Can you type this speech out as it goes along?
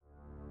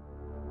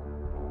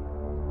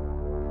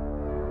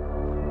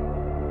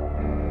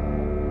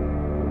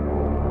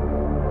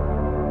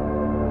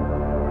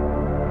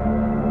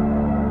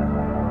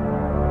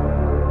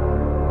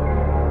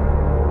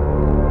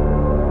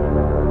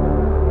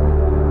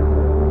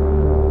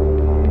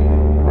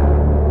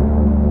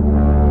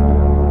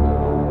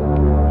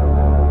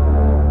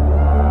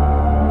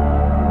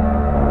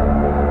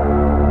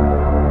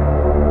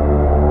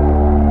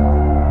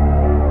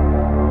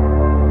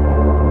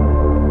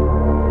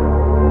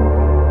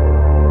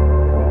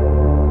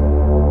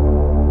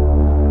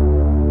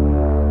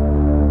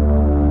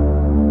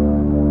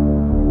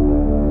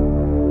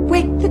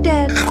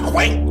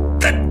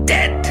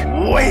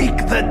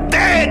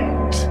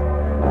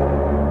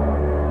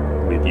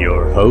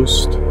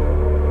host,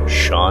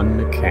 Sean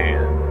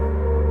McCann.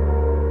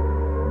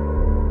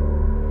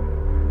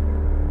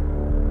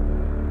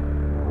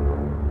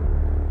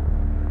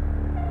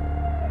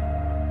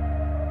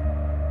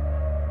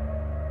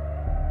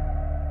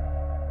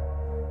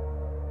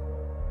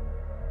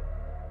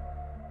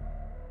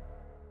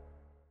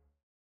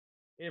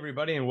 Hey,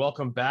 everybody, and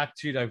welcome back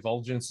to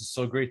Divulgence. It's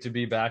so great to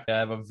be back. I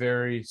have a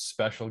very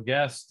special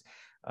guest.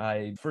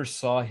 I first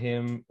saw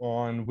him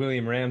on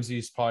William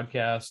Ramsey's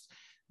podcast.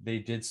 They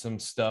did some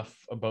stuff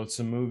about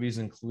some movies,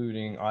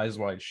 including Eyes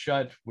Wide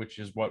Shut, which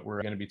is what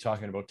we're going to be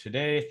talking about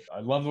today.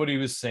 I loved what he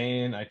was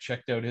saying. I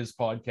checked out his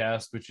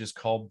podcast, which is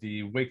called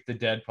the Wake the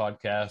Dead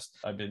podcast.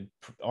 I've been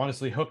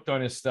honestly hooked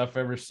on his stuff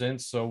ever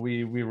since. So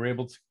we were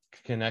able to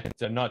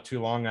connect not too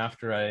long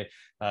after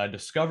I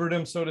discovered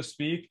him, so to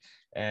speak.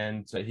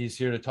 And he's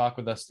here to talk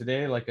with us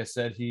today. Like I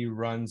said, he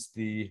runs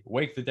the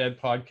Wake the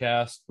Dead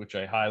podcast, which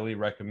I highly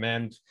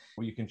recommend.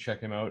 You can check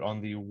him out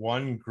on the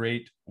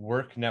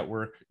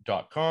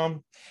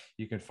onegreatworknetwork.com.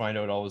 You can find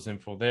out all his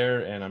info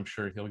there, and I'm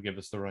sure he'll give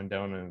us the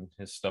rundown on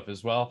his stuff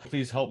as well.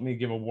 Please help me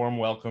give a warm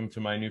welcome to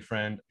my new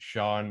friend,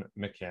 Sean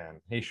McCann.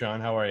 Hey,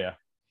 Sean, how are you?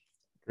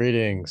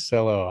 Greetings.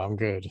 Hello, I'm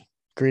good.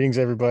 Greetings,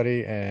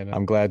 everybody, and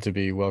I'm glad to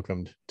be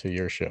welcomed to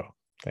your show.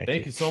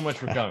 Thank you so much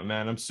for coming,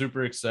 man. I'm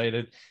super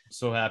excited.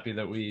 So happy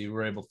that we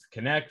were able to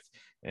connect,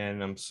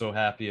 and I'm so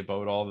happy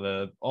about all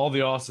the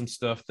awesome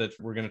stuff that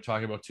we're going to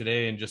talk about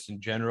today, and just in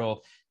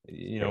general.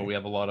 We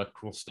have a lot of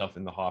cool stuff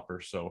in the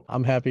hopper. So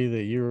I'm happy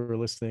that you're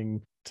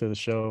listening to the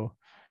show.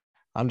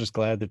 I'm just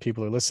glad that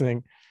people are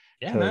listening,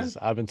 because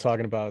I've been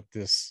talking about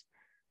this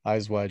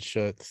Eyes Wide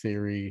Shut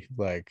theory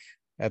like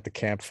at the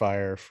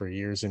campfire for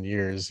years and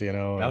years, and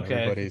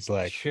everybody's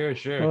like, sure,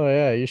 oh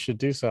yeah, you should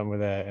do something with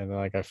that. And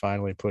like I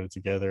finally put it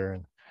together,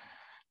 and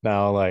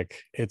now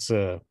like it's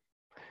a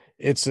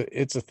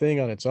thing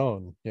on its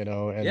own, and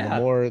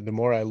the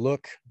more I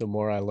look, the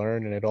more I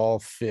learn, and it all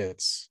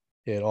fits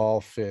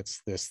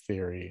this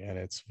theory, and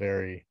it's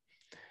very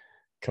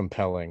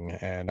compelling,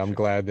 and I'm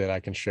glad that I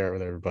can share it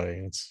with everybody.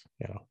 It's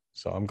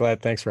so I'm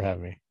glad. Thanks for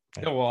having me.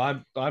 Yeah,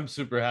 well, I'm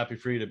super happy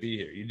for you to be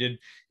here. You did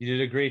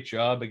a great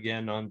job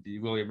again on the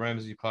William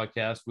Ramsey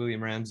podcast.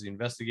 William Ramsey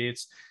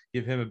Investigates.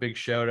 Give him a big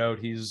shout out.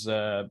 He's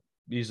a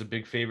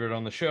big favorite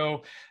on the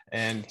show.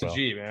 And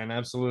gee, man,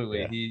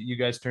 absolutely. Yeah. You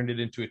guys turned it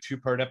into a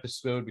 2-part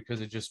episode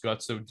because it just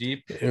got so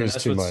deep. It was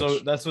too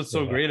much. That's what's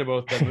so great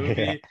about that movie,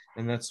 Yeah.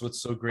 and that's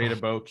what's so great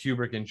about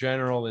Kubrick in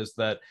general, is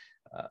that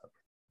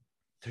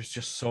there's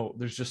just so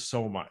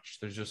much.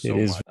 There's just so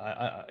much.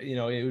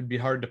 It would be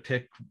hard to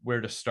pick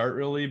where to start,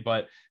 really,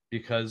 but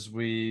because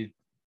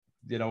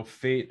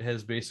fate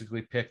has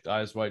basically picked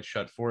Eyes Wide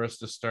Shut for us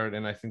to start,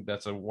 and I think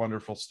that's a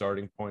wonderful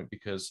starting point,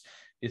 because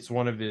it's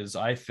one of his,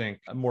 I think,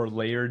 more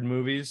layered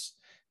movies,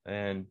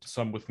 and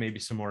some with maybe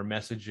some more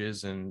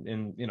messages, and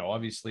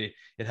obviously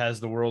it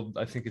has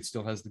I think it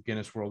still has the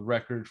Guinness World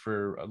Record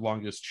for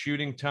longest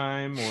shooting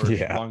time, or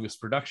longest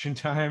production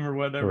time, or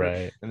whatever,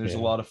 right. And there's a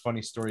lot of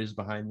funny stories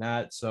behind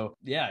that. So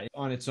yeah,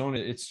 on its own,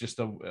 it's just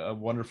a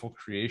wonderful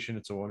creation.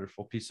 It's a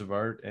wonderful piece of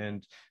art,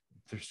 and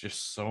there's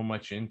just so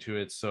much into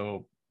it.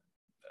 So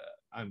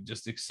I'm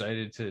just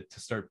excited to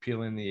start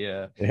peeling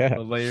the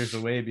layers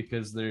away,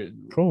 because they're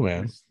cool,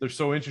 man. They're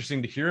so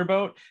interesting to hear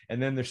about,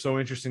 and then they're so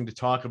interesting to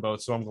talk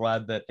about. So I'm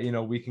glad that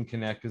we can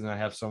connect, because I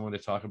have someone to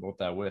talk about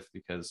that with,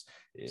 because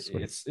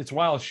it's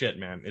wild shit,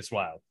 man. It's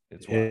wild.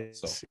 So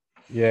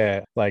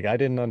yeah, like I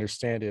didn't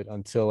understand it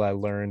until I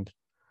learned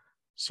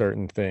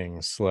certain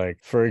things. Like,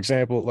 for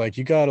example, like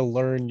you got to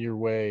learn your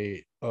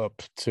way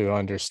up to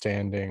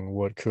understanding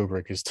what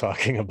Kubrick is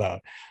talking about.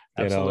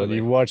 Absolutely.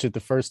 You watch it the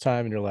first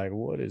time and you're like,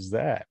 what is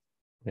that?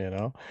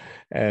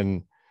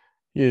 And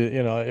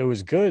it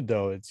was good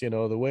though. It's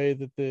the way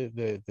that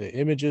the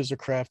images are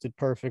crafted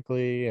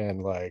perfectly,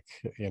 and like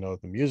the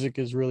music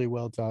is really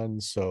well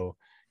done, so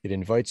it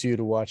invites you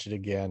to watch it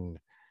again.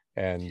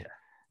 And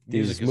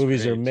these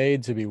movies are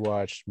made to be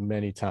watched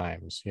many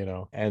times,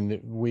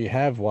 and we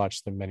have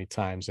watched them many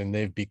times, and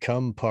they've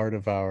become part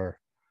of our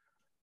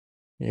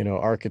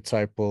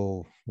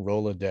archetypal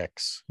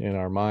Rolodex in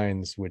our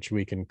minds, which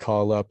we can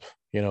call up.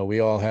 We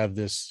all have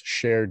this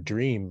shared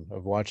dream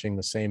of watching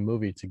the same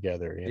movie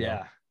together,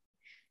 Yeah.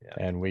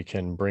 And we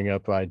can bring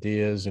up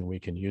ideas, and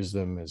we can use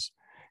them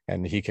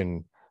and he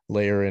can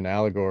layer in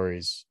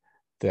allegories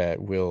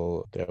that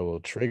will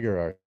trigger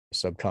our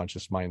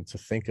subconscious mind to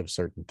think of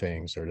certain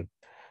things, or to,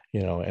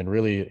 and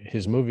really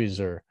his movies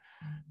are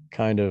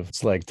kind of,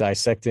 it's like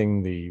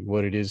dissecting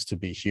what it is to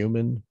be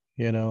human.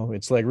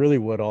 It's like really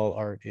what all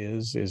art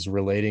is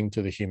relating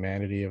to the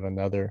humanity of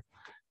another.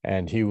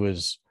 And he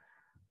was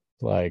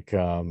like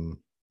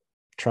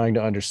trying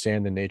to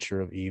understand the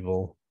nature of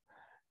evil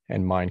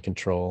and mind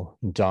control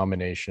and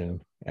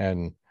domination,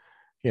 and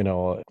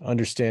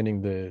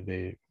understanding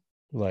the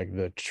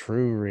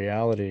true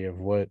reality of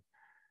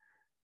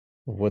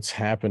what's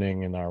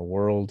happening in our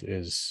world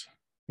is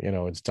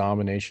it's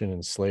domination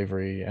and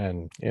slavery.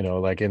 And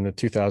like in the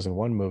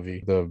 2001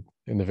 movie,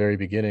 in the very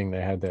beginning, they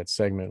had that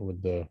segment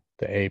with the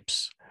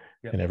apes,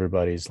 and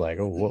everybody's like,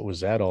 oh, what was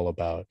that all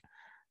about?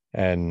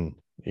 And,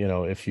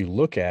 if you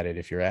look at it,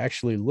 if you're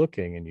actually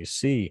looking and you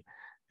see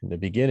in the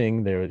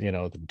beginning there,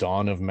 the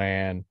dawn of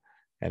man,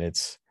 and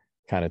it's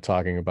kind of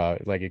talking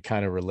about, like, it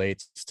kind of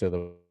relates to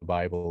the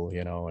Bible,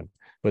 and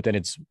but then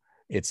it's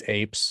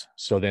apes.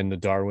 So then the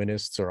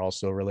Darwinists are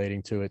also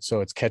relating to it.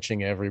 So it's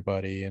catching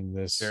everybody in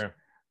this, Sure.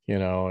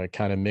 it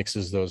kind of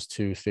mixes those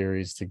two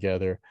theories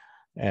together.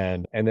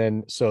 And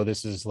then, so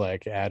this is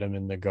like Adam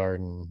in the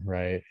garden,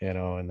 right?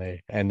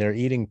 And they're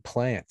eating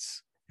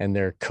plants, and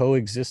they're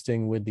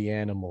coexisting with the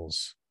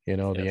animals, the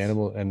Yes.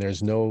 animal, and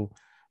there's no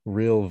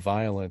real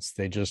violence.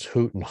 They just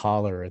hoot and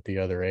holler at the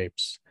other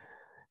apes.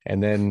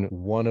 And then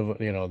one of,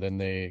 then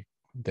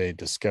they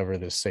discover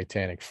this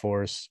satanic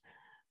force,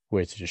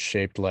 which is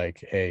shaped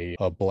like a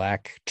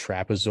black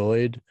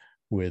trapezoid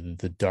with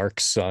the dark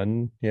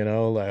sun,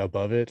 like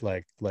above it,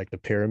 like the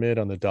pyramid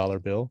on the dollar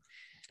bill.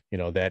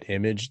 That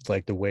image,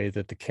 like the way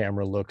that the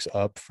camera looks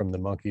up from the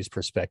monkey's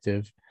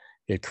perspective,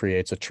 it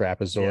creates a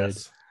trapezoid.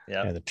 Yes.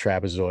 Yeah. And the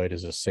trapezoid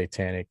is a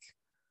satanic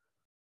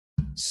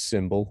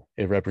symbol.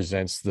 It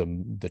represents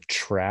the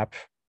trap,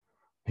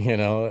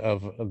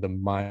 of the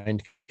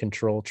mind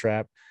control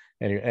trap,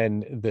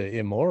 and the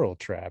immoral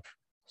trap.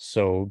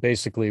 So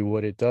basically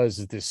what it does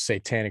is this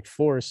satanic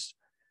force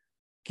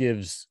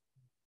gives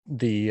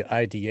the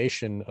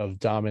ideation of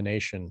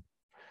domination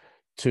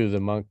to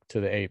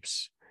the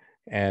apes,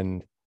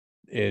 and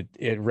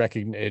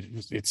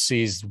it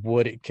sees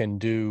what it can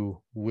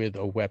do with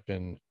a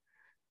weapon,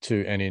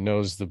 and it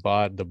knows the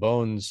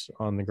bones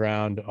on the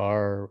ground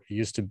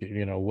used to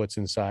be, what's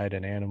inside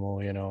an animal,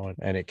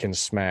 and it can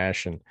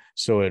smash. And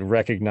so it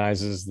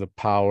recognizes the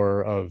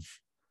power of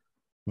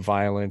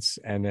violence,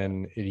 and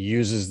then it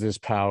uses this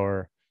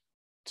power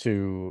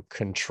to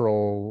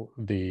control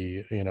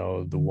the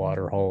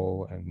water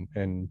hole,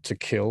 and to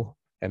kill.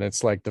 And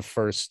it's like the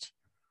first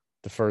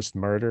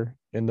murder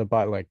in the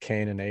Bible, like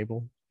Cain and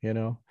Abel,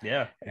 Yeah.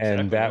 and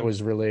Exactly, that man.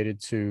 was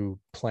related to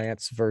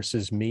plants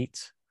versus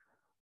meat.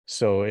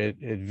 So it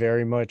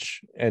very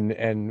much,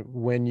 and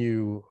when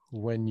you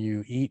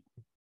eat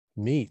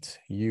meat,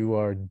 you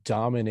are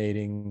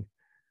dominating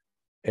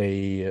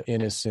a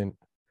innocent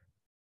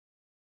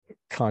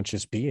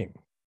conscious being,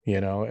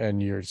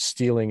 and you're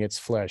stealing its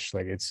flesh.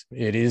 Like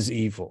it is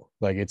evil.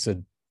 Like it's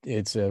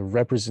a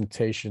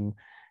representation,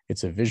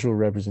 it's a visual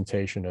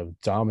representation of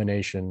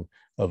domination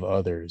of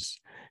others.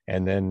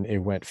 And then it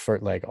went for,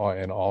 like,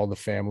 and all the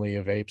family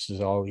of apes is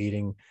all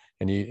eating,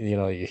 and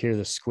you hear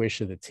the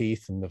squish of the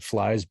teeth and the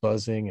flies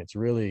buzzing. It's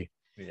really,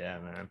 Yeah,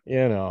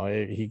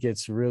 man. he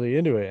gets really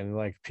into it. And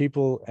like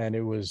people, and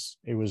it was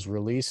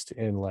released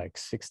in like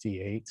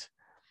 68,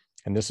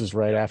 and this is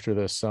right Yep. after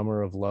the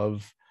summer of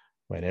love,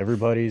 when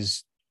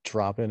everybody's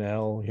dropping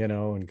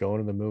and going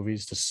to the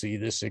movies to see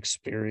this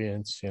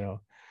experience. Sure.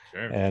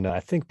 And I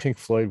think Pink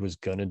Floyd was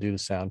gonna do the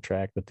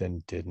soundtrack, but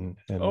then didn't.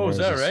 And Oh, there is was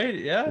that this, right?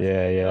 Yeah.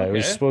 yeah, it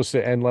was Okay. supposed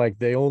to, and like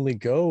they only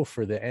go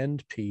for the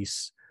end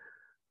piece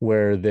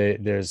where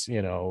there's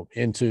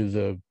into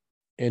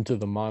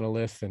the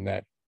monolith, and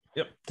that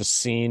Yep. the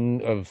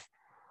scene of,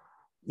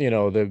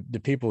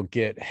 the people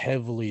get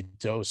heavily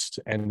dosed,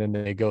 and then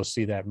they go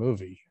see that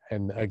movie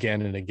and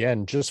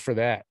again just for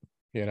that.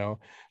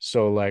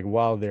 So like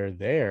while they're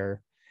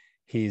there,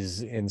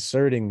 he's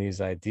inserting these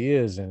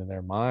ideas into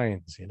their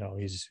minds.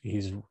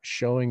 He's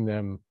showing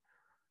them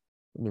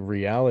the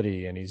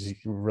reality, and he's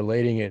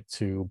relating it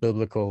to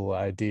biblical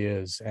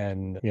ideas.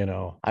 And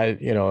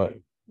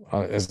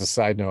as a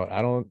side note,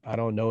 I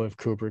don't know if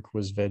Kubrick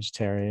was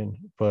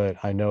vegetarian, but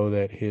I know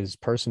that his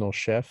personal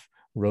chef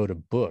wrote a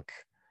book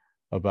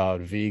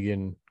about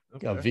a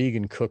Okay.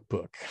 vegan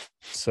cookbook.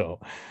 So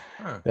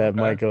Huh, that okay.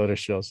 might go to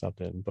show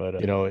something. But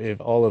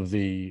if all of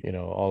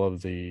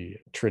the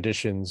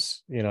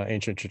traditions,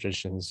 ancient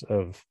traditions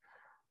of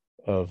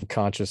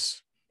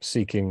conscious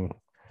seeking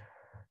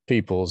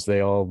peoples, they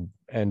all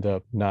end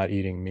up not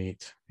eating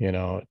meat,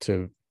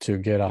 to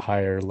get a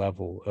higher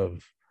level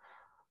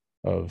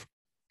of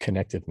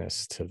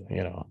connectedness to,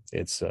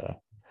 it's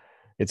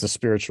a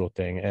spiritual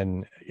thing.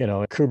 And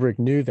Kubrick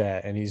knew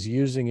that, and he's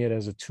using it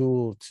as a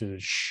tool to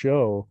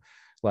show,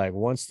 like,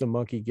 once the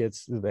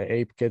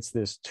ape gets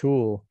this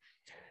tool,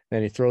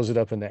 then he throws it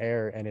up in the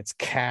air, and it's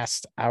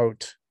cast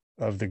out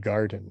of the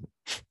garden.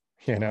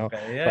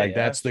 Okay. Yeah. Like Yeah.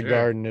 that's the Sure.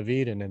 Garden of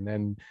Eden. And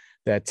then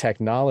that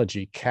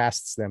technology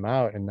casts them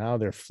out, and now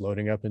they're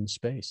floating up in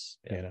space.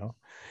 Yeah.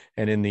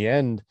 And in the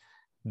end,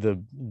 the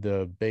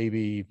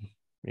baby,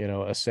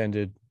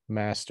 ascended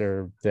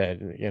master that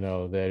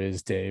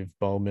is Dave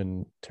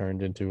Bowman,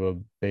 turned into a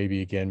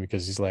baby again,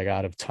 because he's like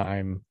out of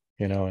time,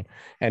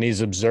 and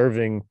he's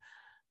observing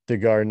the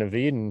Garden of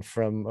Eden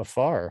from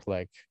afar,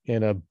 like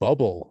in a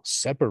bubble,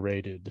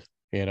 separated,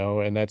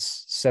 and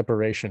that's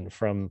separation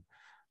from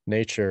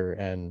nature.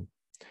 And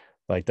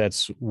like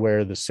that's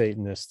where the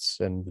Satanists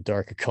and the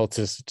dark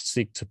occultists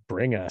seek to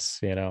bring us.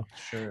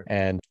 Sure.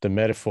 And the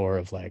metaphor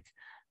of, like,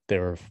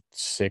 there were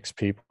 5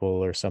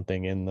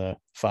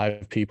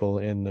 people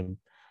in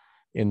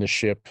the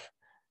ship,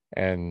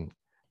 and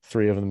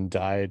 3 of them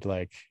died,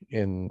 like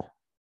in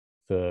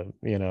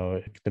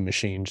the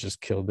machine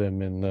just killed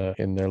them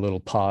in their little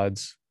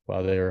pods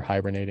while they were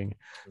hibernating.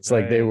 It's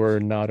like they were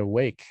not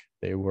awake.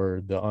 They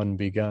were the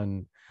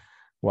unbegun,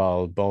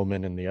 while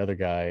Bowman and the other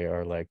guy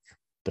are like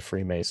the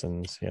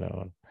Freemasons,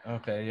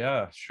 Okay,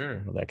 yeah,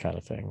 sure. that kind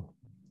of thing.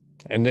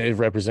 And it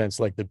represents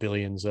like the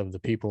billions of the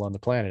people on the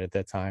planet at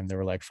that time. There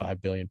were like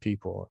 5 billion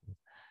people,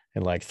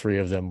 and like 3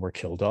 of them were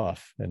killed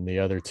off, and the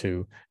other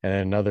 2, and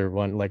then another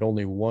one, like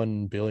only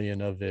 1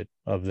 billion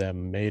of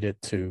them made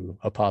it to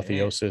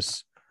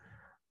apotheosis,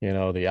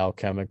 the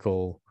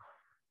alchemical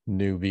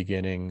new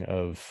beginning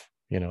of,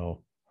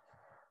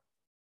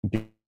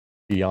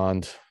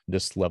 beyond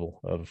this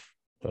level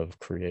of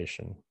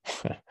creation.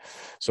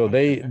 So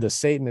the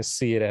Satanists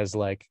see it as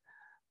like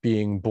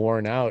being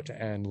born out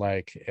and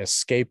like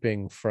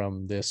escaping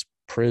from this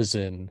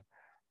prison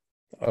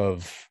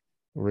of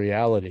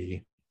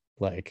reality.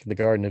 Like the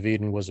Garden of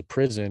Eden was a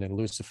prison, and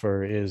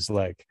Lucifer is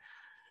like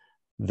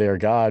their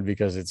god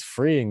because it's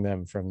freeing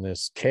them from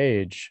this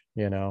cage,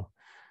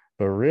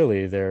 but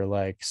really they're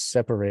like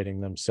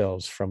separating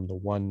themselves from the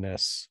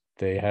oneness.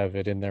 They have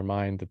it in their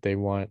mind that they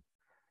want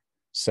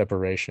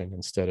separation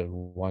instead of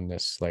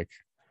oneness. Like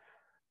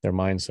their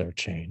minds are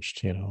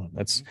changed.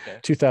 That's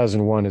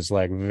 2001 is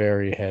like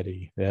very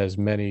heady. It has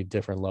many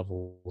different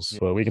levels,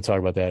 but we can talk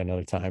about that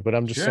another time. But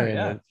I'm just saying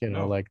that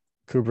like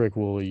Kubrick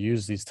will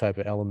use these type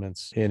of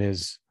elements in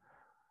his,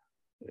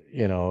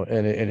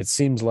 and it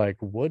seems like,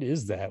 what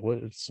is that? What,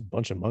 it's a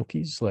bunch of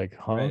monkeys, like,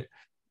 huh? Right.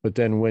 But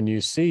then when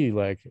you see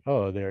like,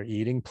 oh, they're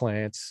eating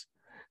plants,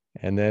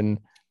 and then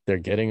they're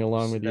getting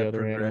along with the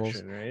other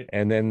animals, right?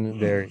 And then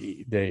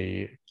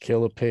they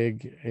kill a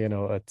pig,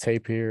 a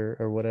tapir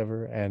or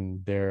whatever,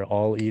 and they're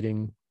all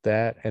eating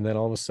that, and then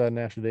all of a sudden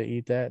after they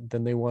eat that,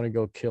 then they want to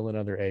go kill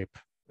another ape.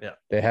 Yeah,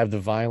 they have the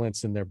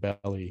violence in their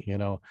belly.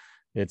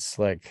 It's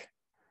like,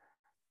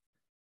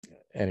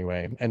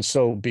 anyway. And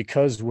so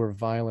because we're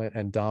violent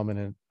and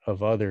dominant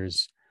of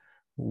others,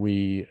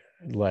 we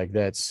like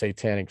that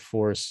satanic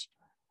force.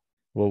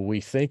 Well,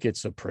 we think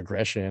it's a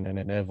progression and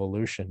an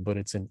evolution, but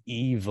it's an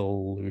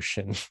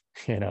evolution,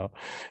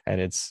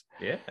 and it's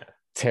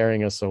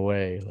tearing us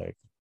away. Like,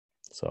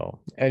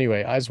 so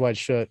anyway, Eyes Wide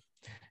Shut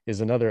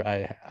is another,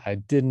 I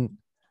didn't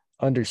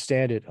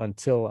understand it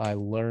until I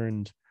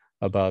learned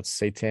about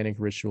satanic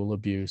ritual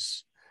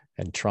abuse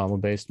and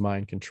trauma-based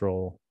mind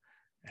control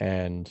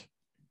and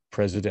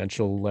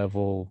presidential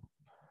level,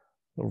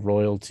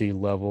 royalty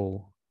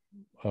level,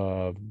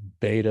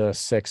 beta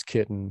sex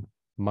kitten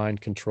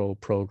mind control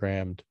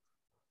programmed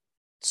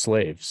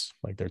slaves.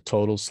 Like they're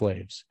total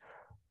slaves.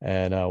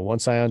 And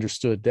once I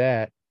understood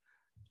that,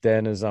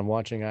 then as I'm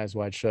watching Eyes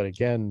Wide Shut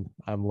again,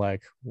 I'm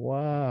like,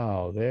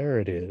 wow, there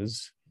it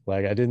is.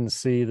 Like I didn't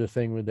see the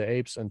thing with the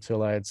apes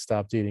until I had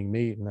stopped eating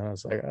meat, and I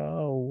was like,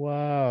 oh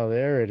wow,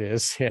 there it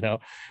is.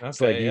 It's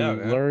like you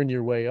learn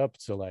your way up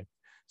to like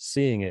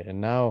seeing it.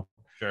 And now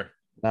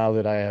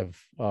that I have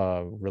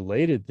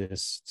related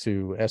this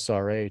to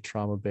SRA,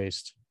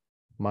 trauma-based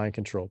mind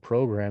control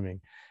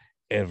programming,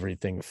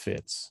 everything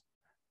fits.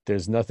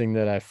 There's nothing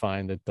that I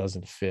find that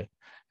doesn't fit.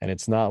 And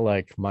it's not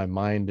like my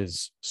mind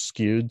is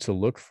skewed to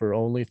look for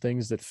only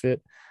things that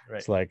fit. Right.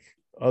 It's like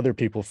other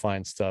people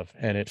find stuff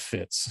and it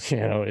fits.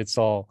 It's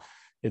all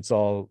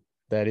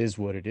that is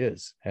what it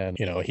is. And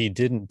he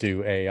didn't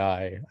do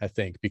AI, I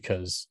think,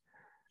 because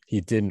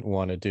he didn't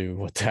want to do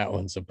what that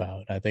one's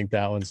about. I think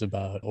that one's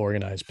about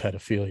organized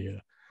pedophilia.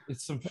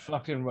 It's some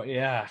fucking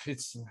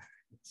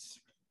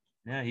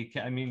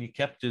he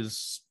kept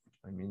his.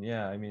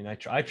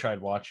 I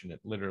tried watching it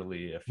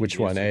literally. Which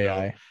one?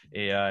 AI,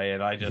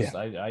 and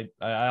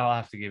I'll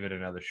have to give it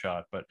another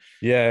shot. But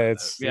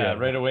it's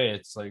right away.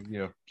 It's like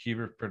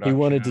Kubrick production. He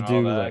wanted to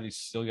do that. He's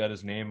still got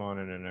his name on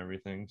it and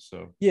everything.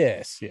 So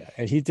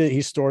and he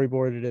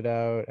storyboarded it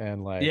out,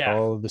 and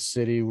all of the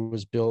city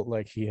was built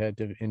like he had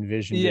to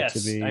envision it to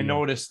be. I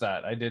noticed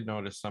that. I did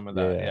notice some of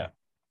that.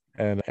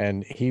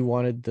 And he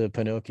wanted the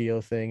Pinocchio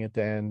thing at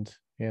the end.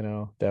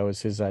 That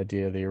was his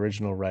idea. The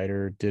original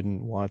writer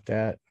didn't want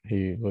that.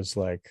 He was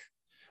like,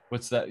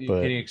 what's that?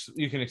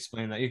 You can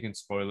explain that. You can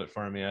spoil it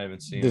for me. I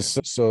haven't seen this.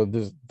 So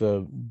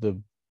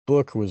the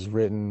book was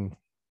written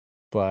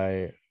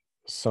by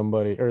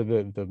somebody, or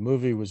the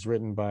movie was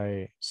written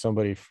by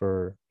somebody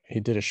he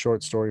did a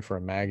short story for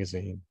a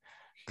magazine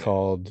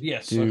called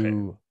It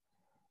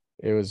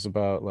was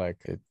about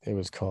it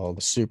was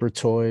called Super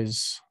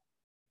Toys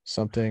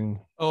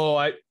something.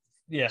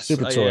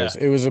 Super Toys.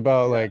 It was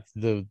about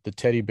the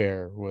teddy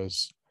bear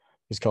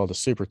is called a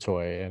super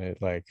toy, and it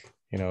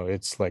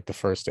it's like the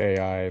first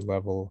AI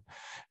level,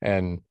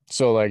 and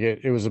so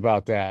it was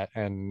about that,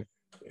 and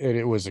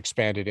it was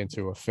expanded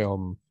into a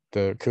film.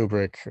 The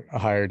Kubrick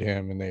hired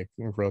him, and they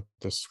wrote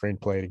the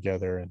screenplay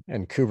together,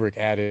 and Kubrick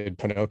added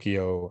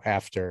Pinocchio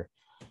after.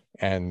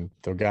 And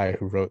the guy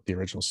who wrote the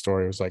original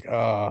story was like,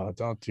 "Oh,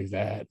 don't do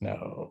that.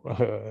 No,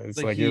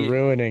 it's like you're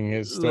ruining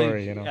his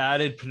story."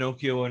 Added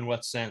Pinocchio in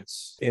what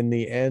sense? In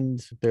the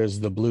end, there's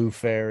the blue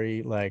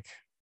fairy. Like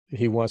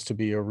he wants to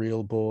be a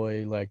real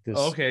boy, like this.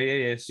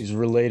 Okay, He's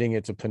relating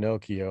it to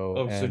Pinocchio.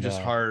 Oh, so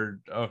just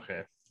hard.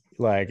 Okay.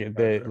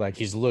 like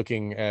he's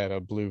looking at a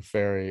blue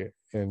fairy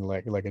in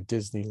like a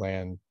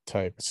Disneyland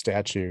type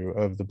statue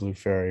of the blue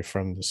fairy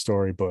from the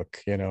storybook,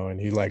 and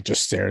he like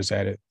just stares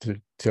at it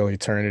till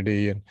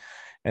eternity,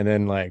 and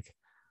then like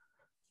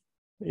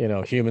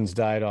humans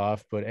died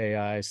off, but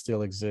AI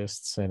still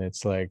exists, and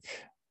it's like,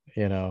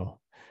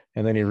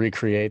 and then he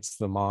recreates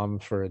the mom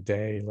for a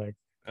day. Like,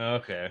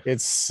 Okay.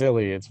 it's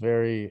silly. It's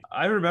very,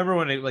 I remember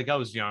when it, like, I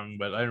was young,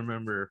 but I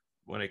remember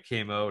when it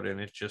came out, and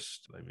it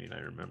just, I mean, I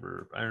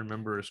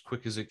remember as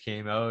quick as it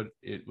came out,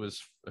 it was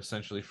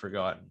essentially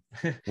forgotten.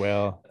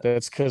 well,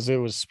 that's because it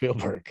was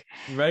Spielberg.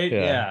 Right?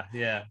 Yeah. Yeah,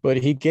 yeah, But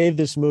he gave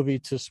this movie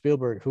to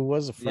Spielberg, who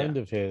was a yeah, friend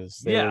of his.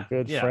 They were yeah,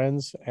 good yeah.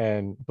 friends,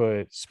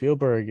 but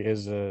Spielberg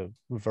is a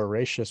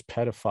voracious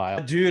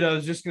pedophile. Dude, I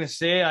was just gonna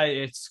say,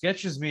 it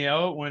sketches me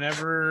out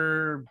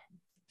whenever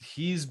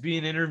he's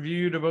being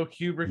interviewed about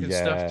Kubrick and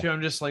stuff Yeah, too.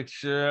 I'm just like,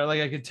 sure, like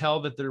I could tell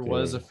that there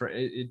was a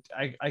dude.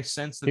 I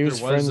sense He that there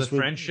was was a friends with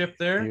friendship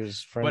he there,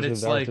 was but friends with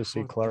it's like, Arthur C.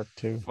 what the Clarke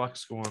too.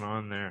 fuck's going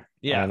on there? I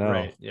Yeah, know.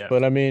 right, yeah,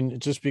 But I mean,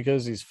 just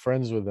because he's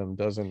friends with them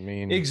doesn't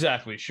mean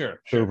exactly, sure,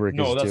 sure. Kubrick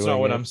No, is that's not doing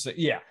what it. I'm saying.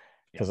 Yeah, yeah,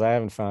 Because I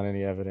haven't found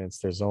any evidence.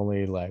 There's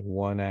only like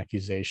one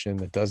accusation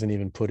that doesn't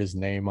even put his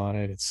name on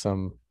it. It's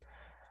some,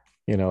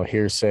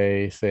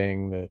 hearsay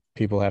thing that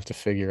people have to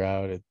figure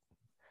out.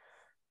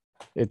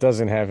 It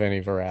doesn't have any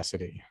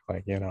veracity,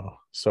 like,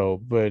 so,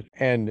 but,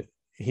 and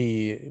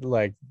he,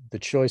 like, the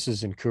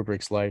choices in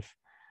Kubrick's life,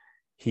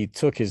 he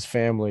took his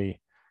family,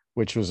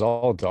 which was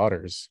all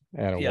daughters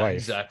and a yeah, wife,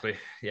 exactly.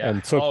 Yeah,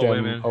 and took all them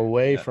women.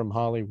 away Yeah, from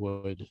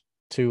Hollywood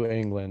to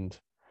England.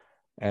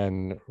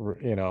 And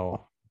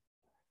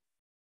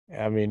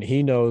I mean,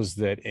 he knows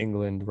that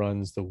England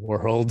runs the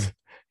world,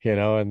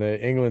 and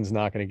the England's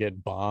not going to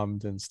get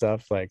bombed and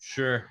stuff, like,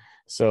 sure.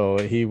 so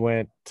he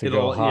went to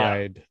go Yeah,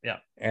 hide, yeah,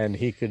 and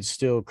he could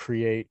still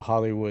create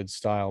Hollywood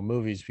style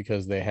movies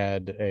because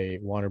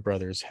Warner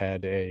Brothers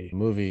had a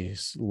movie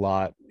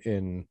lot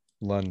in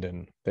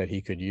London that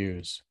he could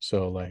use.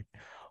 So like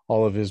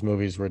all of his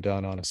movies were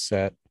done on a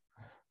set.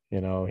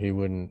 He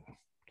wouldn't,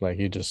 like,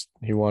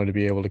 he wanted to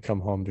be able to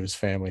come home to his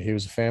family. He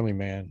was a family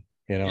man,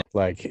 yeah.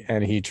 like,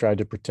 and he tried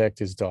to protect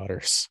his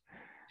daughters,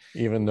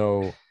 even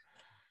though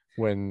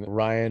when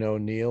Ryan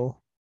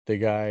O'Neal, the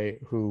guy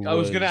who I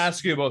was gonna was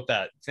ask you about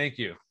that. Thank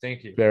you,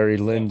 thank you. Barry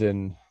Yeah.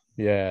 Lyndon.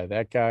 Yeah,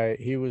 that guy,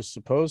 he was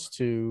supposed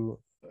to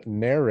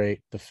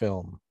narrate the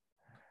film,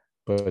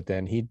 but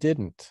then he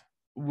didn't.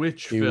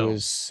 Which He film?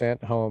 was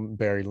sent home,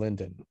 Barry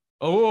Lyndon.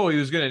 Oh, he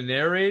was gonna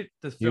narrate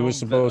the He was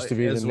film supposed to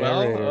be the as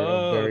well. narrator of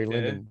Oh, Barry okay,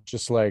 Lyndon,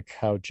 just like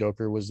how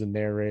Joker was the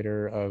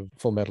narrator of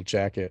Full Metal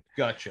Jacket.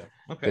 gotcha.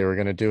 They Okay. were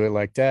going to do it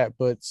like that,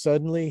 but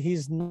suddenly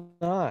he's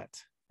not.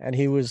 And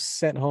he was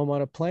sent home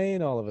on a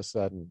plane all of a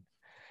sudden.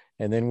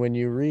 And then when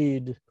you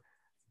read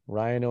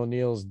Ryan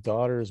O'Neal's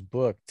daughter's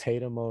book,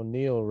 Tatum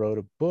O'Neal wrote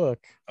a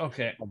book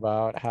Okay.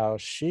 about how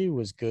she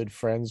was good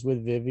friends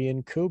with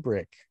Vivian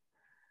Kubrick.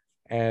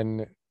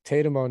 And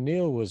Tatum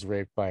O'Neal was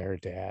raped by her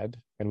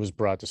dad and was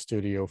brought to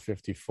Studio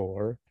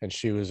 54. And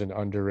she was an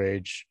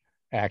underage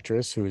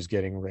actress who was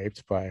getting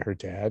raped by her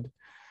dad.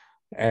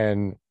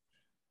 And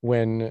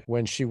when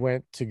she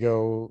went to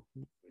go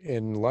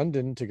in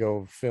London to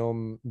go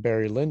film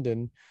Barry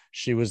Lyndon,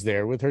 she was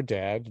there with her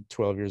dad,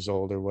 12 years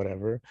old or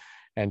whatever.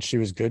 And she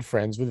was good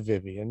friends with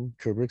Vivian,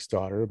 Kubrick's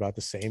daughter, about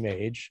the same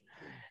age.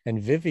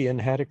 And Vivian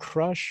had a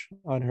crush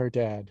on her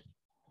dad.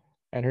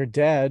 And her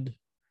dad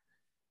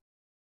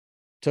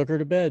took her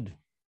to bed.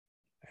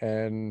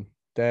 And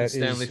And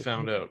Stanley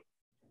found out.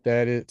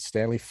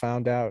 Stanley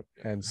found out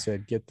and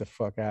said, "Get the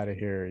fuck out of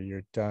here.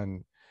 You're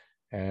done."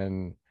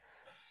 And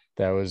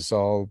that was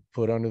all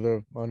put under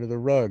the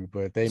rug,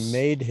 but they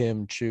made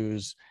him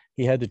choose.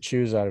 He had to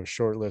choose out of a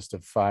short list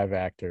of 5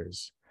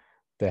 actors.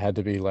 They had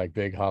to be like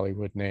big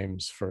Hollywood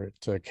names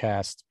to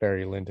cast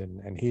Barry Lyndon,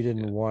 and he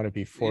didn't Yeah. want to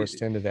be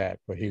forced into that,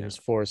 but he Yeah. was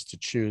forced to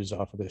choose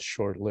off of this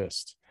short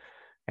list.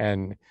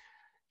 And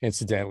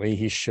incidentally,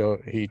 he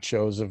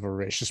chose a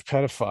voracious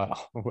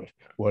pedophile.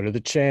 What are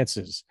the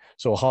chances?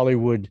 So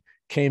Hollywood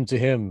came to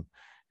him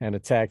and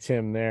attacked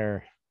him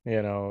there.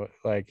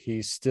 Like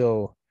he's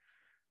still.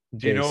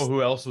 Do you They know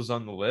who else was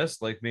on the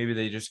list? Like maybe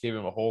they just gave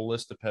him a whole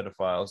list of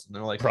pedophiles, and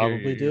they're like, "Here,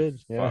 probably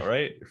did. Yeah.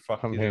 right. You're I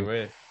fucked either mean,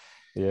 way."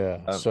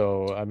 yeah.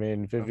 So I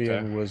mean, Okay.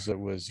 Vivian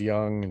was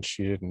young and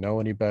she didn't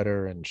know any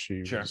better, and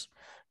she Sure. was,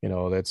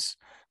 that's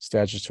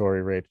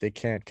statutory rape. They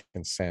can't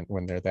consent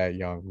when they're that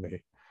young.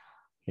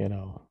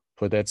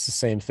 But that's the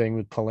same thing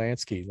with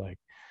Polanski. Like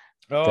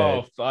that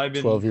Oh, I've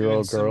been doing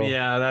 12-year-old some. girl,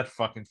 Yeah, that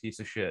fucking piece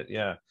of shit.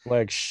 Yeah.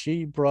 like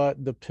she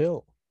brought the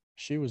pill.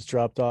 She was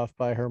dropped off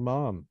by her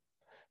mom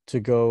to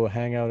go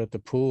hang out at the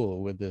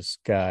pool with this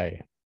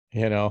guy,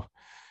 you know.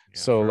 Yeah,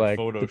 So for a like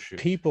photo the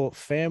shoot.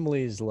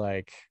 families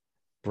like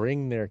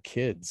bring their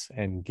kids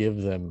and give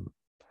them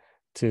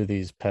to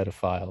these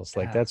pedophiles.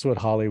 Like Yeah. that's what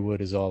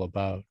Hollywood is all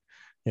about.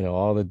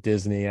 All the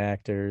Disney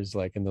actors,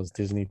 like in those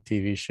Disney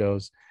TV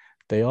shows,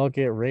 they all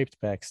get raped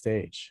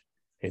backstage.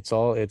 It's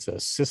a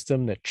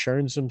system that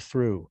churns them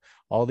through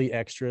all the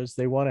extras.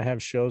 They want to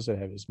have shows that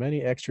have as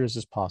many extras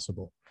as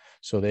possible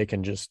so they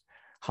can just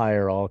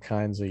hire all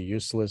kinds of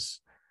useless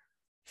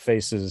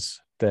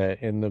faces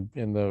that in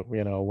the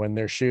when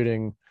they're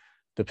shooting,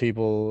 the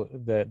people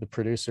that the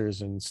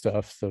producers and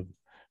stuff, the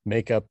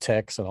makeup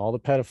techs and all the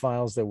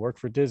pedophiles that work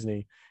for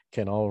Disney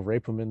can all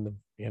rape them in the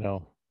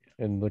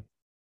in the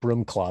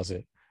broom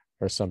closet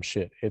or some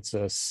shit. It's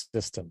a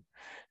system,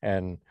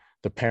 and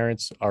the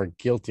parents are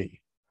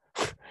guilty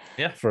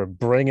Yeah. for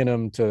bringing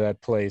them to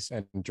that place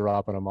and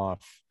dropping them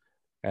off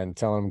and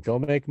telling them, go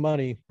make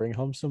money, bring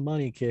home some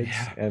money, kids.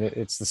 Yeah. And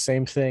it's the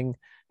same thing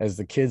as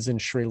the kids in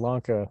Sri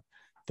Lanka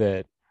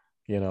that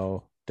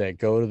that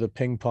go to the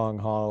ping pong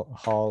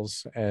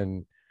halls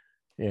and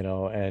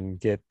and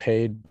get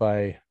paid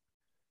by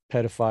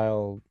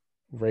pedophile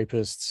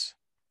rapists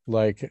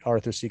like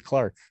Arthur C.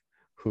 Clarke,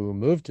 who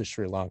moved to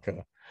Sri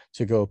Lanka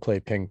to go play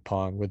ping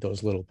pong with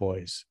those little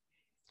boys.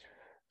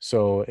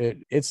 So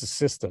it's a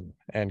system,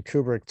 and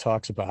Kubrick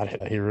talks about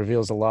it. He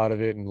reveals a lot of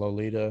it in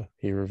Lolita.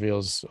 He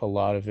reveals a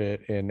lot of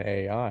it in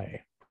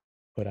AI,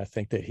 but I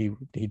think that he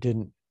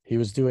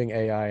was doing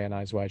AI and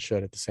Eyes Wide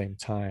Shut at the same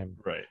time,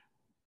 Right.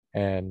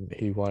 and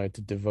he wanted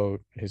to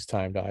devote his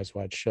time to Eyes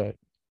Wide Shut,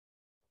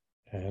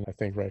 and I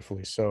think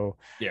rightfully so.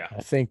 Yeah.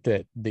 I think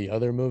that the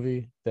other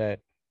movie that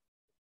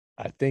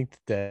I think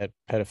that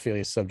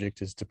pedophilia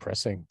subject is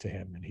depressing to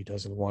him, and he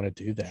doesn't want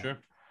to do that. Sure.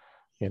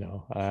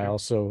 I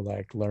also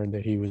learned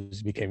that he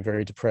became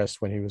very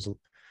depressed when he was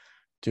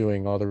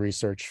doing all the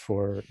research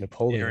for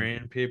Napoleon.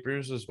 Aryan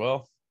Papers as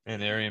well.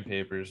 And Aryan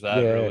Papers, that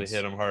really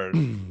hit him hard.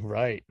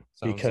 Right.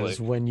 Sounds because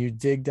like. when you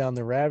dig down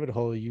the rabbit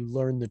hole, you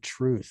learn the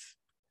truth.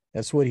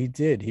 That's what he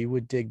did. He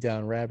would dig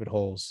down rabbit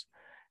holes,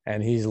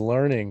 and he's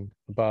learning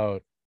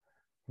about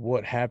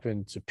what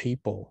happened to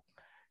people,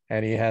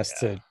 and he has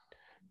to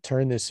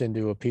turn this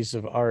into a piece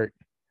of art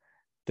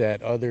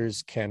that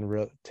others can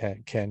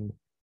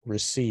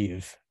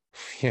receive,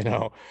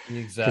 Exactly,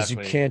 because you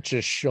can't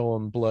just show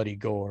them bloody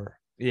gore.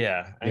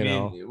 Yeah, I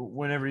mean,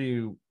 whenever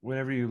you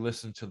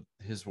listen to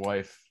his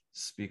wife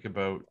speak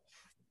about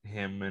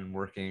him and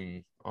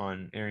working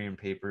on Aryan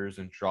Papers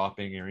and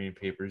dropping Aryan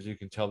Papers, you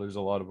can tell there's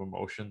a lot of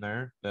emotion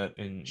there.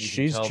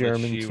 She's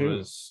German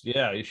too.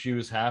 She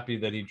was happy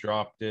that he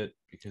dropped it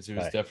because it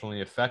was definitely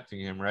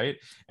affecting him, right?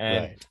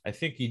 And I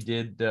think he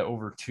did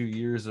over 2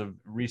 years of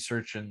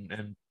research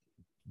and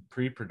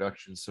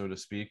pre-production, so to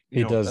speak.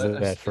 He does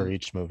that for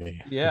each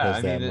movie. Yeah,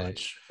 I mean,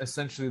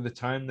 essentially the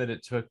time that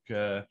it took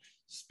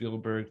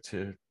Spielberg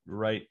to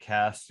write,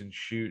 cast, and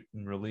shoot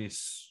and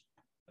release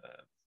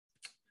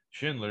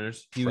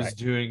Schindler's, he was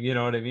doing, you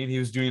know what I mean? He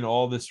was doing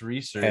all this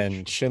research.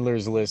 And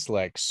Schindler's List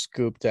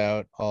scooped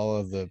out all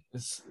of the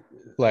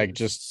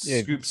just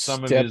scooped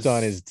some stepped of his,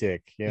 on his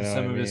dick,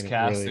 some of his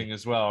casting really,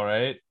 as well,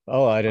 right?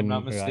 Oh, I didn't know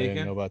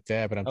about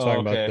that, but I'm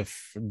talking about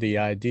the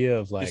idea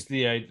of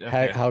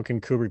how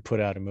can Kubrick put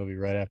out a movie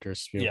right after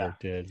Spielberg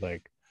did,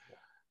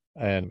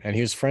 and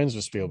he was friends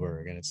with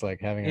Spielberg, and it's like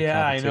having a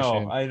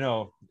competition. I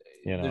know.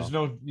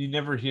 You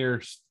never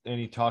hear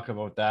any talk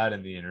about that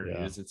in the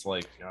interviews. It's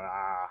like,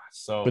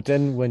 so. But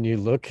then when you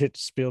look at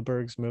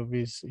Spielberg's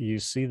movies, you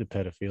see the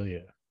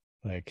pedophilia.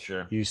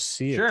 You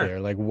see it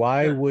there.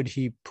 Why would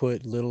he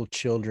put little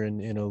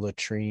children in a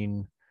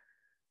latrine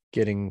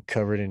getting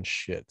covered in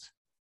shit?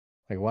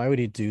 Why would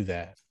he do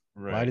that?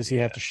 Right. Why does he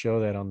have to show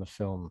that on the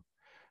film?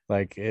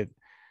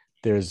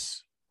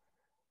 There's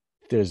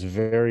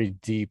very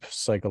deep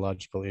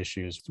psychological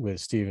issues with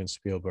Steven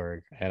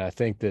Spielberg, and I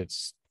think that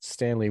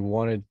Stanley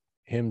wanted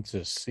him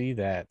to see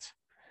that,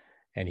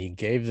 and he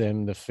gave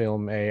them the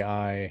film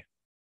AI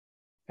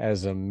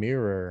as a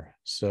mirror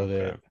so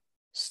that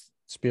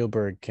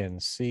Spielberg can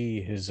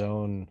see his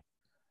own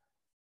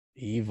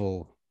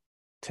evil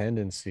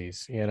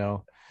tendencies.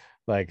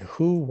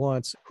 Who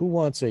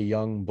wants a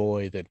young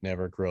boy that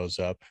never grows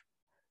up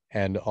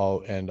and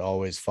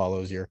always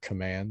follows your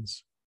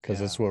commands? Because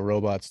that's what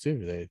robots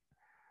do.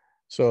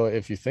 So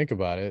if you think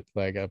about it,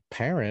 a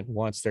parent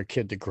wants their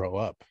kid to grow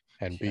up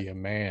and be a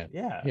man,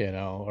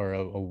 or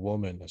a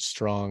woman, a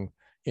strong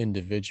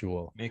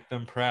individual. Make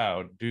them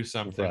proud, do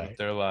something with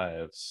their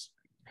lives,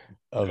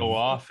 go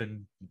off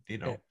and,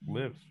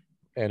 live.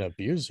 An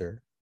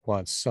abuser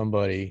wants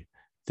somebody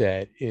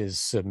that is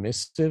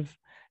submissive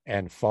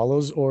and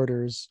follows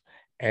orders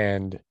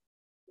and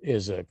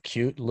is a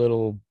cute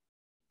little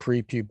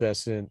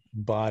prepubescent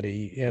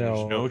body.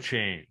 There's no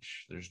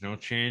change. There's no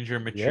change or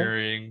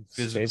maturing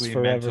physically,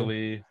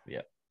 mentally.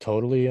 Yeah.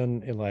 Totally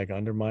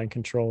under mind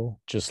control,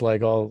 just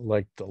like a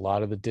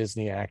lot of the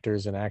Disney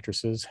actors and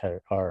actresses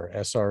are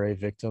SRA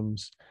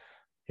victims.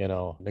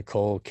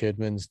 Nicole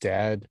Kidman's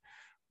dad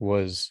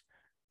was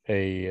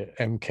a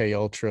MK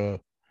Ultra. I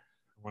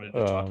wanted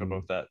to talk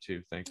about that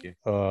too. Thank you.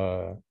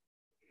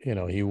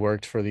 He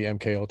worked for the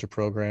MK Ultra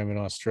program in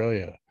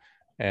Australia,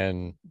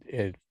 and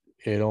it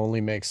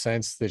only makes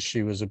sense that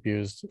she was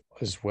abused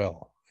as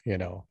well.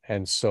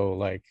 And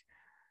so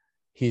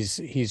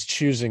he's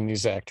choosing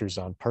these actors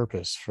on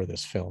purpose for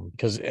this film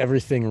because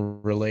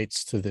everything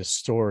relates to this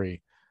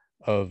story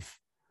of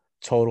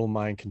total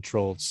mind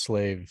controlled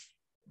slave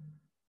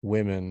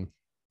women.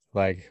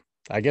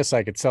 I guess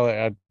I could tell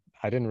it.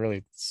 I didn't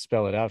really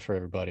spell it out for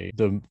everybody.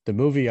 The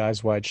movie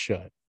Eyes Wide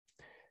Shut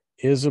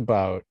is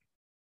about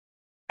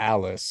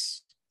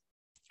Alice,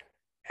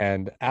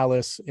 and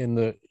Alice in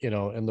the,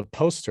 in the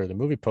poster, the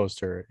movie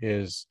poster,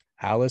 is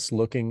Alice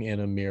looking in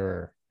a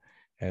mirror,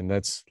 and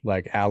that's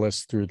like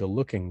Alice through the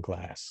looking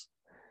glass.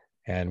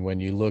 And when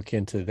you look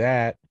into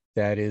that,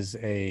 that is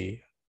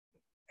a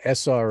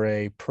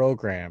SRA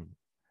program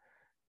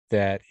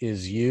that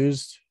is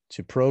used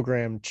to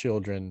program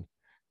children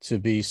to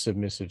be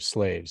submissive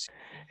slaves.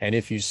 And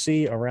if you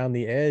see around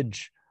the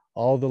edge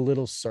all the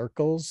little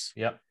circles,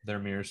 Yep, they're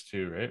mirrors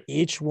too, right?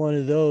 each one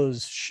of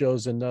those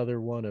shows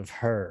another one of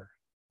her.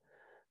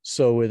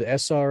 So with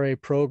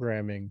SRA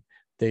programming,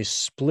 they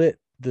split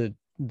the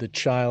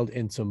child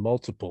into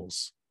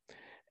multiples.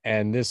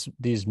 And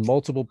these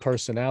multiple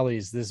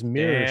personalities, this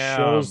mirror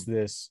shows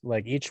this,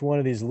 like each one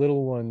of these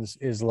little ones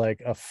is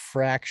like a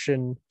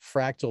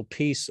fractal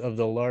piece of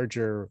the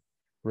larger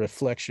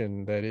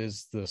reflection that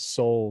is the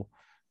soul,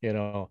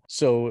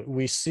 So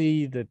we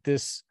see that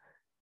this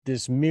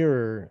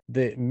mirror,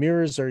 the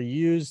mirrors are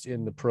used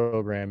in the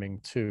programming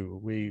too.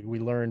 We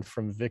learned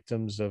from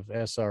victims of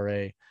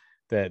SRA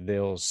that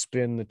they'll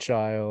spin the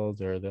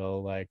child, or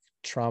they'll like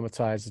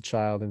traumatize the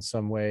child in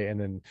some way, and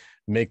then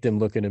make them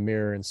look in a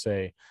mirror and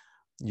say,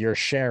 "You're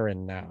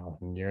Sharon now,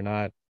 and you're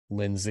not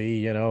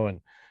Lindsay," and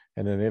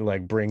then it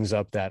like brings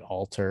up that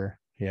altar,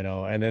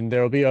 and then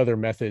there'll be other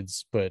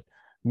methods, but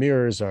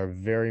mirrors are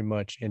very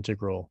much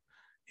integral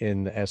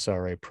in the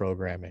SRA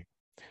programming.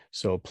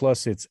 So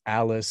plus it's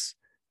Alice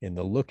in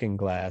the looking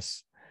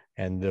glass,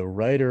 and the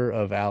writer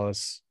of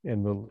Alice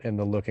in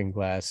the looking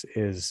glass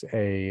is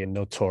a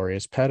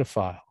notorious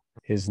pedophile.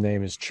 His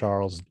name is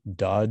Charles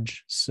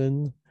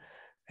Dodgson,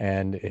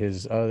 and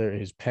his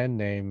pen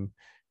name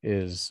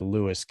is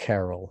Lewis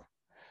Carroll.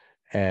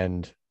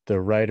 And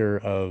the writer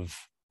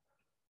of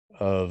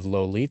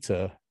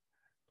Lolita,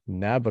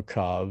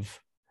 Nabokov,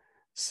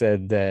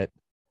 said that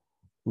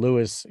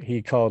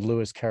he called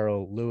Lewis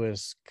Carroll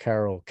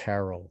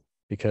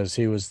because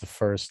he was the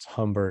first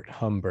Humbert,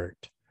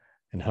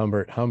 and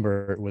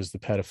Humbert was the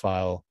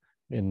pedophile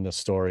in the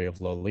story of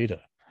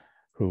Lolita,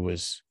 who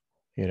was,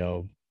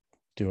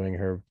 doing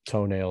her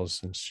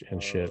toenails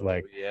and shit.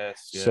 Like,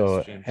 yes.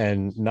 So, James.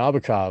 and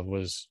Nabokov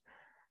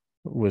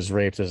was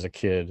raped as a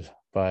kid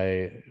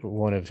by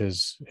one of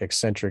his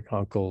eccentric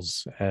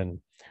uncles, and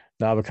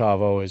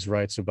Nabokov always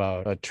writes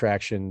about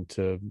attraction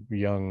to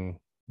young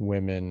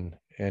women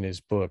in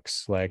his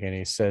books, like, and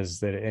he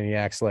says that, and he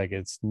acts like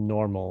it's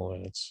normal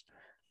and it's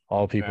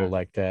all people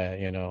like that,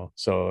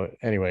 So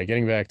anyway,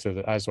 getting back to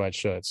the Eyes Wide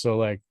Shut. So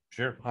like,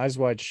 sure, Eyes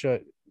Wide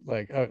Shut,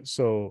 like,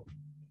 so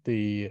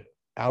the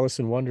Alice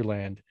in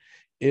Wonderland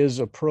is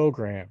a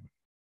program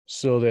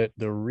so that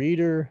the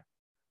reader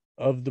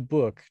of the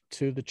book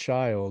to the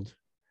child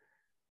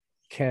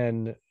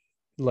can,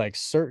 like,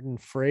 certain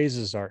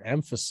phrases are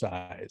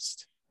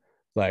emphasized,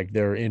 like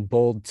they're in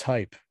bold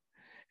type,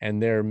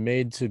 and they're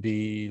made to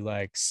be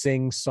like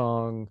sing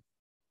song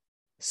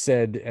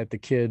said at the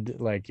kid,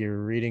 like you're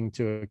reading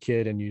to a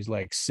kid and you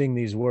like sing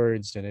these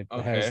words, and it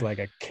has like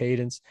a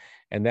cadence,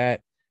 and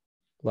that,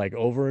 like,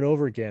 over and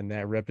over again,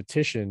 that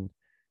repetition,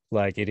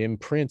 like it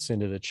imprints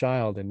into the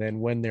child. And then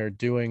when they're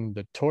doing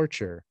the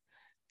torture,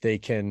 they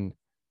can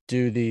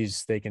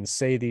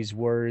say these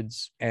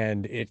words,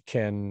 and it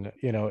can,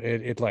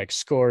 it like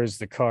scores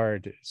the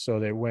card so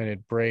that when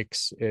it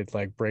breaks, it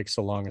like breaks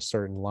along a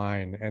certain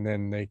line, and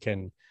then they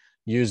can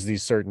use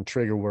these certain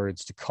trigger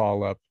words to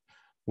call up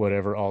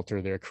whatever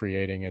altar they're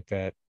creating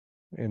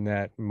in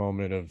that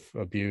moment of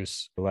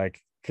abuse.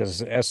 Like,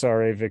 because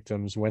SRA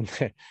victims, when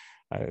they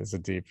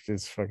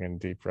it's fucking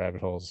deep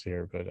rabbit holes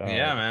here, but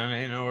yeah, man,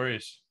 ain't no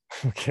worries.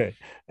 Okay,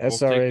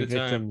 SRA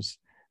victims,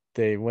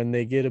 when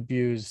they get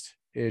abused,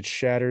 it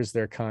shatters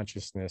their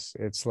consciousness.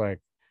 It's like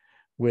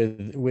with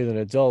an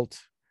adult,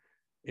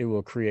 it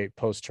will create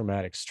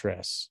post-traumatic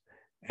stress,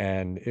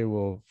 and it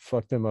will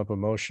fuck them up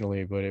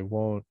emotionally, but it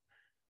won't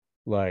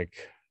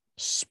like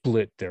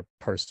split their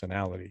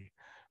personality.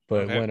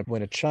 But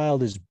when a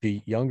child is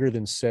younger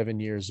than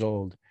 7 years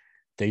old,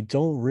 they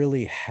don't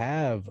really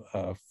have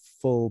a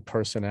full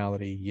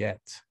personality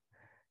yet.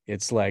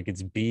 It's like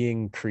it's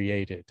being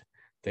created.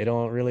 They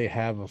don't really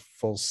have a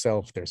full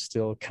self. They're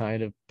still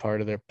kind of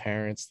part of their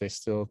parents. They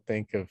still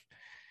think of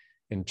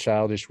in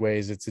childish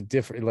ways. It's a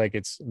different, like,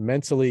 it's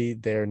mentally,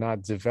 they're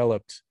not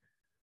developed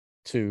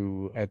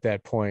to, at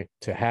that point,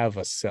 to have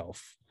a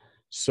self.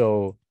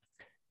 So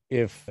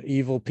if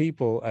evil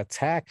people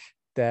attack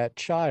that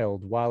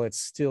child while it's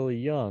still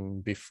young,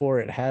 before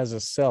it has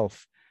a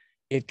self,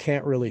 it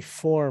can't really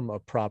form a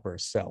proper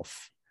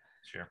self.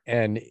 Sure.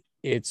 And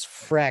it's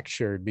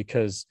fractured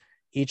because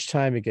each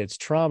time it gets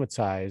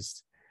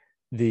traumatized,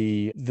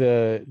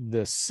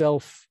 the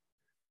self,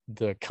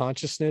 the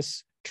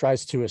consciousness,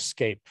 tries to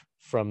escape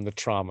from the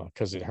trauma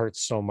because it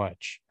hurts so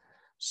much.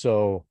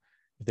 So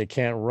if they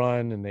can't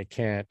run and they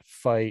can't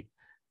fight,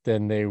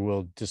 then they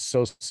will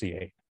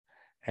dissociate,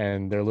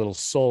 and their little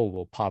soul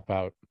will pop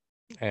out,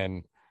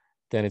 and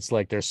then it's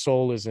like their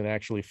soul isn't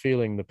actually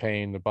feeling the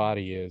pain, the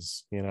body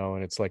is,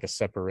 and it's like a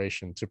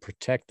separation to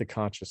protect the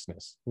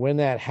consciousness. When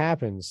that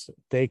happens,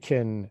 they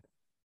can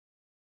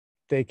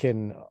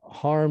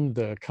harm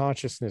the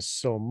consciousness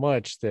so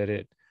much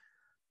that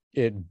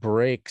it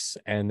breaks,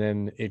 and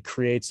then it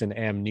creates an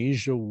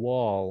amnesia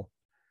wall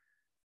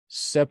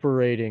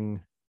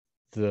separating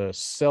the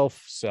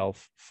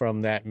self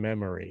from that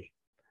memory.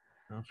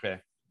 Okay.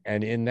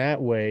 And in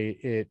that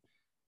way,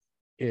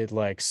 it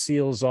like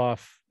seals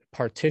off,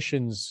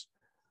 partitions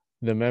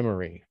the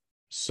memory.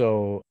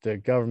 So the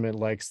government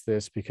likes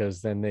this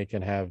because then they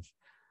can have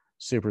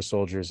super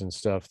soldiers and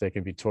stuff. They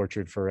can be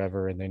tortured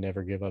forever and they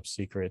never give up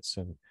secrets.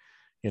 And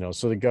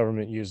so the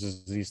government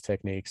uses these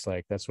techniques.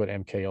 Like that's what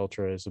MK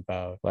Ultra is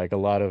about. Like a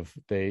lot of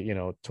they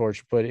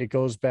torture, but it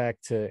goes back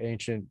to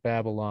ancient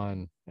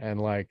Babylon and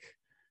like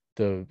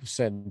the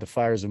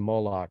fires of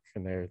Moloch,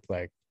 and they're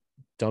like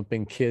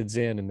dumping kids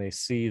in, and they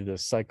see the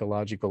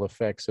psychological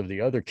effects of the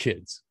other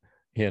kids,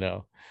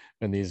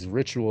 and these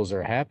rituals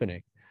are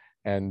happening,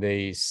 and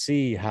they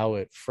see how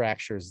it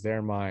fractures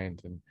their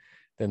mind. And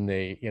then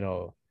they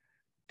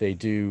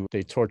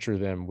torture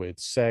them with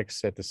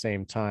sex at the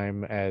same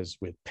time as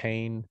with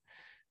pain,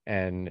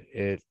 and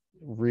it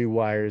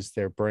rewires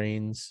their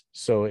brains.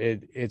 So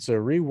it's a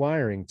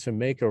rewiring to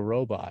make a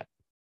robot.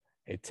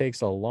 It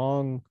takes a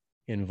long,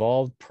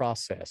 involved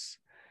process,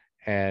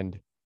 and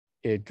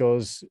it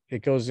goes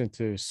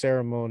into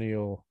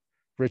ceremonial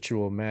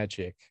ritual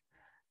magic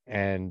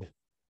and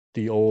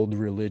the old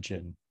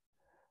religion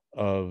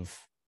of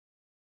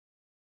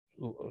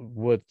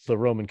what the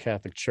Roman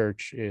Catholic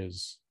Church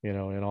is, in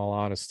all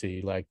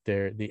honesty. Like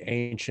they're the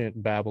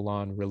ancient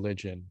Babylon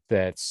religion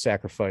that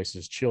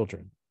sacrifices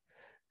children.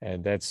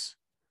 And that's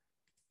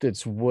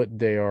what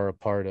they are a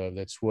part of.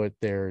 That's what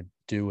they're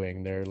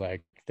doing. They're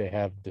like, they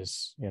have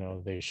this,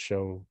 they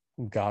show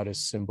goddess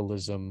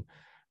symbolism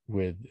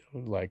with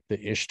like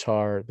the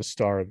star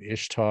of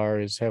Ishtar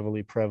is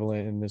heavily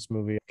prevalent in this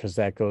movie because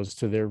that goes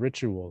to their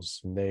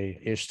rituals. And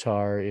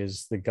Ishtar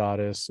is the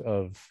goddess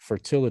of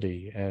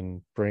fertility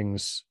and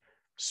brings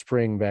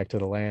spring back to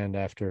the land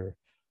after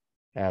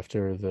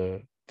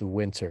the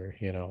winter.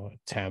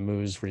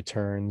 Tammuz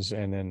returns,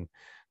 and then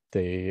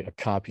they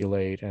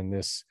copulate, and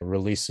this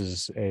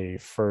releases a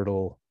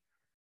fertility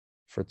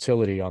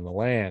on the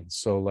land.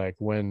 So like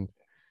when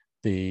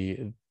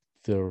the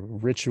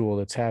ritual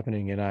that's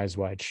happening in Eyes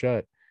Wide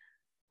Shut,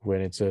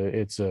 when it's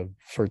a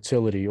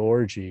fertility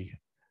orgy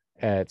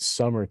at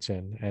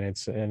Somerton, and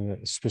it's in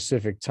a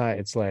specific time,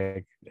 it's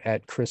like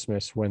at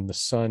Christmas when the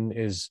sun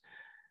is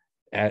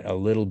at a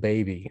little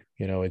baby,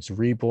 it's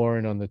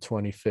reborn on the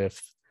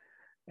 25th,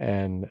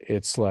 and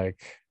it's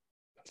like,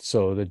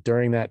 so that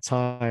during that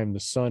time the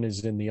sun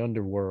is in the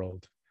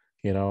underworld,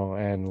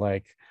 and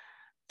like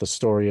the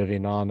story of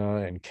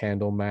Inanna and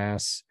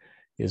Candlemas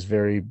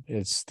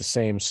it's the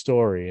same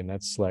story. And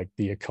that's like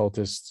the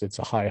occultists, it's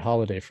a high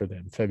holiday for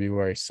them,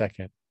 February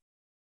 2nd.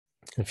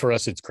 And for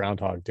us it's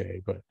Groundhog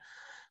Day, but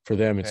for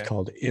them it's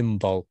called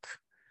Imbolc.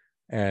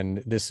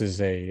 And this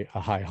is a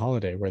high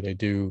holiday where they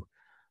do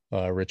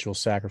ritual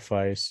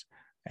sacrifice,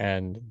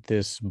 and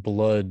this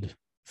blood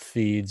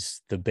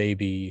feeds the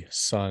baby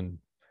sun,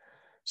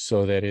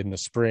 so that in the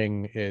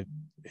spring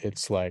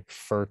it's like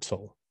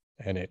fertile,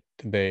 and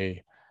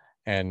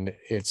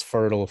it's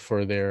fertile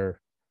for their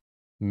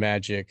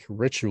magic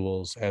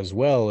rituals as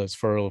well as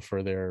fertile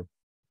for their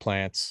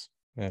plants,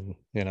 and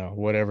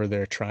whatever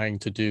they're trying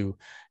to do,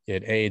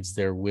 it aids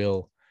their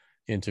will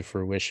into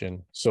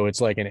fruition. So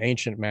it's like an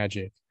ancient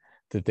magic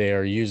that they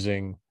are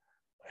using.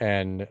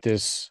 And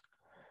these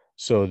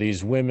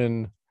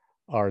women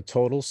are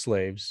total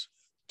slaves,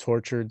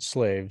 tortured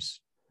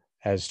slaves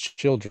as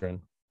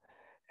children,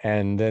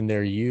 and then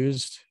they're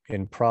used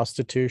in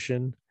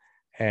prostitution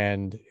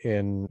and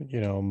in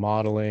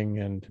modeling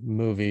and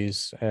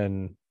movies.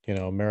 And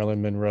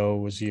Marilyn Monroe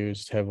was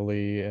used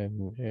heavily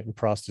in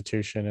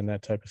prostitution and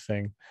that type of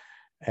thing.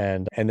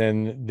 And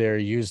then they're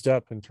used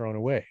up and thrown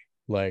away,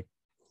 like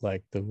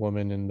the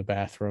woman in the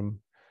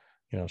bathroom.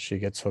 She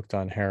gets hooked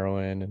on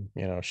heroin,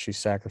 and she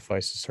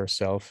sacrifices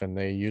herself, and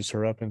they use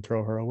her up and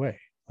throw her away.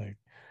 Like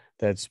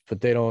but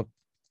they don't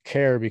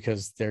care,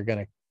 because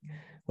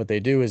what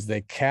they do is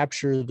they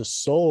capture the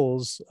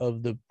souls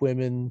of the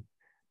women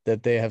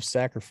that they have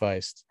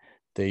sacrificed.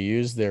 They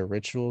use their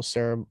ritual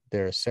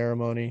their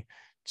ceremony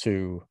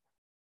to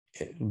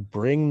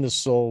bring the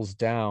souls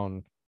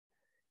down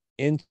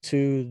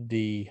into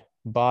the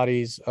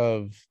bodies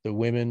of the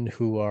women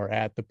who are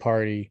at the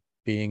party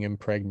being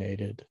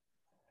impregnated.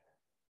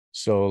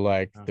 So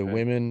like the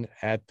women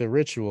at the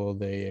ritual,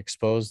 they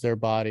expose their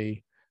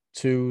body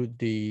to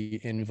the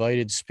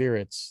invited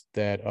spirits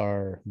that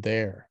are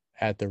there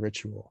at the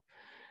ritual,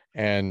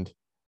 and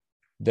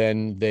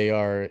then they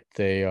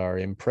are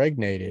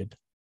impregnated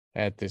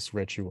at this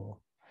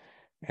ritual.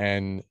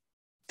 And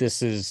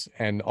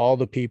all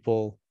the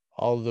people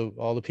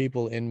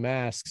in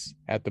masks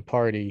at the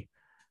party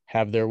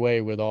have their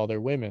way with all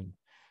their women,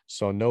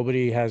 so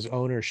nobody has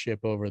ownership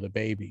over the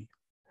baby.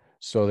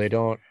 So they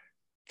don't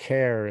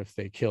care if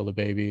they kill the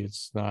baby.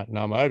 It's not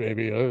my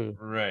baby.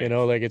 Right. You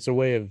know, like it's a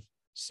way of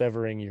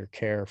severing your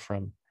care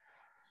from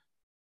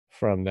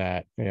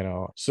that, you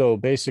know. So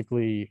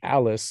basically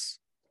Alice,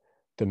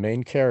 the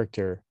main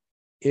character,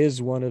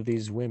 is one of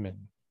these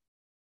women,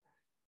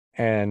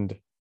 and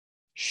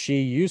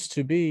she used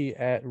to be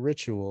at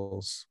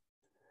rituals,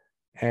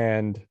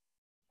 and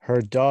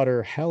her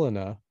daughter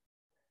Helena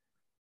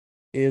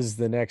is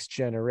the next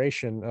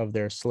generation of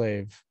their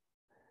slave.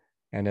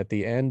 And at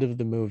the end of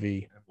the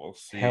movie, We'll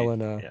see.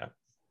 Helena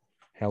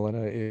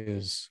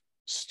is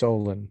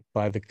stolen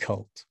by the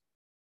cult,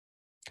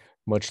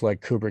 much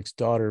like Kubrick's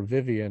daughter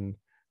Vivian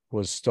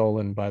was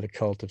stolen by the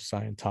cult of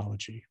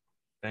Scientology.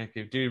 Thank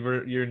you,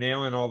 dude. You're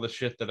nailing all the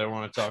shit that I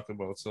want to talk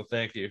about. So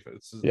thank you.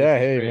 This is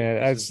Hey great.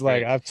 man, This it's is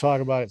like great. I've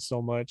talked about it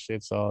so much,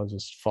 it's all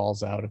just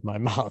falls out of my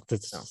mouth.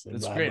 It's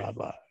blah, great. blah,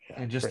 blah.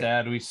 Yeah, and just great. to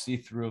add, we see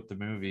throughout the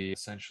movie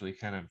essentially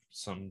kind of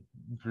some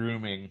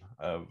grooming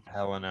of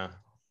Helena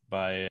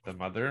by the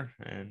mother,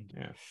 and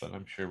but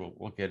I'm sure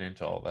we'll get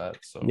into all that.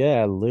 So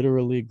Yeah,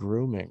 literally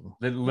grooming.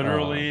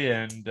 literally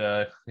and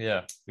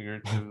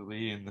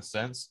figuratively in the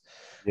sense.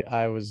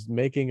 I was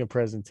making a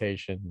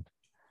presentation.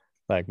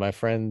 Like my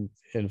friend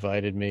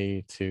invited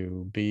me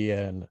to be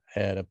at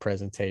a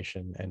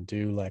presentation and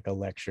do like a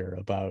lecture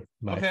about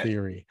my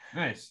theory.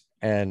 Nice.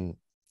 And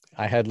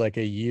I had like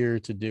a year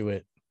to do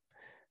it.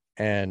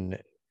 And,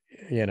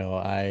 you know,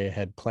 I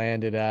had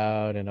planned it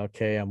out and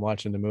okay, I'm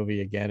watching the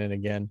movie again and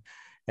again.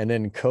 And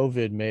then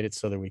COVID made it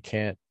so that we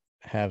can't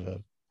have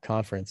a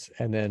conference.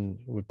 And then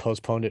we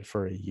postponed it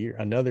for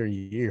another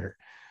year.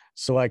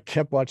 So I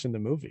kept watching the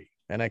movie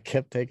and I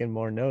kept taking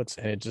more notes,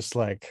 and it just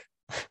like,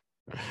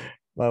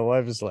 my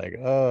wife is like,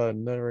 oh,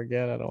 never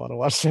again. I don't want to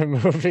watch that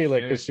movie.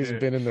 Like, because she's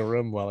been in the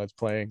room while it's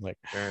playing. Like,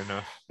 fair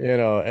enough. You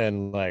know,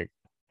 and like,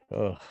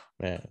 oh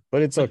man,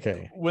 but it's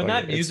okay. When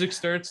that music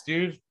starts,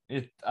 dude,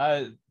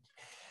 the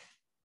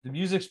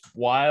music's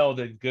wild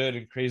and good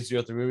and crazy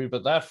throughout the movie,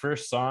 but that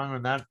first song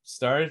when that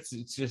starts,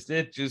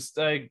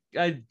 I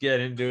get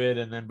into it,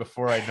 and then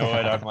before I know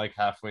it, I'm like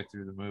halfway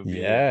through the movie.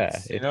 Yeah,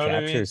 it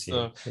captures you.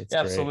 So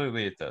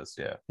absolutely, it does.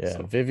 Yeah.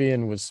 So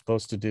Vivian was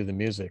supposed to do the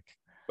music.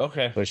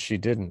 Okay. But she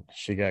didn't.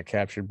 She got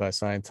captured by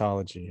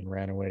Scientology and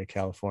ran away to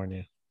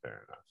California.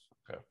 Fair enough.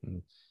 Okay.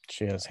 And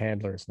she has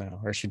handlers now,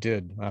 or she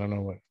did. I don't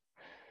know what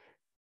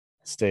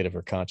state of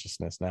her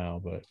consciousness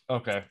now, but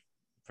okay.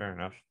 Fair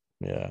enough.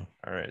 Yeah.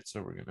 All right.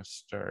 So we're gonna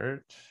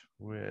start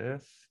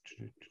with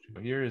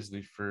here is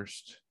the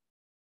first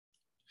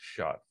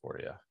shot for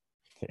you.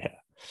 Yeah.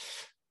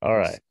 All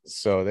right.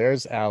 So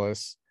there's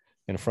Alice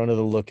in front of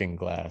the looking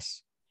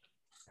glass.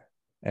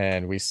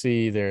 And we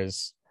see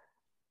there's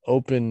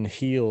open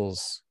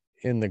heels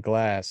in the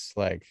glass,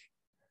 like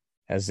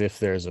as if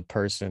there's a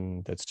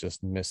person that's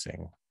just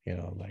missing, you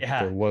know, like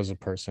there was a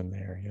person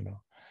there, you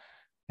know,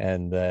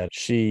 and that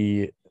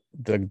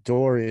the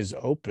door is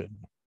open,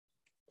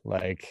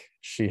 like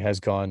she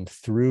has gone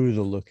through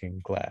the looking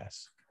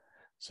glass.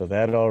 So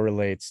that all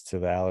relates to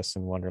the Alice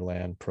in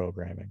Wonderland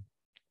programming.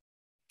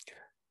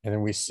 And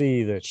then we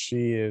see that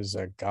she is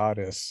a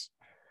goddess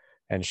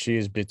and she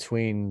is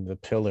between the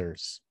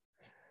pillars.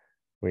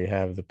 We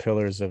have the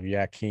pillars of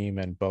Yakim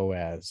and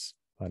Boaz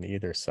on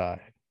either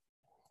side.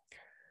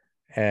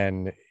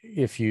 And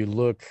if you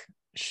look,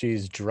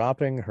 she's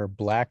dropping her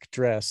black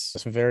dress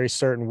a very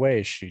certain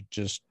way. She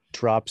just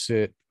drops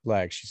it,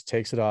 like she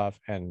takes it off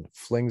and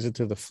flings it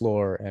to the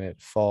floor, and it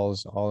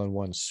falls all in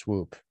one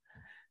swoop.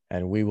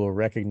 And we will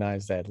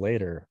recognize that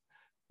later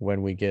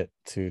when we get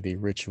to the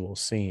ritual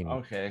scene.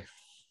 Okay.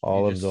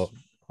 All of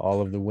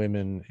the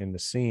women in the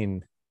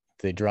scene,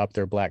 they drop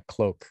their black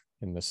cloak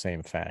in the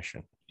same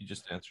fashion. You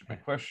just answered my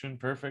question.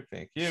 Perfect.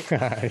 Thank you.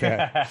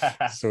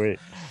 Yeah. Sweet.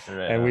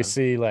 Right and we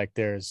see like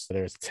there's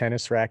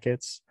tennis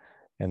rackets,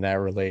 and that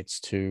relates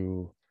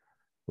to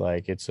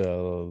like it's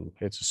a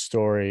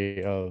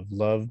story of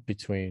love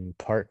between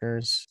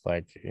partners.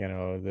 Like, you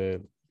know,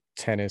 the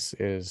tennis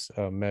is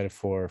a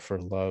metaphor for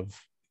love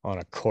on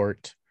a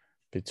court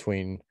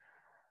between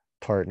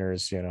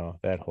partners, you know,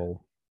 that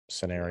whole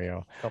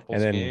scenario. Couples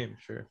and then game,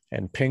 sure.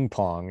 And ping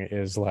pong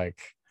is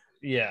like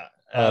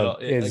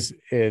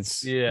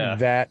it's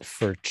that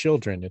for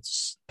children.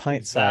 It's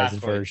pint-sized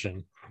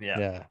version.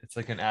 Yeah, it's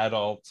like an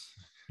adult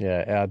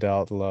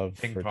love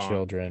ping for pong.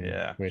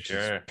 children, which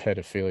is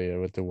pedophilia,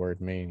 what the word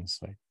means.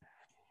 Like,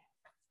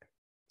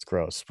 it's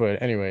gross.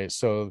 But anyway,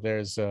 so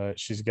there's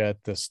she's got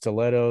the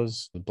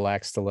stilettos. The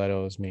black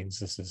stilettos means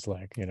this is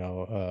like, you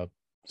know, a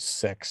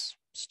sex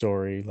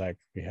story like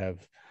we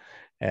have.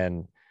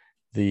 And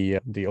the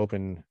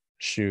open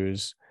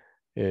shoes,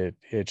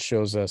 it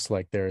shows us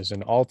like there's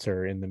an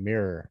altar in the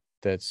mirror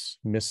that's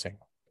missing.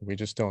 We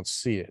just don't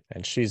see it,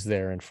 and she's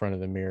there in front of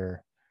the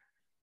mirror.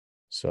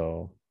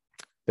 So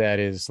that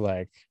is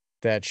like,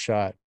 that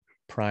shot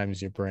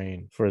primes your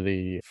brain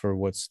for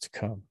what's to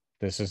come.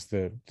 This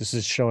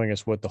is showing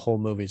us what the whole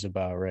movie's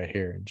about right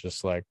here in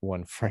just like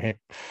one frame.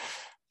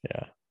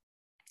 Yeah.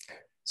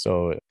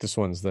 So this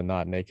one's the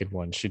not naked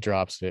one. She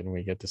drops it and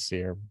we get to see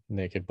her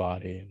naked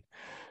body,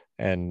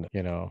 and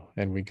you know,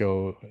 and we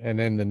go, and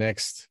then the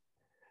next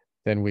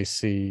Then we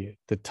see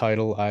the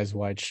title Eyes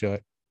Wide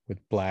Shut with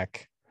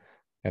black,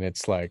 and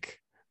it's like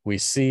we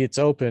see it's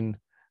open.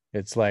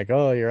 It's like,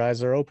 oh, your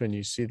eyes are open.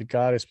 You see the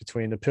goddess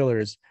between the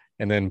pillars,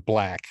 and then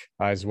black,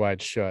 eyes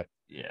wide shut.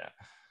 Yeah.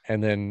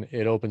 And then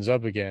it opens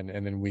up again,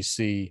 and then we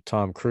see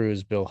Tom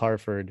Cruise, Bill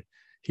Harford.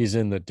 He's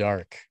in the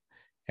dark,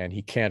 and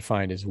he can't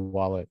find his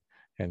wallet,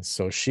 and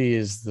so she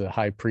is the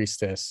high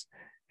priestess,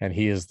 and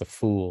he is the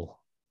fool.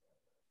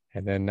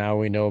 And then now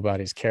we know about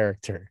his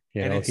character.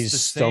 You And know, it's he's the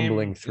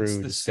stumbling same, it's through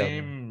the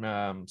discovering.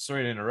 same,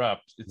 sorry to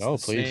interrupt. It's No,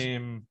 the please.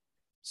 same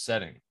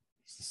setting.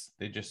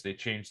 They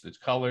changed the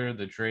color,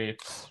 the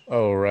drapes,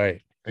 Oh, right.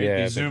 right? They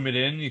Yeah. zoom it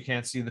in, you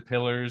can't see the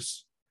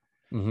pillars,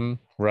 Right.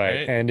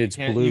 right? And You it's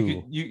can't you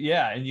can blue. you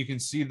yeah, and you can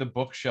see the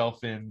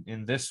bookshelf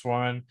in this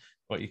one,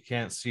 but you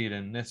can't see it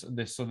in this.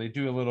 So they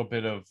do a little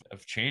bit of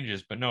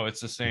changes, but no, it's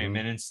the same. Mhm.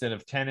 And instead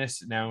of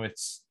tennis, now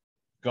it's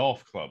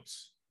golf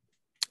clubs.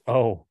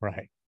 Oh,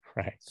 right.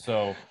 Right.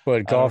 So But I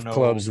don't golf know.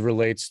 clubs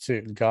relates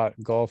to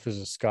golf is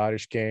a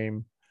Scottish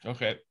game.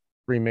 Okay.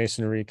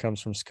 Freemasonry comes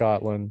from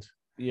Scotland.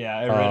 Yeah,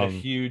 I read a Um,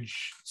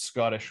 huge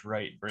Scottish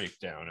Rite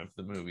breakdown of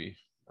the movie.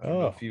 I don't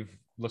know oh, if you've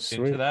looked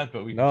into sweet. that,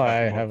 but we can No, I talk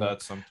about haven't.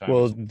 that sometime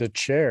Well, as the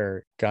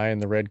chair guy in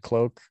the red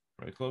cloak,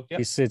 right, Cloak. he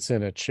Yep. sits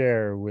in a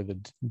chair with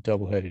a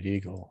double-headed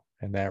eagle,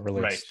 and that Right.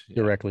 relates Yeah.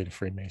 directly to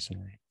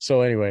Freemasonry.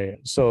 So anyway,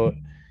 so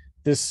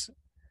this,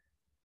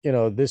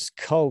 this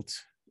cult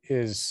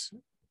is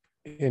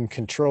in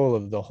control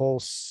of the whole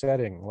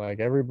setting. Like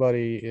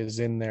everybody is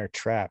in their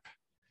trap.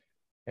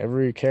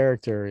 Every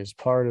character is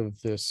part of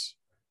this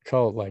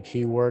cult. Like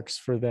he works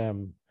for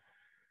them.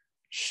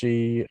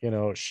 She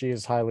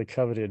is highly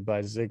coveted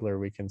by Ziegler.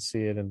 We can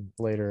see it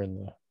later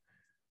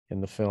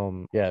in the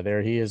film. Yeah,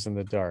 there he is in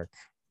the dark,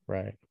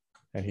 right?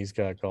 And he's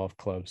got golf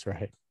clubs,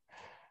 right?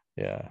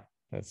 Yeah,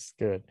 that's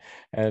good.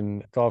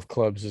 And golf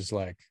clubs is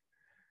like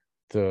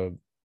the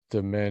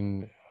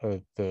men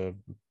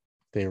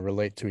they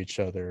relate to each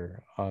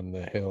other on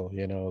the hill,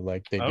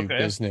 like they do Okay.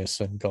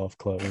 business and golf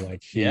club.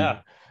 Like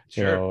Yeah.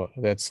 Sure.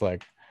 that's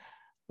like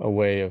a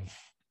way of,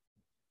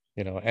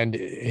 and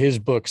his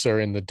books are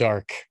in the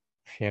dark,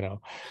 you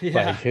know, like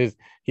Yeah.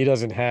 he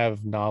doesn't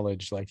have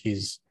knowledge, like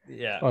he's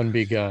Yeah.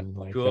 unbegun,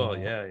 like, Cool.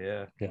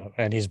 Yeah. Yeah.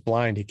 and he's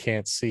blind. He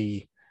can't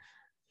see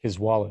his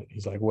wallet.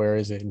 He's like, where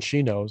is it? And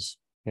she knows,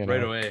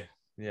 Right away.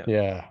 Yeah.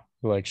 yeah,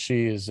 like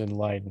she is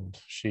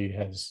enlightened. She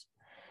has,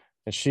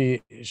 and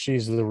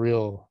she's the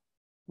real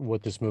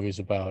what this movie's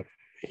about.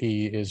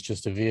 He is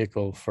just a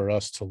vehicle for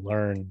us to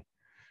learn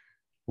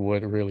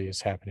what really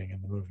is happening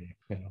in the movie.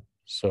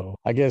 So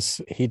I guess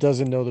he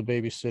doesn't know the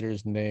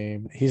babysitter's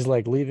name. He's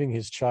like leaving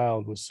his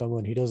child with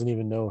someone he doesn't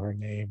even know her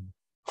name.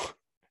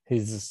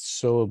 He's just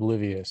so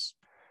oblivious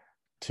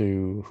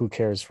to who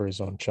cares for his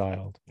own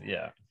child.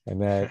 Yeah.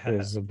 And that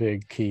is a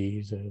big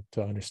key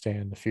to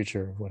understand the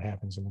future of what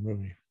happens in the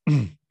movie.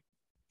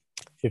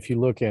 If you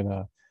look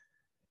in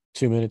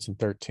 2 minutes and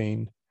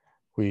 13,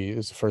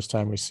 it's the first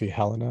time we see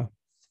Helena.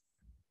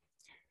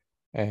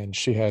 And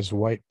she has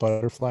white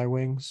butterfly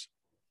wings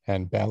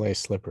and ballet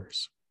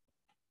slippers.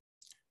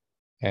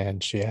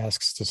 And she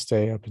asks to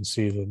stay up and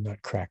see the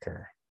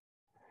Nutcracker.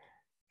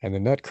 And the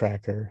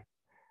Nutcracker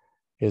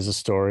is a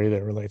story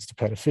that relates to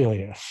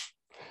pedophilia.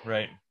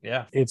 Right.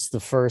 Yeah. It's the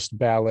first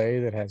ballet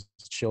that has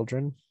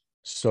children.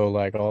 So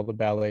like all the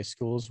ballet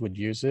schools would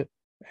use it,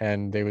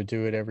 and they would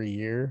do it every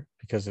year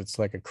because it's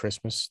like a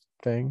Christmas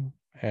thing.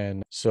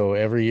 And so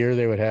every year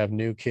they would have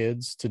new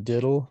kids to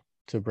diddle,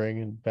 to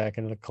bring back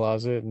into the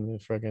closet and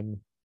the freaking,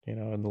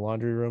 in the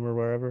laundry room or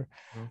wherever.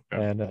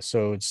 Okay. And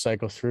so it'd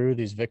cycle through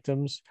these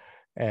victims.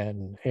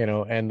 And,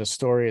 and the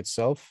story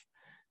itself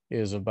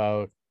is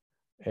about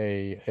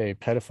a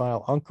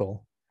pedophile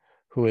uncle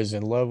who is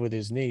in love with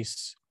his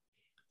niece.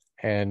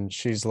 And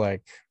she's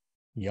like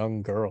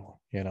young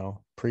girl,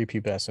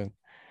 prepubescent.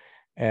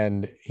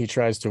 And he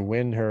tries to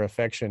win her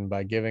affection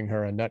by giving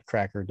her a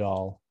Nutcracker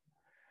doll.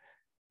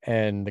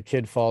 And the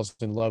kid falls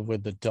in love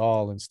with the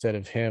doll instead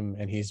of him,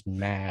 and he's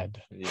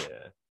mad. Yeah.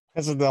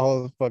 That's what the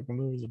whole fucking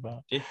movie's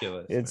about.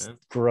 Ridiculous. It's man.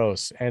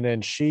 gross. And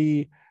then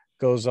she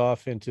goes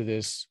off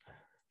into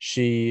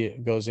she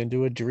goes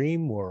into a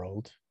dream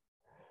world,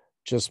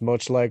 just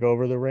much like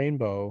Over the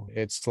Rainbow.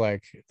 It's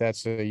like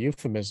that's a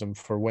euphemism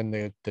for when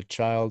the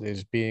child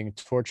is being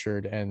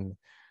tortured and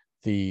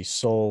the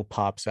soul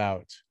pops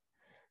out.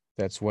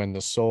 That's when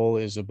the soul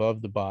is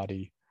above the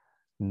body,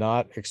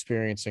 not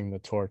experiencing the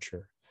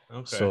torture.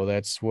 Okay. So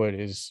that's what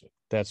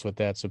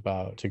that's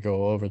about, to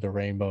go over the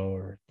rainbow,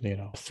 or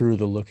through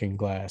the looking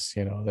glass.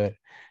 That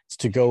it's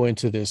to go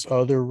into this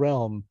other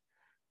realm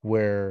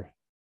where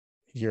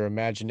your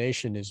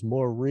imagination is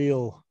more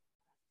real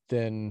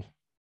than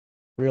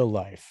real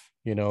life.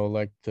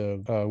 Like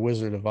the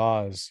Wizard of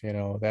Oz.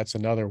 That's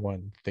another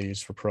one they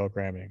use for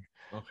programming.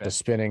 Okay. The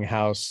spinning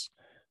house,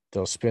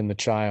 they'll spin the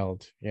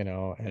child, and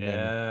Yeah.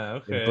 then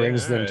Okay. it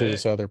brings them to right.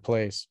 this other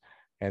place.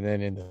 And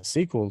then in the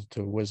sequel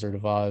to Wizard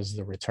of Oz,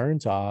 The Return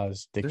to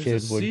Oz, the There's kid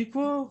a would,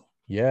 sequel.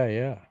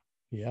 yeah.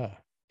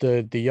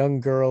 The young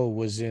girl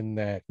was in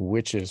that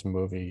witches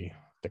movie,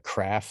 The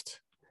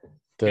Craft,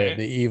 the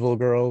Okay. evil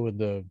girl with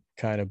the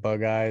kind of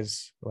bug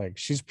eyes. Like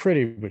she's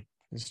pretty, but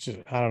it's just,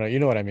 I don't know. You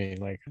know what I mean?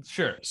 Like,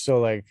 Sure. so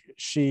like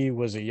she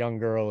was a young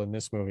girl in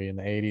this movie in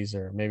the 80s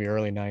or maybe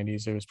early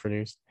 90s. It was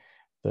produced,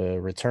 The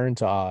Return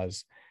to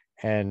Oz.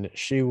 And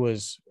she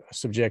was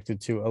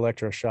subjected to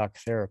electroshock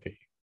therapy,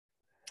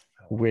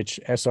 which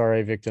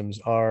SRA victims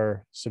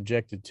are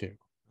subjected to.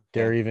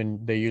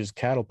 They use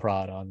cattle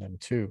prod on them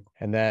too.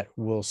 And that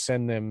will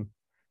send them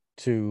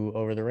to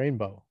Over the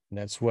Rainbow. And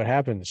that's what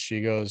happens.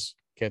 She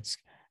gets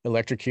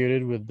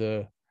electrocuted with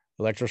the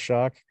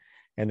electroshock,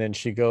 and then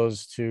she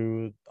goes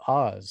to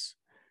Oz.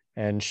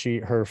 And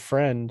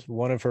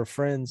one of her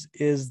friends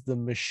is the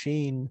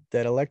machine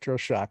that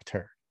electroshocked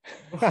her.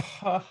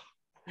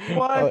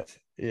 What?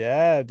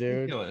 Yeah,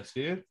 dude. Ridiculous,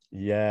 dude.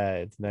 Yeah,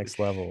 it's next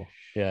level.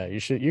 Yeah,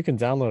 you can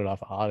download it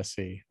off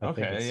Odyssey. I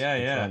think Okay,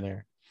 it's on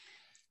there.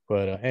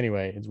 But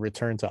anyway, it's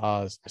Return to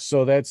Oz.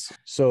 So the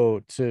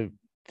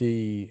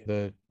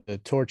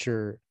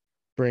torture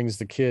brings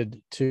the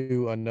kid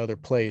to another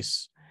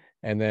place,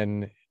 and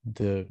then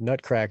the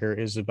Nutcracker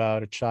is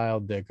about a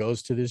child that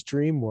goes to this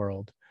dream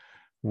world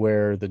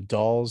where the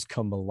dolls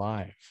come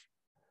alive.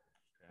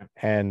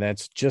 And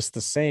that's just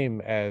the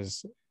same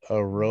as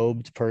a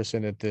robed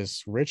person at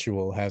this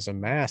ritual has a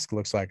mask,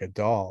 looks like a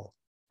doll,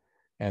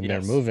 and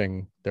they're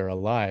moving, they're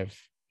alive,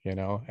 and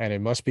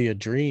it must be a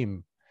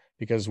dream,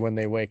 because when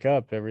they wake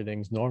up,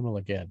 everything's normal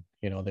again.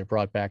 They're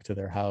brought back to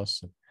their house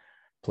and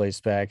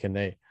placed back, and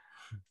they,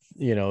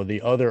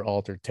 the other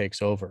altar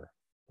takes over.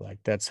 Like,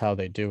 that's how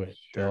they do it.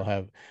 Sure. They'll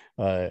have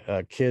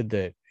a kid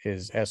that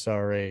is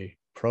SRA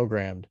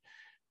programmed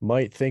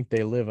might think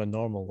they live a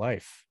normal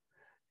life,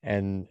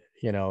 and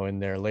in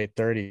their late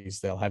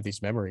 30s they'll have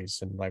these memories,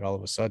 and like all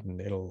of a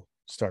sudden it'll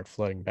start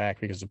flooding back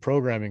because the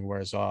programming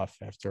wears off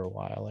after a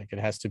while. Like, it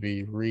has to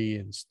be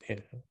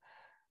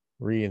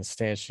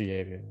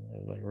reinstantiated,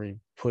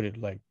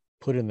 like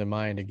put in the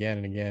mind again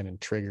and again and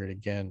trigger it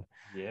again.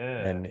 Yeah.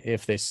 And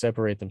if they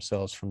separate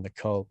themselves from the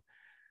cult,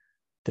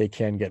 they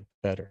can get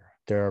better.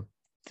 There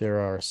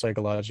are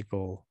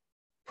psychological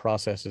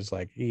processes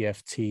like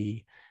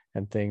EFT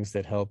and things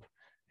that help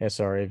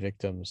SRA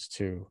victims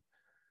to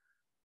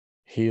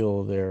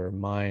heal their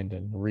mind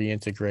and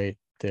reintegrate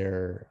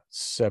their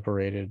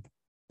separated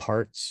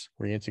parts,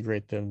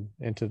 reintegrate them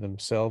into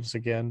themselves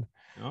again.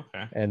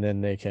 Okay. And then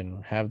they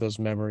can have those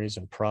memories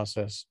and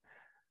process.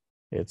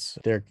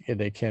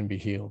 They can be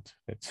healed.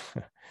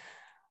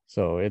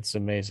 So it's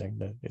amazing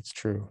that it's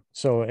true.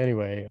 So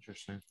anyway,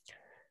 interesting.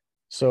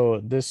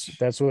 So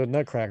that's what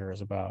Nutcracker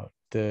is about.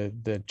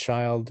 The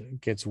child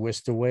gets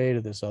whisked away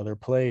to this other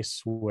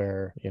place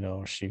where,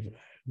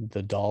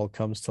 the doll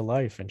comes to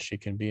life, and she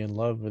can be in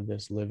love with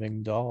this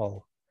living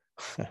doll.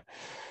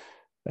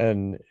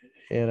 And,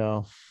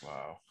 wow,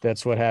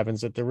 that's what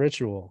happens at the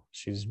ritual.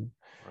 She's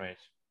right.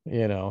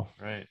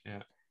 Right.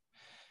 Yeah.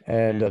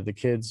 And the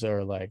kids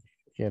are like,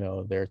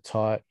 they're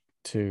taught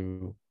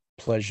to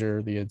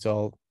pleasure the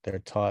adult. They're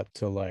taught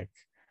to like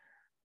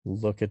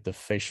look at the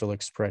facial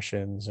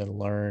expressions and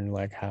learn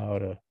like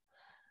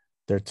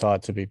they're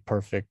taught to be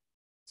perfect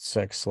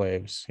sex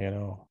slaves,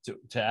 To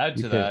add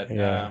to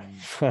that,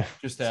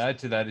 just to add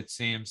to that, it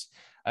seems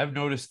I've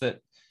noticed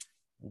that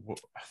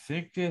I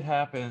think it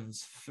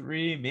happens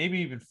 3, maybe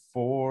even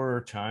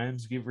 4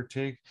 times, give or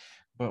take.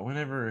 But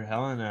whenever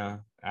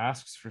Helena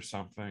asks for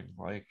something,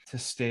 like to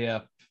stay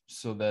up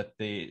so that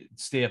they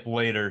stay up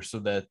later so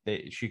that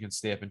she can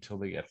stay up until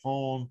they get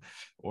home,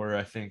 or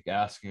I think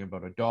asking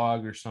about a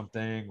dog or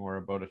something, or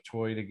about a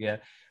toy to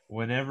get,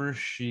 whenever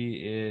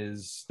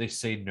they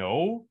say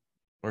no,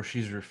 or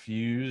she's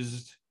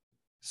refused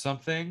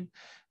something,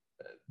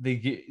 they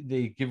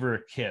give her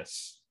a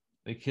kiss.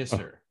 They kiss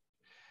her.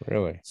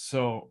 Really?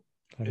 So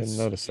I didn't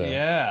notice that.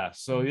 Yeah.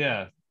 So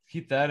yeah,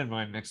 keep that in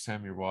mind next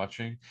time you're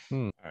watching.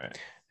 All right.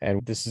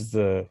 And this is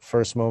the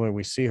first moment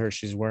we see her.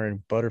 She's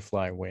wearing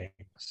butterfly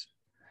wings.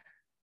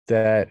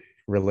 That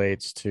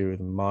relates to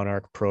the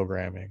Monarch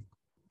programming.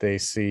 They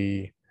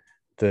see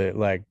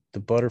the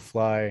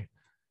butterfly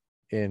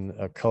in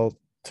occult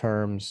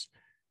terms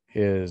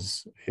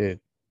is it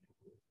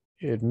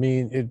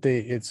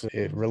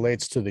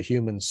relates to the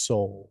human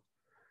soul.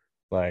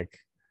 Like,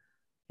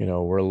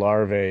 we're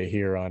larvae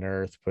here on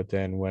Earth, but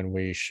then when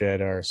we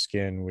shed our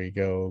skin, we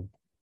go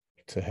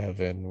to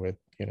heaven with,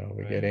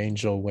 we get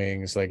angel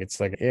wings. Like, it's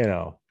like,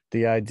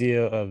 the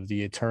idea of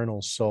the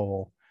eternal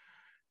soul.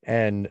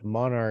 And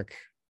Monarch,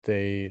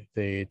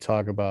 they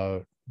talk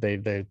about,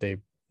 they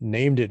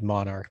named it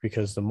Monarch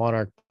because the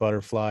monarch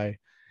butterfly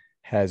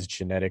has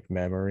genetic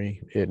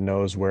memory. It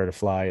knows where to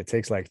fly. It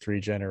takes like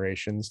 3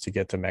 generations to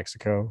get to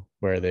Mexico,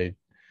 where they,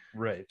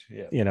 right,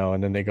 yeah,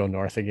 and then they go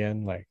north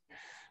again. Like,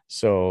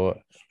 so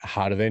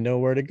how do they know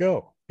where to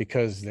go?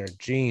 Because their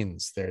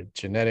genes, they're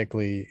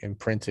genetically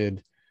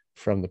imprinted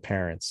from the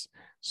parents.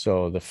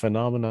 So the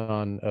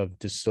phenomenon of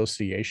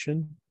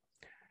dissociation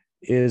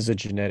is a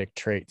genetic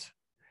trait.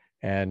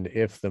 And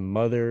if the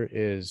mother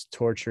is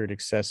tortured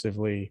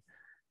excessively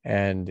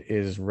and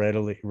is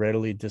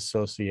readily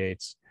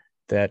dissociates,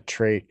 that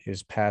trait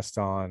is passed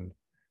on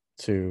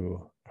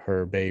to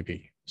her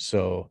baby.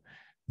 So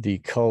the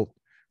cult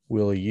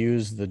will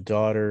use the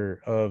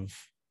daughter of,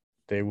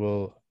 they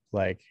will,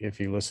 like, if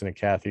you listen to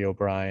Kathy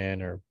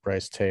O'Brien or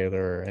Bryce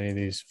Taylor or any of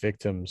these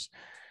victims,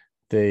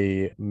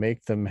 they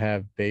make them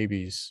have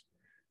babies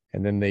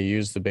and then they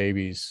use the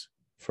babies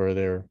for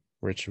their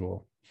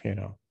ritual.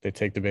 They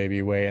take the baby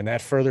away, and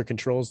that further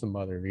controls the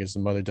mother because the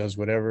mother does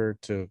whatever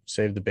to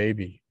save the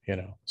baby.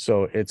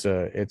 So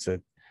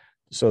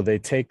so they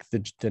take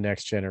the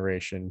next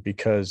generation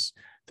because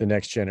the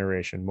next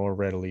generation more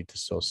readily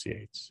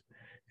dissociates,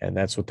 and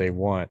that's what they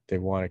want. They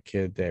want a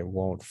kid that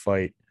won't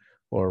fight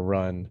or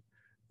run,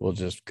 will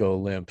just go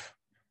limp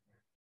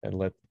and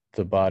let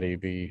the body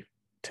be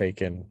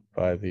taken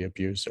by the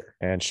abuser.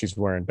 And she's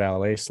wearing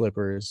ballet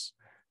slippers.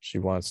 She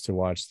wants to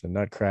watch the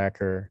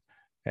Nutcracker.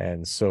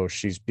 And so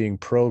she's being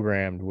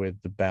programmed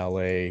with the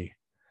ballet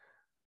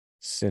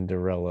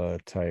Cinderella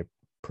type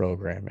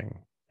programming,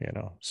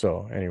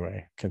 So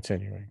anyway,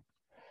 continuing.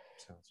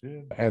 Sounds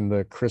good. And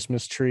the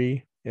Christmas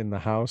tree in the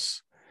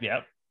house.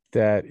 Yep.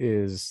 That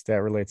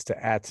relates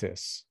to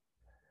Attis.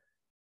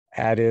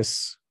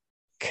 Attis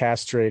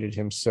castrated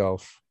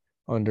himself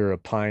under a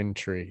pine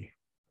tree.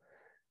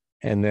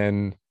 And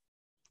then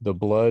the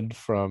blood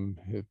from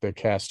the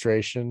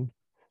castration,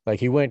 like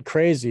he went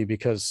crazy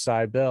because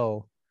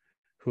Cybele,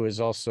 who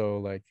is also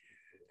like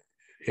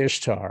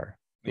Ishtar,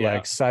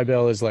 like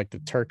Cybele is like the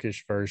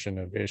Turkish version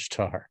of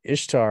Ishtar.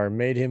 Ishtar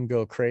made him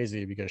go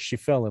crazy because she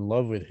fell in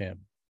love with him,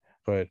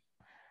 but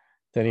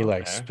then he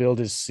like spilled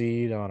his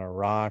seed on a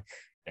rock.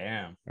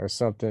 Damn. Or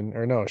something.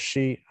 Or no,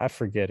 I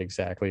forget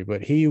exactly,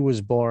 but he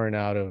was born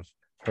out of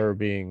her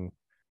being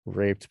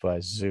raped by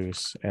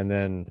Zeus. And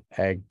then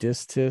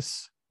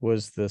Agdistis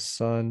was the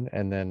son,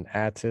 and then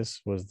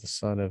Attis was the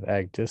son of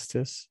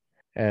Agdistis.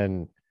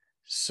 And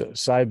so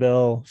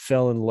Cybele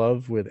fell in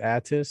love with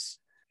Attis,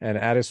 and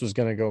Attis was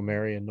going to go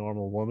marry a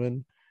normal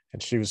woman.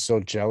 And she was so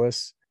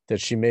jealous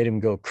that she made him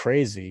go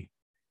crazy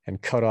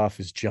and cut off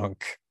his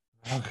junk.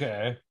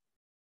 Okay.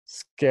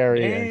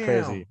 Scary and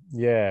crazy.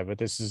 Yeah, but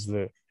this is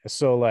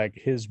so like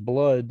his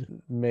blood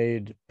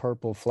made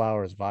purple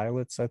flowers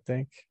violets, I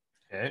think.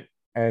 Okay.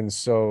 And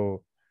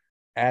so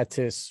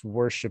Attis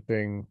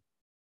worshiping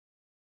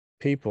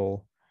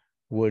people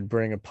would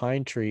bring a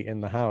pine tree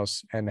in the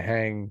house and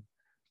hang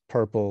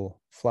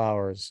purple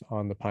flowers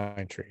on the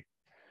pine tree.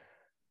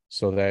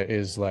 So that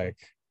is like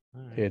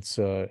it's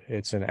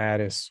an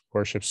Attis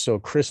worship. So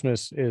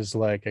Christmas is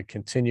like a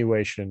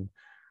continuation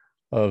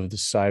of the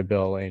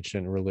Cybele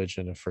ancient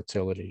religion of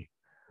fertility,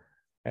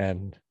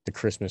 and the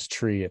Christmas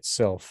tree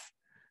itself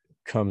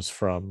comes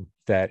from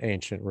that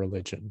ancient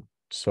religion.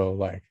 So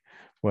like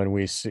when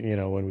we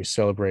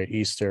celebrate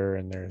Easter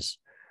and there's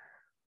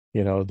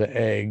the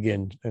egg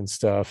and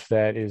stuff,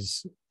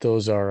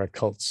 those are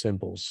occult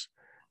symbols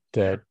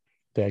that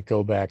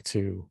go back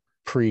to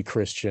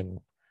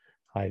pre-Christian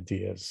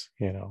ideas.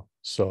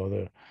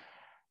 So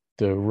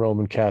the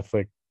Roman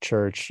Catholic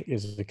Church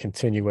is the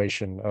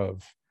continuation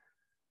of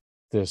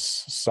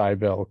this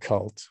Cybele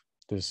cult,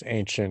 this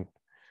ancient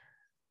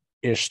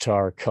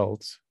Ishtar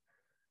cult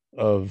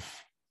of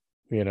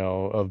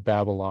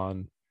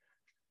Babylon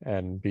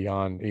and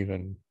beyond,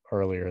 even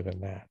earlier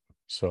than that.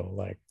 So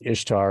like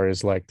Ishtar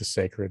is like the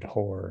sacred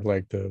whore,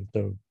 like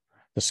the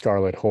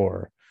scarlet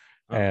whore.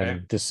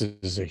 And this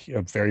is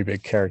a very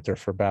big character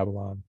for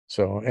Babylon.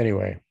 So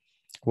anyway,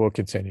 we'll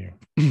continue.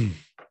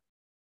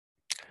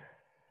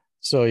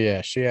 So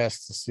yeah, she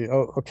asked to see.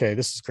 Oh, okay,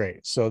 this is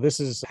great. So this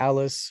is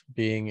Alice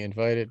being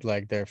invited,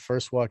 like their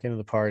first walk into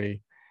the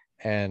party,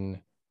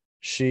 and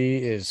she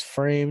is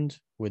framed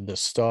with the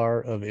star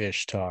of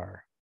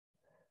Ishtar,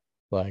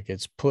 like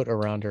it's put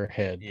around her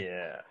head.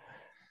 Yeah,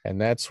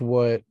 and that's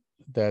what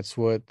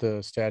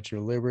the Statue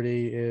of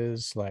Liberty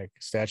is. Like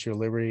Statue of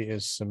Liberty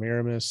is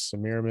Semiramis.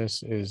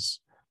 Semiramis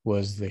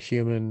was the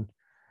human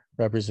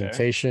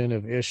representation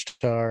of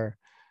Ishtar,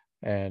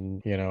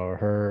 and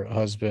her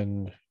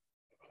husband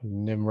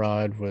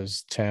Nimrod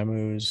was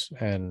Tammuz,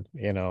 and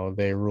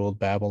they ruled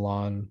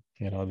Babylon.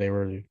 They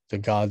were the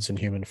gods in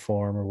human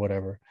form or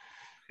whatever.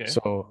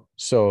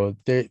 So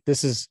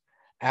this is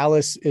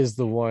Alice is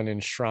the one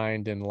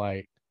enshrined in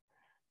light.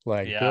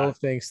 Like Bill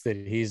thinks that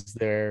he's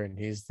there and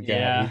he's the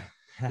guy,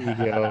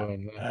 ego,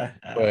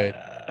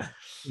 but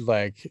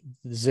like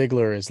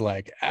Ziegler is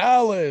like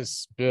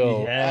Alice,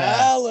 Bill,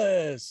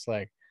 Alice,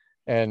 like,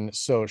 and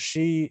so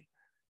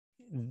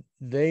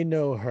they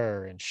know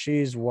her, and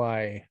she's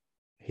why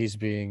he's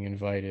being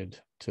invited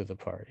to the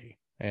party.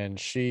 And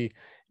she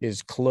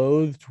is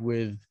clothed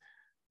with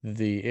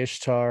the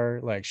Ishtar,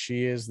 like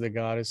she is the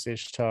goddess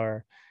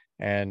Ishtar.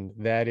 And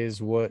that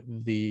is what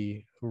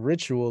the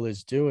ritual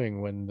is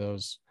doing when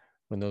those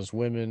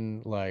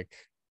women like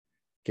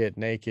get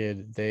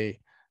naked.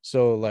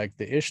 So like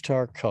the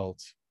Ishtar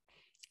cult,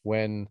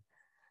 when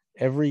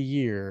every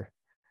year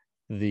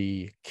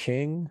the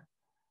king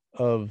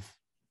of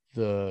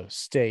the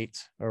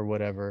state or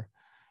whatever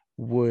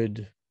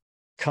would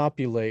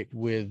copulate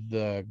with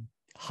the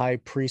high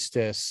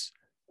priestess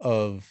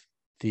of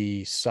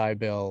the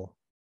Cybele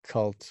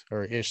cult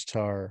or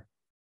Ishtar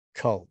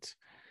cult.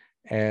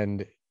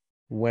 And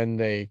when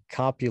they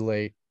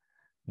copulate,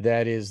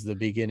 that is the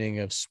beginning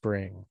of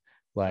spring.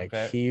 Like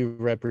Okay. he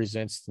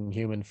represents in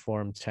human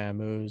form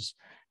Tammuz,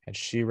 and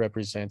she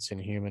represents in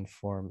human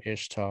form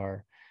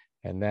Ishtar,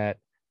 and that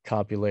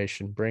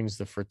copulation brings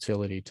the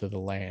fertility to the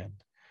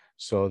land.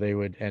 So they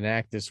would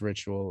enact this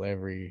ritual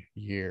every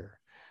year.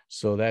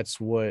 So that's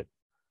what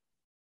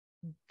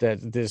that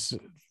this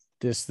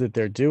that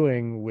they're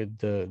doing with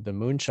the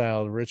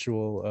moonchild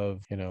ritual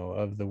of, you know,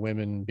 of the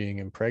women being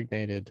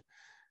impregnated.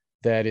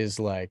 That is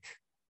like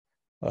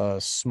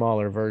a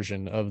smaller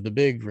version of the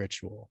big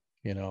ritual,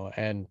 you know.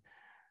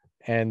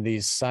 And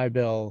these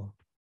Cybele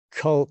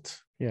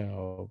cult, you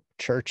know,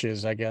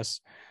 churches, I guess,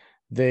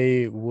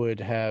 they would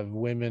have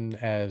women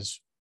as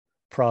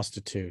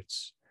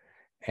prostitutes.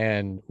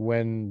 And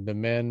when the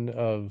men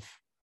of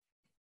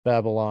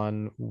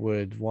Babylon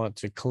would want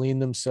to clean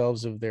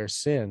themselves of their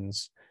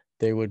sins,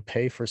 they would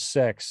pay for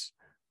sex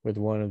with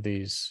one of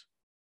these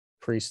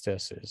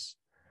priestesses.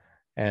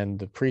 And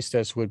the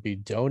priestess would be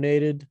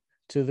donated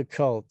to the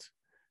cult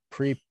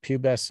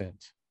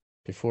prepubescent,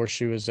 before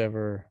she was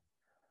ever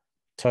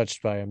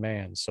touched by a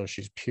man. So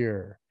she's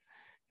pure.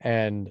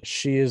 And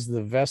she is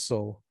the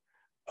vessel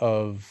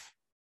of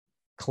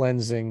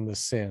cleansing the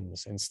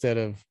sins. Instead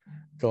of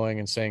going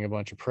and saying a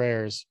bunch of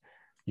prayers,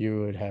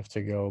 you would have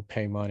to go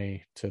pay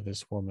money to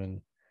this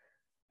woman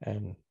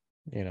and,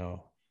 you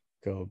know,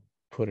 go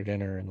put it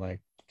in her and like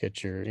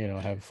get your, you know,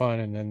 have fun.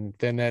 And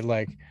then that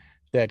like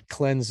that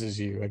cleanses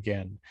you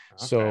again.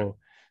 Okay. So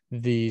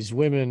these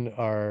women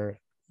are,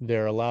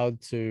 they're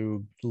allowed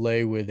to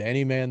lay with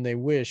any man they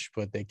wish,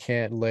 but they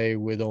can't lay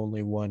with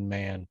only one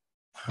man.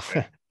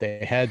 Okay.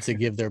 They had to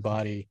give their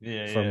body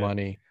for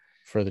money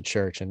for the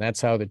church, and that's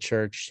how the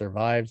church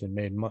survived and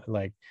made money.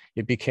 Like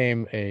it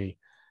became a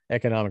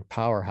economic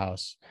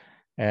powerhouse,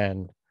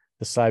 and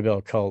the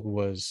Cybele cult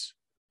was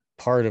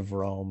part of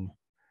Rome,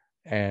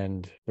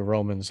 and the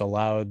Romans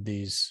allowed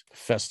these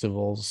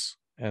festivals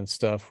and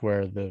stuff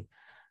where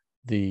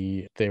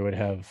they would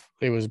have,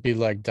 it would be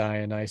like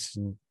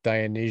Dionysian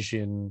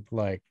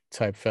like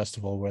type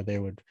festival where they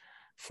would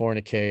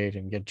fornicate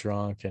and get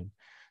drunk and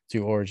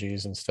do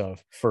orgies and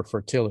stuff for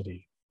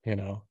fertility, you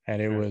know.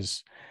 And it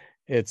was,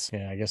 it's,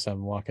 yeah, I guess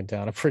I'm walking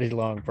down a pretty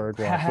long bird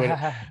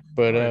walk,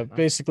 but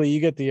basically you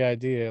get the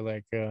idea.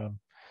 Like you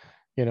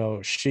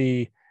know,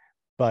 she,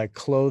 by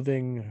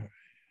clothing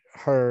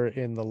her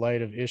in the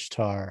light of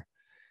Ishtar,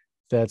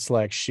 that's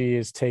like she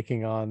is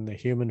taking on the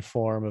human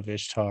form of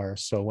Ishtar.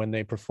 So when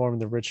they perform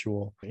the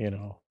ritual, you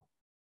know,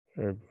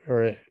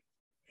 or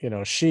you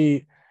know,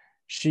 she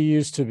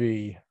used to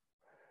be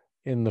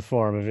in the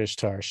form of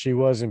Ishtar. She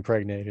was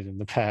impregnated in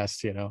the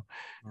past, you know,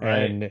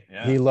 and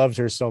he loved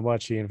her so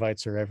much he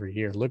invites her every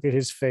year. Look at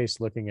his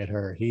face looking at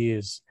her. He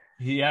is,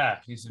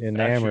 he's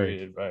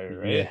infatuated by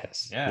her, right?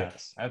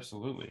 Yes,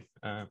 absolutely.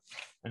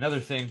 Another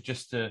thing,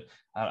 just to,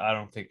 I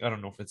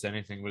don't know if it's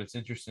anything, but it's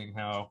interesting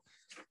how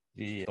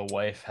the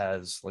wife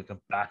has like a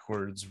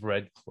backwards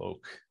red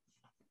cloak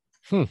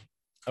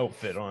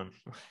outfit on.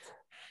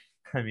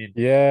 I mean,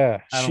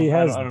 yeah, she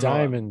has I don't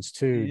diamonds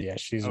too. Yeah,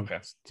 she's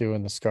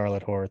doing the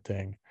Scarlet Whore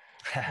thing.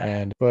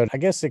 And but I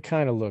guess it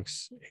kind of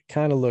looks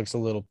a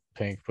little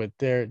pink, but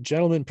their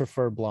gentlemen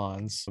prefer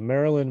blondes.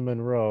 Marilyn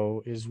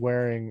Monroe is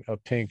wearing a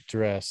pink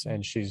dress,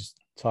 and she's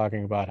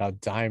talking about how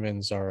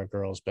diamonds are a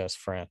girl's best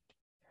friend.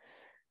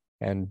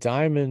 And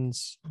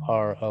diamonds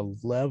are a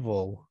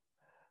level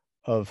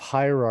of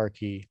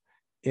hierarchy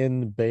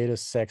in beta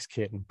sex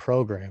kitten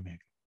programming.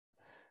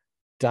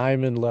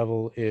 Diamond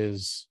level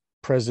is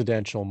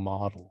presidential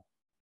model.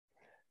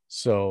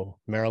 So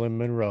Marilyn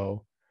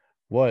Monroe,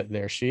 what,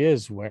 there she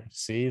is. Where,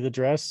 see the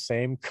dress,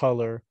 same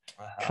color,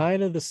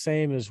 kind of the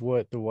same as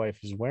what the wife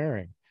is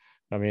wearing.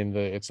 I mean,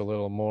 it's a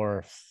little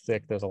more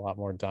thick. There's a lot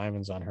more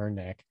diamonds on her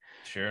neck.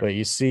 Sure. But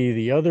you see,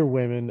 the other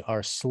women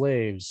are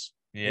slaves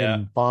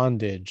in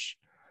bondage,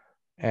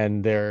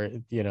 and they're,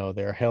 you know,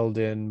 they're held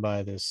in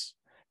by this.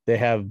 They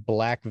have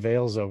black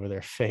veils over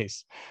their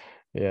face.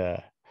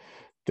 Yeah.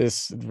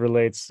 This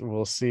relates,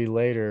 we'll see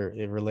later,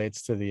 it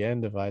relates to the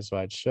end of Eyes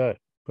Wide Shut.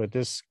 But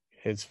this,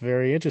 it's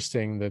very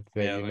interesting that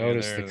you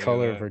notice the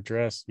color of her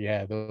dress.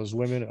 Yeah, those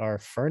women are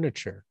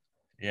furniture.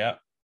 Yeah.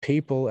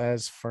 People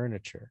as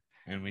furniture.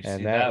 And we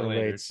see that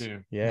relates later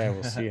too. Yeah,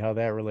 we'll see how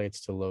that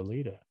relates to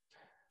Lolita.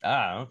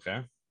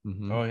 Okay.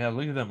 Mm-hmm. Oh yeah,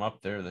 look at them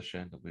up there, the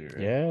chandelier.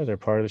 Right? Yeah, they're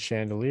part of the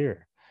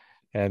chandelier.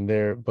 And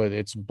but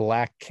it's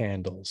black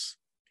candles,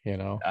 you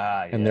know,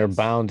 and they're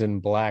bound in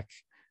black.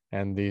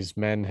 And these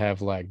men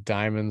have like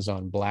diamonds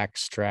on black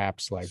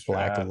straps, like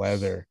black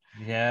leather,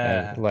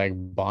 and like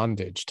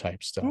bondage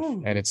type stuff.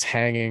 Ooh. And it's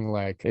hanging,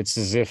 like it's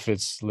as if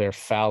it's their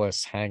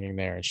phallus hanging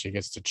there, and she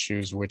gets to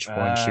choose which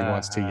one she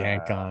wants to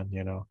yank on,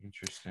 you know.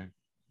 Interesting.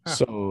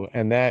 So,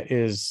 and that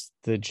is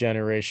the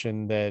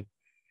generation that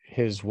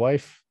his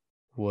wife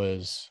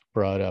was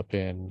brought up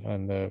in,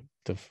 and the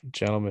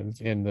gentleman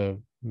in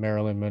the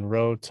Marilyn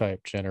Monroe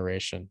type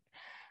generation.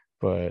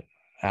 But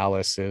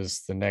Alice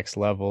is the next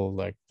level,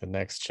 like the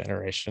next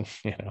generation,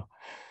 you know.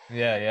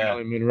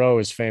 Marilyn Monroe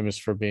is famous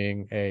for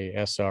being a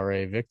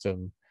SRA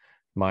victim,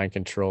 mind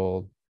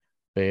controlled,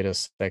 beta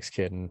sex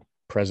kitten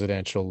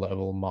presidential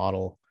level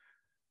model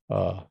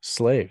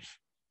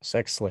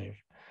sex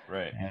slave.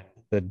 Right. And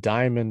the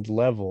diamond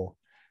level,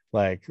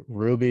 like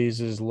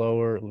rubies is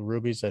lower.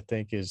 Rubies, I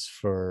think, is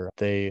for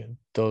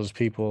those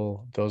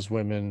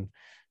women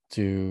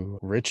do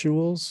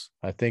rituals.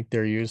 I think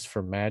they're used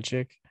for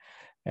magic.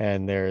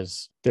 And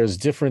there's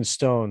different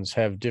stones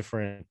have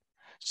different.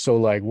 So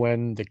like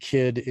when the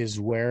kid is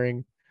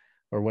wearing,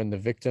 or when the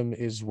victim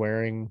is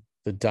wearing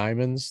the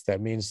diamonds, that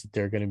means that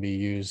they're going to be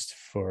used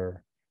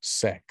for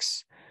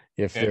sex.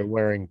 If they're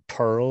wearing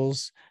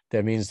pearls,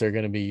 that means they're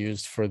going to be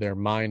used for their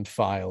mind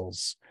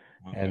files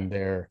and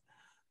their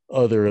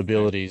other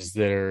abilities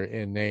that are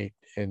innate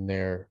in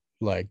their,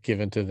 like,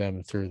 given to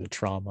them through the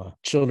trauma.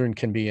 Children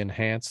can be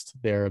enhanced,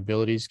 their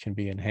abilities can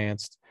be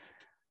enhanced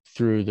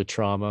through the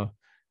trauma.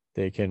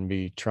 They can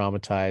be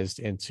traumatized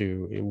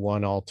into,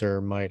 one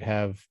altar might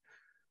have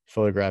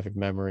photographic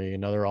memory,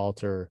 another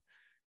altar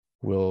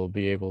will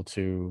be able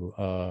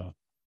to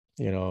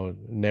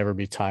never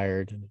be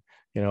tired.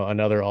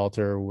 Another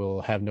altar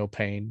will have no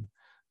pain.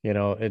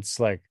 It's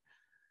like,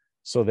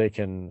 so they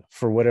can,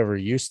 for whatever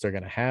use they're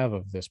going to have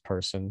of this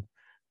person,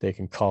 they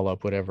can call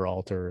up whatever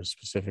altar is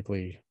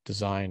specifically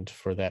designed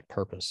for that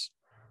purpose.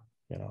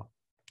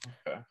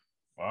 Okay.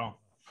 Wow.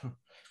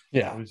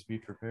 Yeah. Always be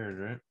prepared,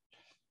 right?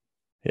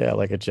 Yeah,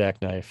 like a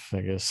jackknife,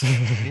 I guess.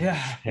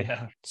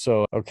 Yeah.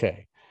 So,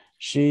 okay,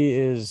 she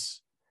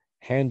is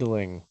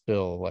handling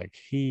Bill like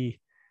he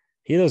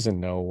doesn't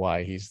know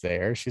why he's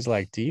there. She's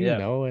like, "Do you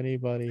know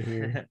anybody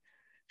here?"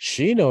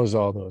 She knows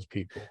all those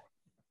people.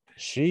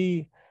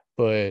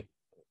 But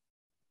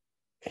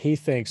he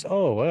thinks,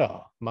 "Oh,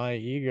 well, my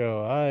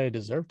ego, I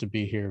deserve to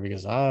be here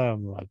because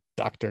I'm a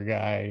doctor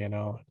guy,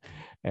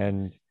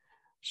 And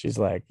she's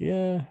like,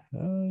 "Yeah,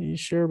 you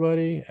sure,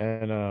 buddy?"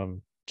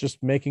 And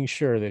just making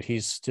sure that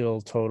he's still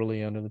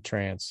totally under the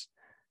trance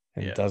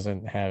and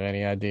doesn't have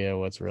any idea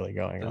what's really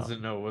going on.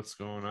 Doesn't know what's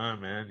going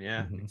on, man.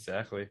 Yeah,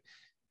 exactly.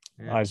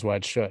 Yeah. Eyes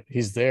wide shut.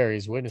 He's there.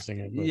 He's witnessing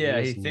it. But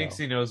he thinks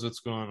he knows what's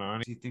going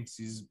on. He thinks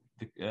he's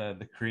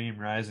the cream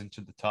rising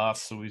to the top,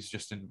 so he's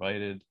just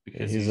invited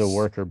because he's a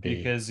worker bee.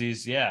 Because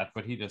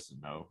but he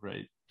doesn't know,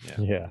 right?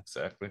 Yeah,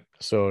 exactly.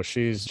 So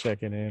she's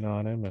checking in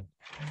on him, and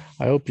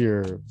I hope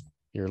your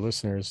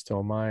listeners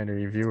don't mind, or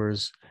your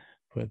viewers,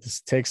 but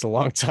this takes a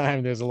long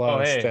time. There's a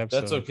lot of steps.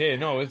 That's okay.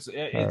 No, it's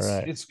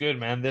right. It's good,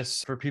 man.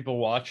 This, for people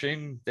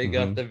watching, they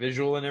got the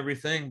visual and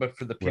everything, but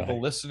for the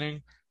people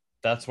listening,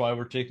 that's why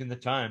we're taking the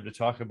time to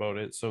talk about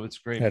it. So it's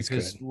great. That's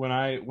because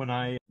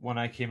good. When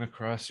I came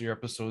across your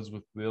episodes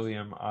with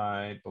William,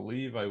 I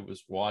believe I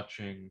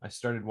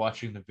started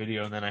watching the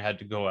video, and then I had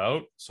to go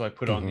out, so I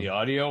put on the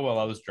audio while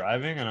I was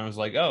driving, and I was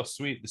like, oh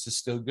sweet, this is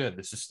still good,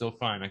 this is still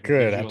fine. I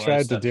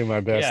tried to do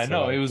my best. Yeah,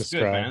 no, it was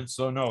good, man.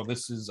 So no,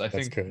 this is, I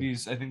think good.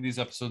 these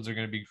episodes are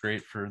going to be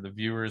great for the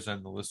viewers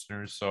and the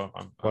listeners, so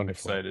I'm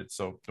excited.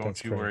 So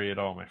don't you worry at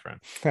all, my friend.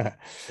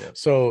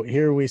 So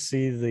here we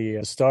see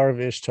the Star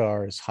of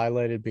Ishtar is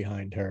highlighted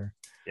behind her.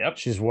 Yep.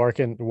 She's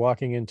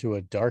walking into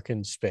a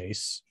darkened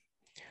space.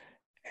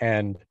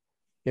 And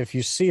if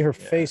you see her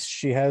face,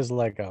 she has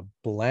like a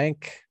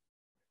blank,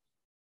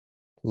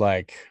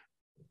 like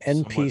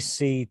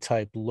NPC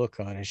type look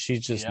on it.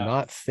 She's just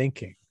not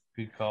thinking.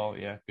 Good call.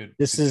 Yeah, good.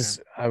 This is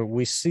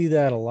we see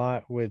that a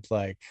lot with,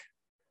 like,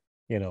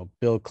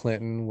 Bill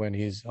Clinton when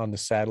he's on the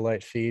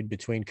satellite feed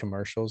between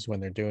commercials, when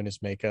they're doing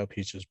his makeup,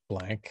 he's just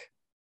blank.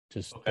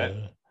 Just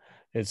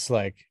it's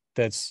like,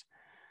 that's,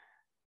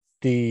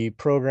 the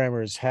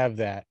programmers have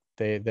that.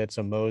 That's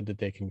a mode that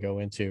they can go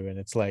into, and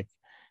it's like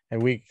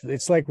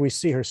we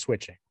see her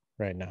switching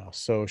right now.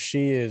 So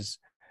she is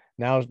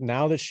now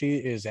that she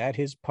is at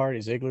his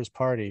party, Ziegler's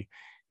party,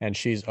 and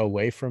she's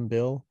away from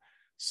Bill,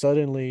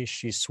 suddenly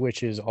she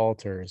switches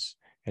alters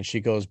and she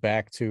goes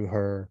back to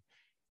her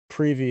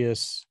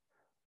previous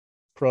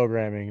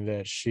programming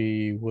that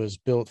she was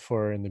built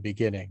for in the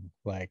beginning.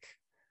 Like,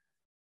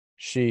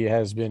 she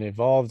has been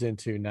evolved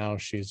into, now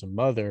she's a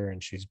mother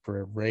and she's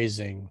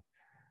raising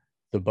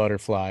the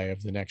butterfly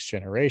of the next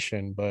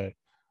generation. But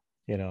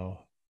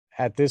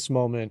at this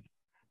moment,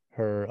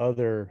 her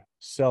other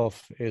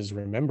self is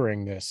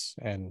remembering this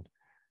and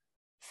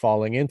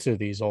falling into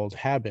these old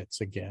habits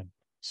again.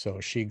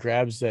 So she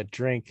grabs that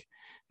drink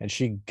and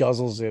she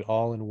guzzles it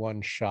all in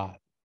one shot.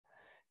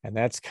 And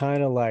that's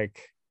kind of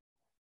like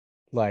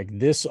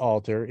this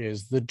altar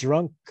is the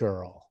drunk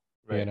girl,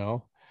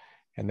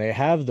 and they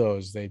have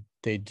those,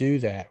 they do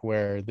that,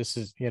 where this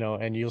is,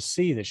 and you'll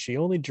see that she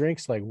only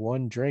drinks like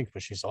one drink,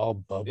 but she's all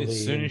bubbly.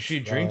 As soon as she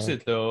drinks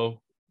it,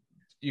 though,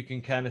 you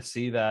can kind of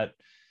see that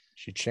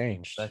she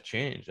changed. That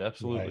changed,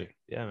 absolutely. Right.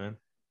 Yeah, man.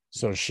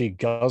 So she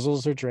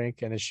guzzles her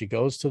drink, and then she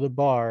goes to the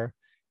bar,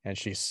 and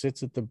she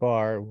sits at the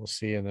bar. We'll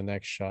see in the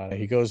next shot.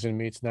 He goes and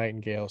meets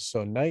Nightingale.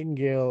 So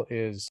Nightingale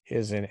is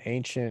an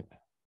ancient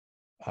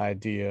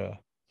idea.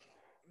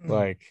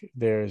 Like,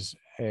 there's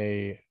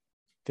a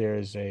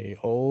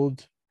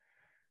old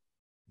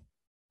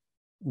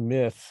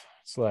myth.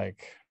 It's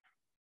like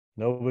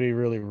nobody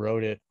really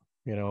wrote it.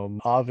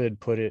 Ovid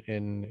put it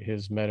in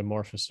his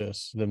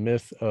Metamorphosis, the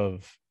myth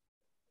of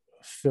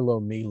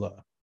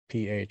Philomela.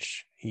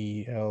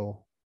 Phel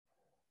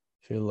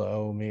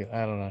Philomela.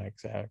 I don't know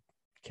exact.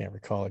 Can't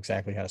recall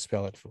exactly how to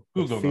spell it.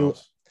 Google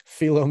knows.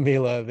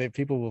 Philomela.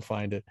 People will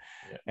find it.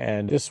 Yeah.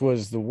 And this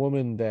was the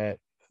woman that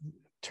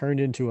turned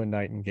into a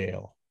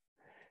nightingale.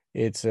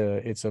 It's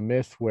a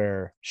myth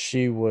where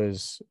she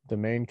was the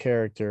main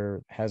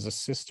character, has a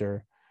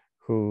sister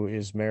who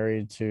is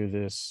married to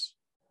this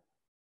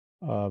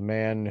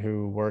man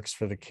who works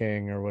for the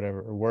king or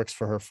whatever, or works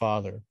for her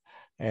father.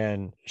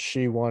 And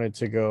she wanted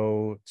to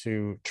go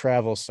to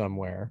travel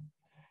somewhere.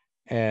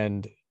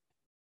 And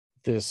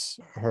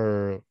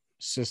her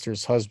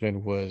sister's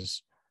husband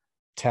was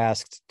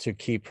tasked to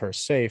keep her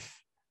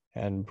safe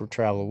and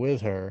travel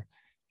with her.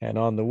 And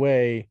on the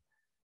way,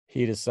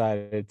 he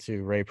decided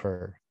to rape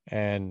her.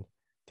 And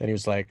then he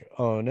was like,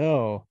 oh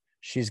no,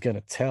 she's going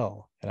to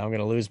tell and I'm going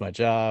to lose my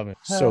job. And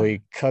so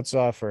he cuts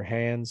off her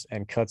hands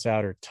and cuts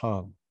out her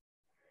tongue.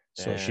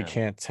 So she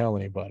can't tell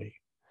anybody.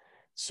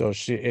 So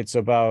it's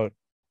about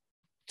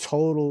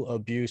total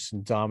abuse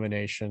and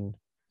domination,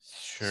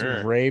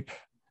 rape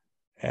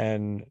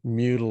and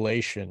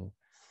mutilation.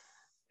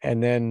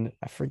 And then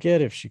I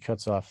forget if she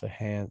cuts off the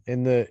hand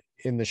in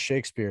the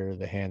Shakespeare,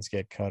 the hands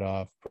get cut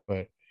off,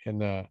 but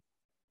in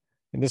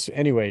this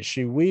anyway,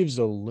 she weaves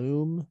a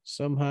loom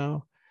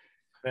somehow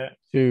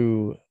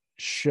to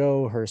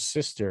show her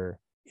sister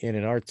in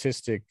an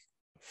artistic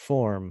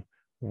form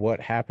what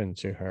happened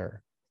to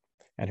her.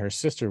 And her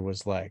sister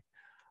was like,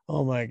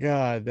 oh my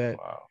God, that,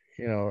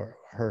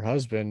 her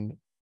husband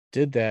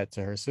did that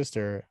to her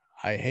sister.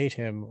 I hate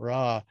him,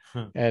 rah.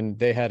 And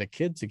they had a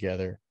kid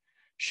together.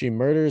 She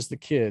murders the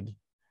kid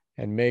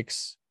and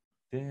makes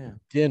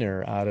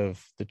dinner out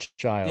of the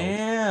child.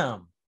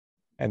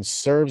 And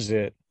serves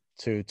it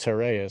to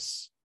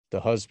Tereus,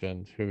 the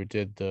husband who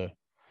did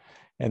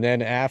and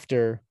then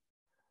after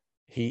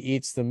he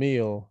eats the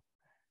meal,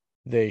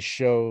 they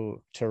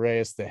show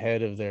Tereus the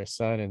head of their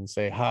son and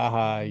say, ha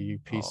ha, you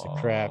piece of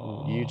crap,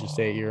 you just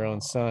ate your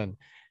own son.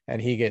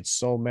 And he gets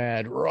so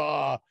mad,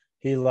 raw,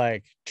 he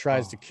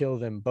tries to kill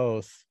them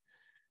both.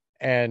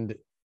 And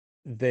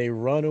they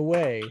run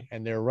away,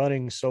 and they're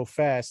running so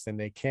fast and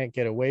they can't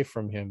get away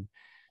from him.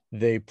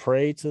 They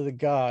pray to the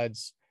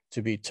gods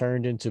to be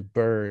turned into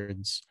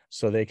birds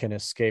so they can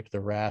escape the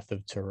wrath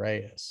of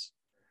Tereus.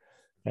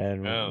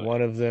 And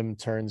one of them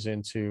turns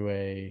into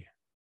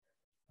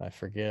I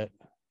forget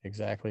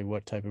exactly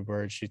what type of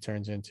bird she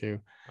turns into.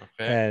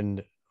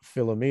 And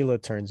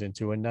Philomela turns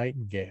into a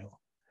nightingale.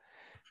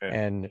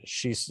 And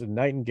the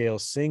nightingale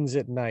sings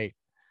at night,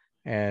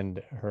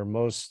 and her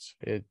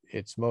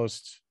its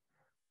most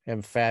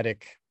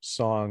emphatic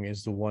song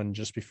is the one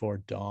just before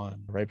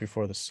dawn, right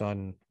before the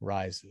sun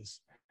rises.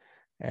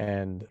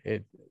 And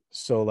a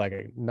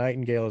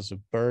nightingale is a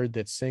bird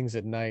that sings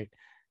at night.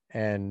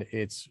 And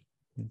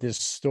this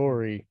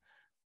story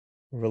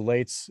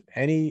relates,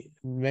 any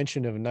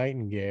mention of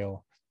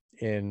nightingale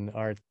in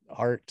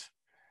art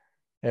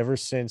ever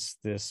since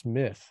this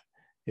myth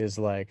is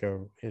like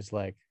a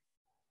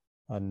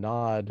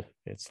nod.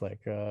 It's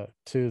to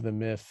the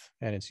myth,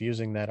 and it's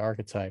using that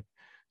archetype.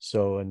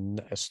 So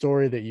a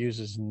story that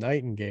uses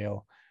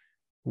nightingale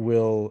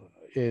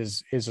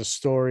is a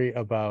story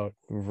about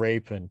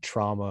rape and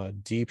trauma,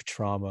 deep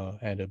trauma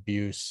and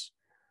abuse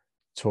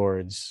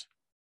towards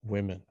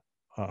women.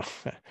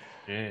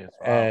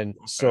 And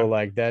so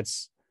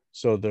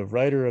the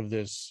writer of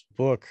this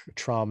book,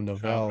 Trauma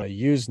Novelle,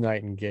 used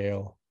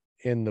nightingale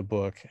in the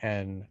book,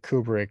 and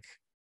Kubrick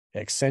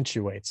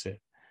accentuates it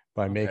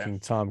by making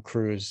Tom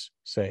Cruise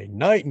say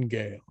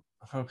nightingale,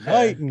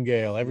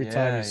 nightingale every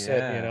time he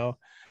said,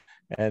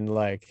 and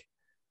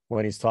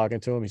when he's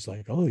talking to him, he's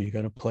like, oh, you're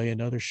going to play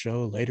another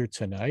show later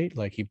tonight?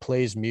 He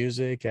plays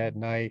music at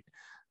night,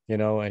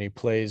 and he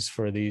plays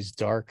for these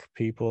dark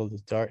people,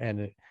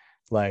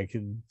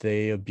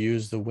 they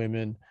abuse the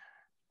women,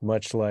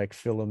 much like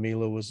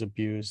Philomela was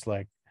abused.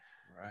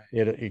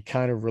 It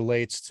kind of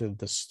relates to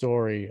the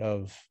story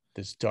of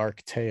this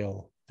dark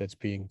tale that's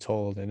being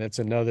told. And it's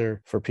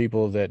another, for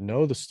people that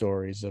know the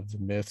stories of the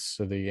myths,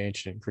 of the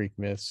ancient Greek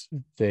myths,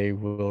 they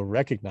will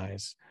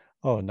recognize,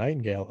 oh,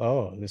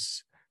 nightingale,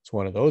 it's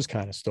one of those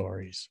kind of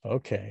stories.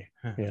 Okay.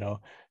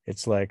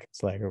 It's like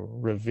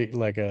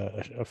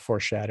a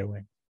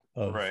foreshadowing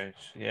of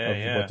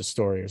what the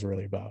story is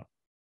really about.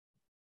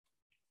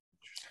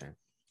 Interesting.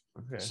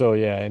 Okay. So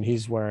and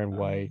he's wearing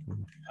white.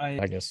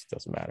 I guess it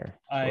doesn't matter.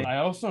 I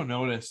also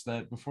noticed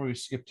that before we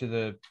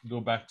go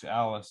back to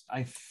Alice,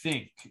 I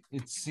think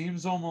it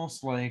seems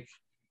almost like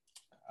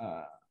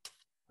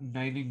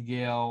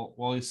Nightingale,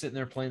 while he's sitting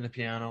there playing the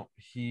piano,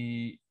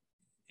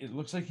 it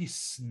looks like he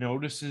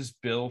notices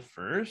Bill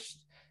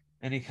first,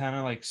 and he kind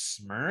of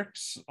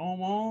smirks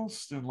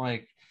almost, and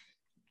I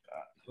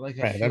feel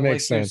that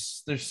makes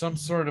sense. There's some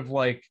sort of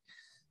I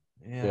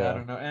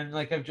don't know, and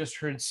I've just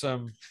heard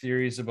some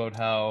theories about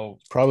how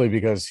probably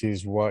because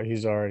he's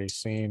already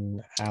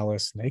seen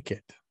Alice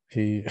naked.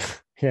 He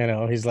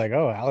he's like,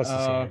 oh, Alice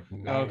is here.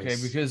 Nice. Okay,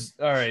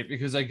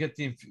 because I get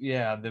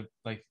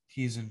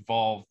he's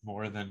involved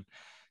more than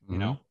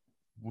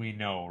we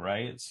know,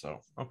 right?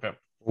 So okay.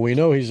 We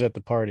know he's at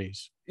the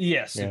parties.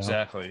 Yes, you know.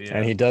 exactly. And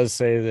Yeah. he does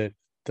say that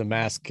the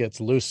mask gets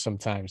loose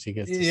sometimes. He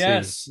gets to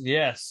see.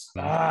 Yes.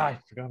 Mm. I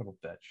forgot about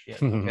that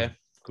shit. Okay,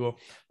 cool.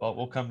 Well,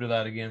 we'll come to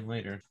that again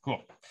later.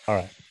 Cool. All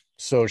right.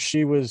 So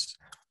she was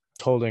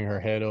holding her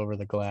head over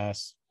the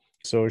glass.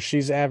 So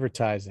she's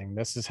advertising.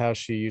 This is how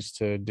she used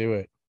to do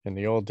it in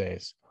the old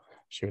days.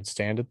 She would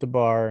stand at the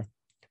bar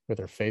with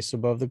her face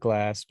above the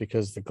glass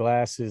because the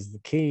glass is the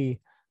key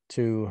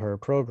to her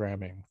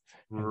programming.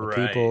 And the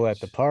people Right. at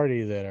the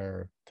party that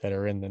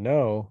are in the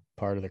know,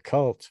 part of the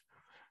cult,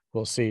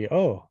 will see,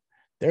 oh,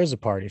 there's a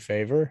party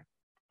favor,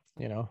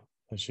 you know,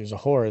 and she's a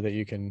whore that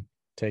you can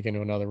take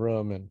into another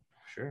room and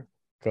Sure.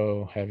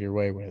 go have your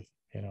way with,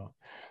 you know.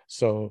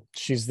 So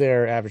she's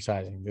there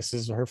advertising. This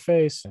is her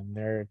face, and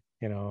they're,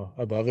 you know,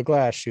 above the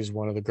glass, she's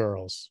one of the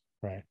girls,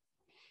 right?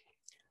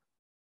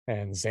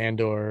 And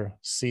Xandor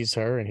sees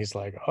her and he's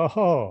like,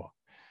 oh,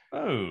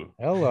 Oh.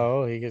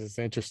 hello. He gets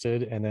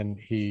interested, and then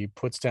he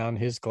puts down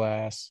his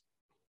glass,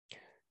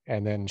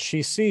 and then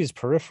she sees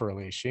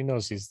peripherally, she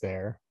knows he's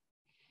there.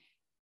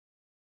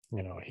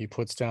 You know, he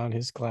puts down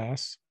his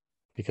glass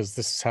because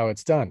this is how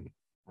it's done.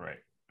 Right.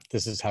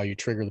 This is how you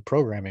trigger the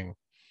programming.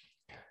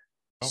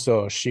 Oh.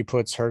 So she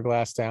puts her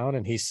glass down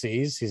and he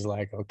sees, he's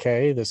like,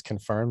 okay, this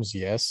confirms,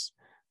 yes,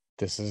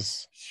 this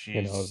is,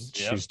 you know,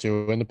 she's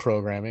doing the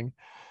programming.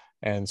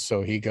 And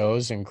so he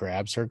goes and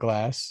grabs her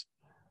glass,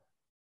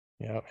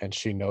 you know, and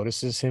she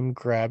notices him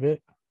grab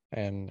it,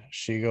 and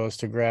she goes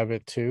to grab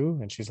it too.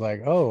 And she's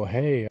like, oh,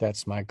 hey,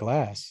 that's my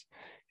glass.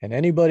 And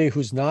anybody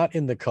who's not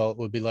in the cult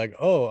would be like,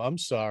 oh, I'm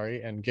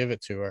sorry, and give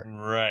it to her.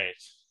 Right.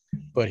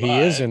 But he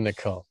is in the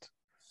cult.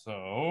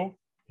 So,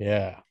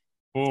 Yeah.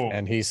 boom.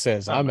 And he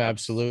says, I'm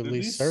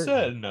absolutely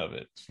certain of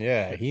it.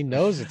 Yeah, he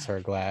knows it's her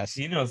glass.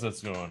 He knows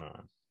what's going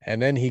on.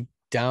 And then he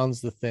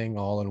downs the thing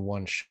all in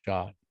one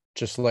shot,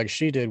 just like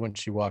she did when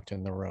she walked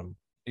in the room.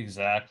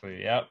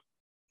 Exactly. Yep.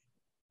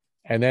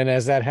 And then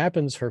as that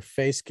happens, her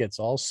face gets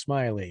all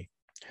smiley.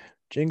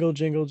 Jingle,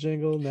 jingle,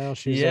 jingle. Now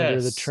she's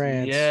under the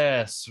trance.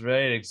 Yes,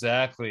 right.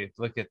 Exactly.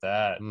 Look at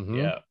that. Mhm.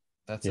 Yeah.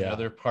 That's Yeah.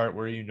 another part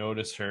where you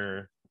notice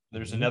her.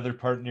 There's another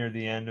part near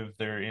the end of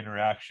their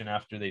interaction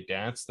after they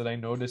dance that I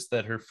noticed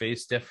that her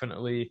face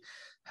definitely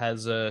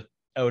has a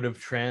out of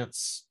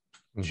trance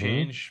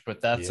change,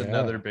 but that's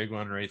another big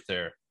one right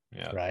there.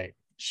 Yeah. Right.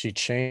 She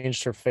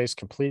changed her face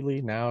completely.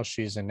 Now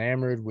she's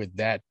enamored with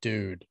that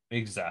dude.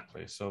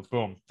 Exactly. So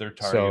boom, they're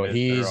So targeted.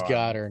 he's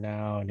got her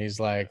now, and he's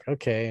like,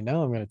 okay,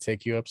 now I'm going to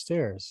take you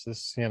upstairs.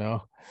 This, you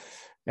know,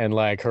 and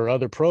like her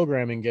other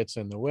programming gets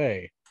in the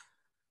way.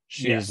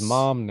 She's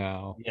mom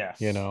now,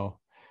 you know,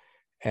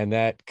 and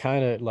that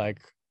kind of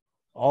like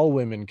all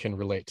women can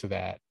relate to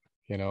that,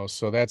 you know.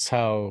 So that's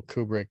how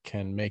Kubrick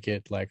can make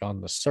it like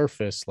on the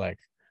surface, like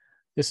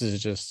this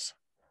is just,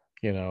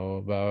 you know,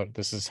 about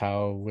this is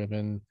how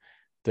women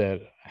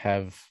that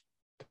have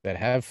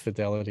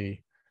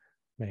fidelity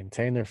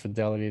maintain their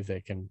fidelity.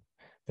 They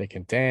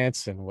can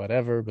dance and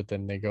whatever, but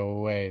then they go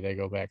away, they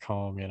go back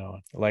home, you know.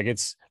 Like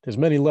there's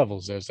many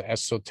levels. There's the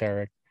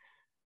esoteric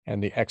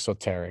and the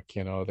exoteric,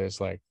 you know.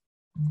 There's like,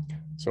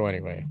 so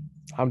anyway,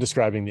 I'm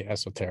describing the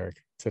esoteric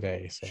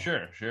today. So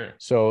Sure.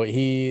 So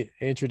he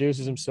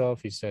introduces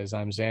himself. He says,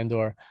 I'm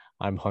Xandor,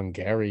 I'm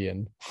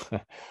Hungarian.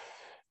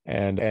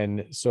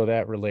 and so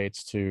that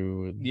relates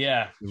to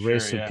the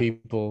race of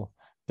people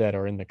that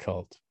are in the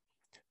cult.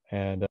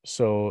 And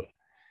so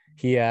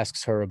he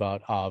asks her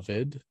about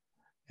Ovid,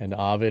 and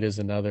Ovid is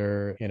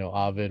another, you know,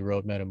 Ovid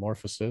wrote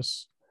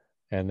Metamorphosis,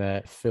 and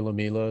that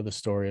Philomela, the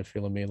story of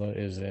Philomela,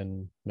 is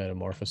in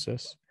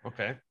Metamorphosis.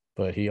 Okay.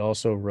 But he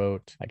also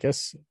wrote, I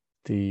guess,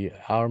 the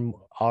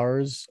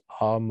Ars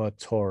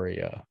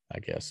Amatoria, I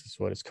guess is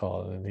what it's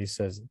called. And he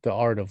says The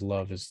Art of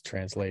Love is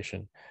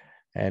translation,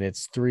 and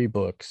it's 3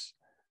 books.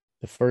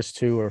 The first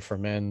 2 are for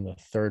men. The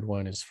third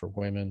one is for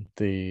women.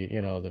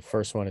 The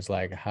first one is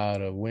like how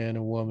to win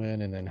a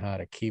woman, and then how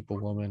to keep a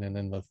woman. And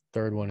then the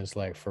third one is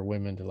like for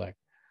women to like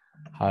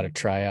how to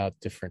try out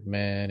different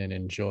men and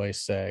enjoy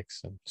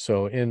sex. And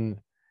so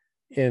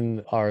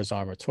in Ars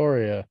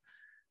Amatoria,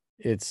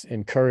 it's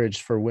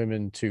encouraged for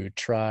women to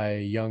try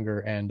younger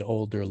and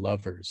older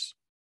lovers.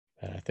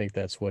 And I think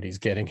that's what he's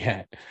getting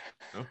at.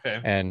 Okay.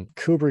 And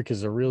Kubrick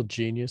is a real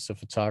genius of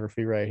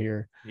photography right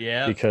here.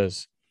 Yeah.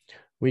 Because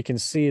we can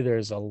see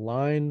there's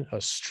a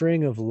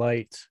string of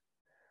light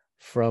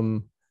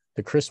from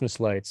the Christmas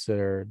lights that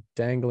are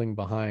dangling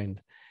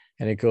behind,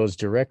 and it goes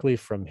directly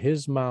from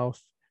his mouth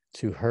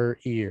to her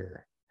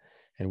ear.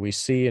 And we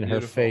see in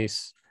her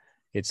face,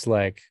 it's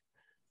like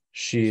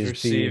she's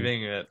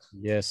receiving it.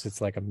 Yes, it's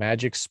like a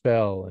magic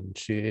spell, and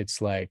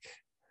it's like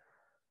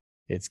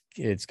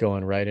it's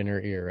going right in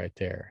her ear right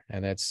there.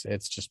 And it's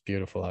just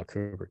beautiful how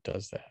Kubrick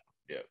does that.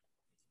 Yeah.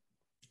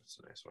 That's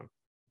a nice one.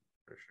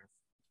 For sure.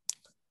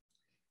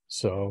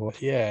 So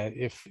yeah,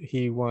 if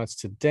he wants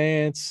to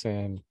dance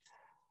and,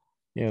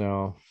 you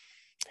know,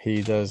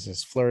 he does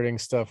his flirting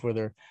stuff with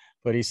her,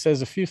 but he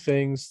says a few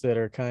things that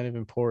are kind of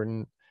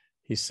important.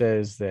 He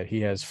says that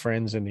he has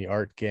friends in the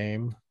art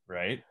game.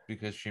 Right,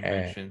 because she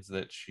mentions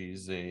that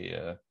she's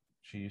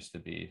She used to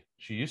be.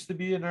 She used to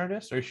be an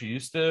artist, or she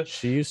used to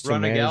She used to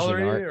run a manage an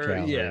gallery, art or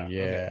gallery, yeah. Okay.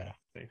 yeah.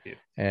 Thank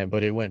you.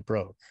 But it went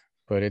broke.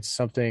 But it's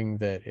something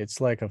that it's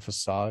like a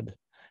facade,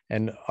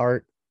 and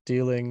art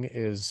dealing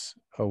is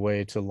a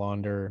way to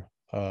launder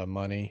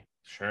money.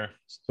 Sure. Yeah.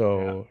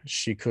 So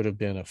she could have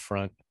been a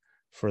front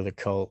for the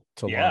cult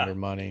to Yeah. launder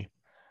money,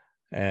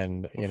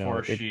 and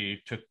Before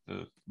she took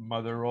the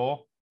mother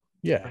role,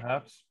 yeah,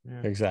 perhaps.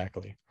 Yeah.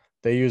 exactly.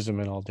 They use them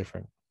in all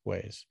different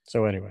ways.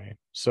 So anyway,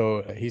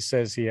 so he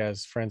says he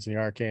has friends in the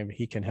art game.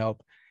 He can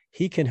help.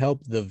 He can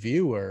help the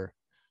viewer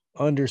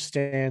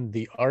understand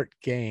the art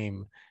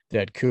game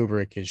that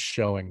Kubrick is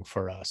showing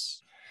for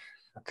us.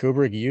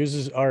 Kubrick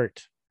uses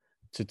art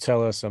to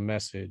tell us a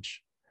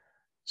message.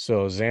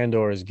 So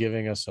Xandor is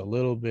giving us a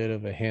little bit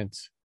of a hint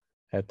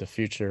at the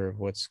future of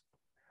what's,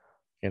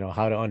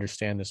 how to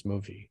understand this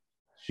movie.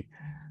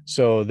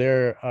 So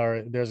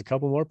there's a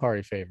couple more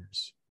party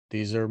favors.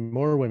 These are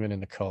more women in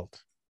the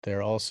cult.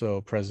 They're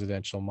also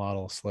presidential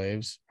model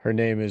slaves. Her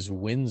name is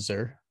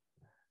Windsor,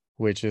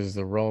 which is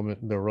the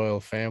royal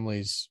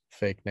family's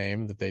fake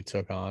name that they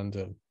took on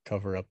to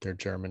cover up their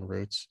German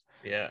roots.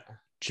 Yeah.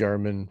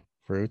 German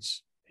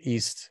roots,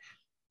 East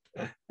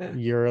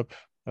Europe.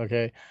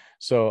 Okay.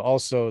 So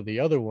also the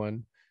other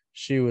one,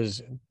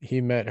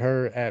 he met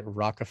her at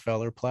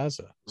Rockefeller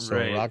Plaza. So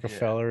Right,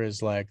 Rockefeller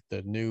is like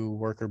the new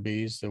worker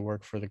bees that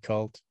work for the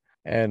cult.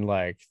 And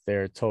like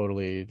they're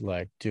totally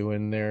like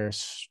doing their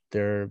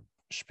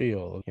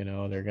spiel,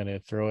 they're gonna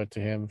throw it to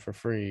him for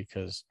free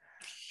because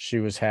she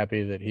was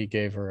happy that he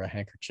gave her a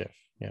handkerchief,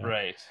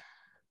 Right.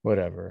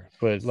 whatever.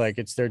 But like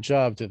it's their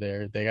job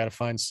they got to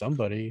find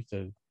somebody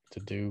to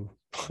do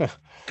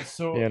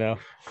So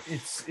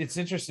it's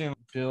interesting.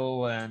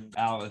 Bill and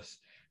Alice,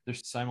 they're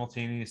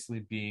simultaneously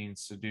being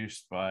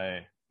seduced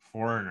by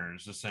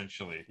foreigners,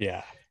 essentially.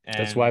 Yeah, and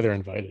that's why they're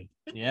invited.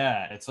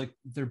 Yeah, it's like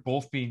they're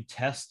both being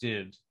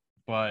tested,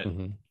 but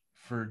Mhm.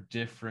 for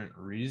different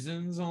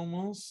reasons.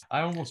 Almost,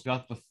 I almost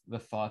got the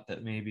thought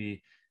that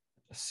maybe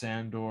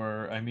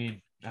Sandor, I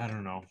mean, I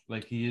don't know,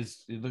 like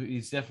he's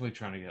definitely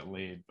trying to get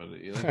laid, but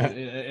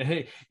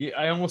hey,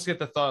 I almost get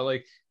the thought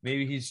like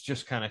maybe he's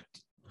just kind of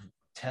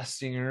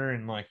testing her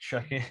and like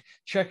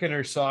checking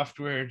her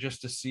software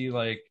just to see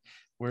like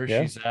where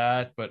Yeah. she's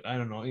at. But I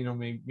don't know,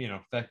 maybe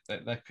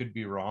that could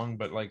be wrong,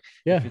 but like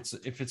Yeah.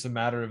 if it's a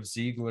matter of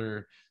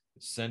Ziegler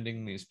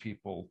sending these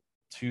people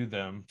to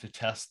them to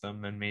test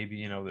them, then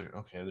maybe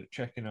they're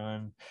checking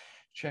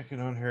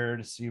on her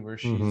to see where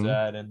she's Mhm.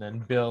 at. And then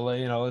Bill,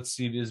 let's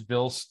see, is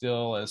Bill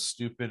still as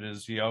stupid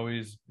as he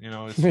always,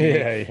 is he,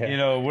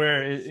 Yeah.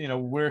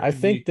 where I could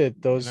think we,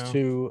 that those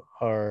two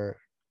are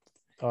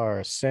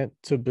sent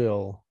to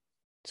Bill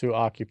to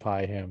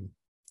occupy him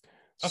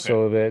okay,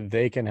 so that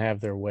they can have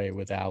their way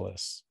with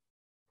Alice.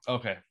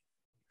 okay,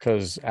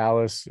 Because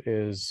Alice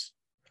is,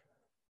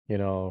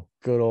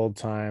 good old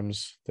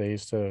times. They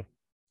used to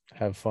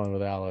have fun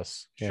with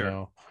Alice,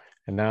 sure,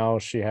 and now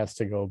she has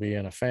to go be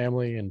in a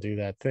family and do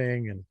that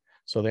thing. And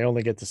so they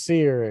only get to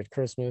see her at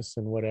Christmas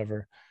and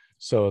whatever.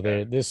 So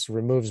okay. this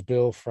removes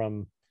Bill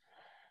from,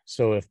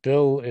 so if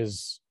Bill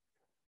is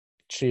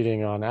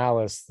cheating on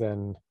Alice,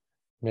 then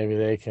maybe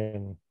they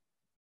can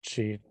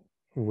cheat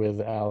with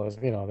Alice.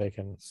 They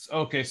can.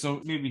 Okay,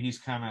 so maybe he's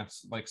kind of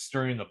like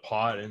stirring the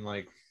pot and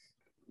like,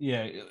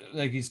 yeah,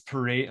 like he's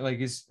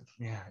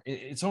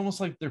it's almost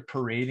like they're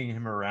parading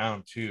him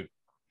around too.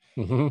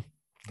 Mm-hmm.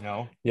 you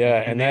know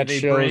Yeah, and and that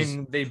shows.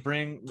 they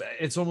bring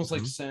it's almost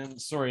like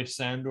Mhm.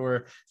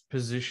 Sandor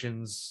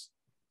positions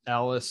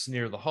Alice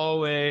near the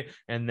hallway,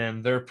 and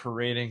then they're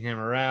parading him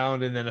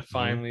around, and then Mhm.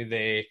 finally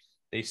they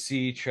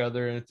see each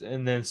other,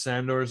 and then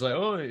Sandor's like,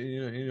 oh,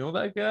 you know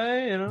that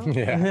guy,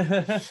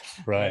 Yeah, right.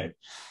 right.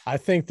 I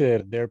think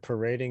that they're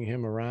parading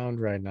him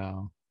around right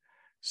now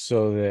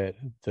so that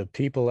the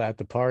people at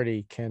the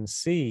party can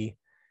see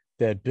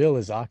that Bill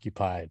is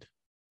occupied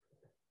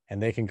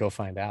and they can go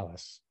find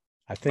Alice.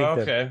 I think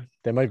that Okay,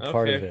 they might be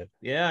part of okay, it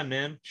yeah,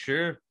 man,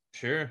 sure,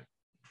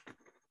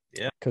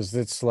 yeah, because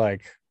it's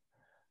like,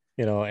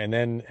 and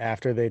then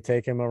after they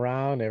take him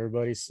around,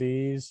 everybody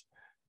sees,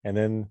 and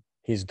then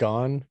he's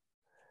gone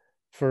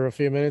for a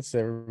few minutes.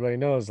 Everybody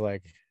knows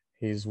like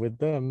he's with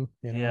them,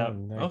 yeah,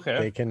 and okay,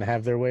 they can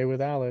have their way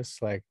with Alice.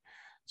 Like,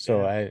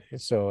 yeah,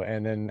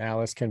 and then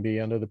Alice can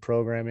be under the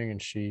programming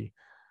and she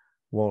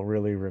won't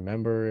really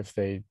remember if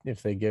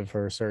they give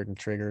her certain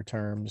trigger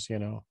terms.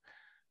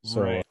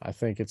 So right. I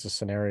think it's a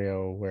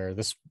scenario where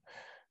this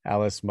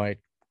Alice might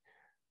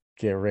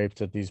get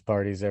raped at these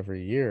parties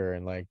every year,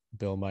 and like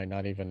Bill might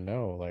not even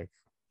know, like,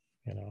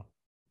 you know.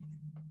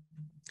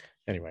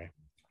 Anyway,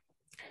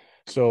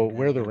 so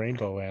where the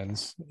rainbow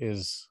ends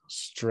is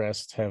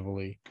stressed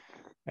heavily,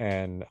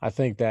 and I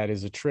think that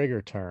is a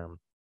trigger term.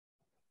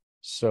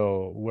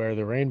 So where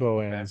the rainbow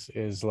Okay. ends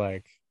is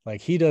like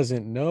he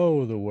doesn't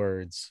know the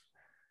words,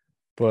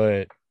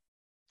 but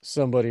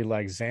somebody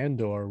like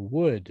Xandor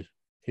would.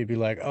 He'd be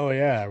like, "Oh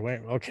yeah, wait,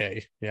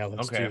 okay, yeah,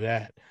 let's do Okay.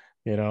 that,"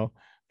 you know.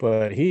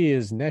 But he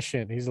is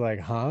nescient. He's like,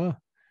 "Huh?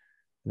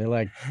 And they're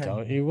like,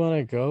 don't you want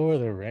to go where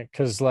the rain?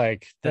 Because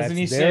like Doesn't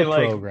that's he their say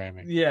like,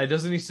 programming. yeah,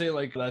 doesn't he say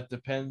like that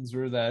depends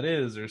where that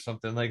is or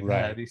something like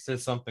that? Right. He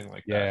says something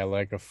like that. Yeah,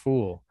 like a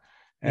fool.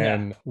 Yeah.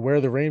 And Where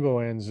the Rainbow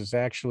Ends is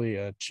actually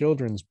a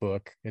children's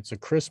book. It's a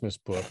Christmas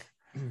book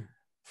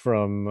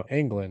from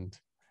England,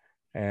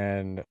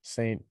 and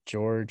Saint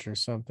George or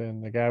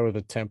something, the guy with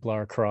a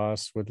Templar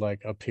cross would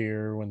like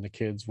appear when the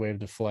kids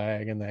waved a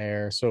flag in the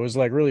air. So it was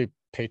like really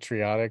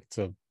patriotic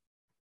to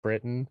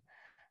Britain,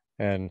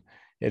 and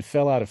it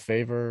fell out of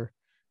favor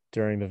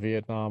during the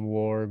Vietnam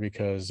War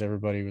because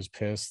everybody was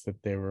pissed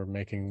that they were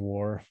making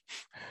war.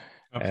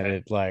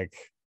 And Okay.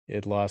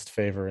 it lost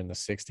favor in the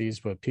 60s,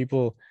 but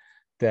people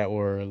that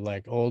were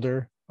like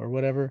older or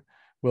whatever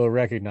will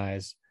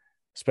recognize,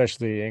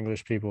 especially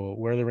English people,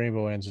 Where the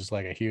Rainbow Ends is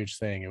like a huge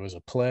thing. It was a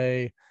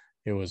play,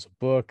 it was a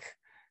book,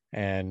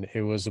 and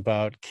it was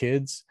about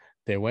kids.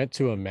 They went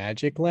to a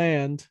magic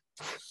land,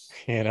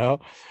 you know,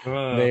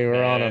 they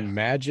were on a Okay.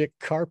 magic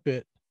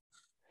carpet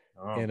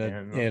Oh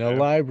man. in a Okay.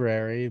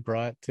 library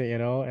brought to,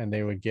 and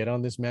they would get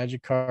on this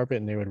magic carpet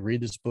and they would read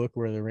this book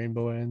Where the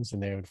Rainbow Ends,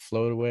 and they would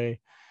float away.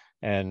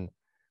 And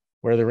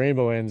Where the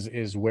Rainbow Ends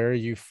is where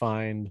you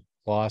find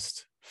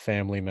lost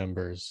family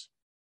members.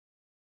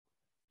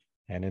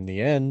 And in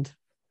the end,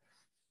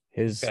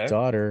 his Okay.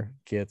 daughter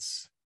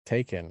gets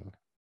taken.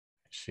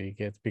 She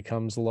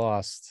becomes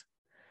lost.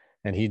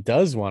 And he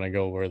does want to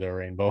go where the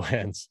rainbow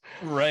ends.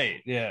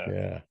 Right. Yeah.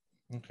 Yeah.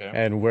 Okay.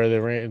 And where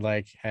the rain,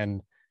 like,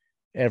 and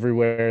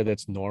everywhere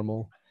that's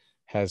normal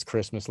has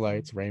Christmas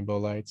lights, rainbow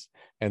lights.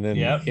 And then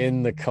Yep.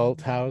 in the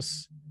cult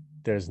house,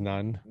 there's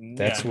none. Yeah.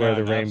 That's where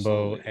the None.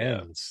 rainbow Absolutely.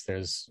 Yeah. ends.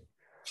 There's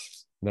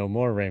no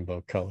more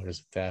rainbow colors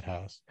at that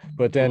house.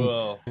 But then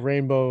Well.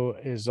 rainbow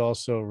is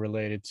also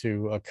related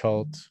to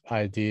occult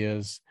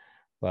ideas,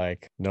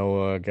 like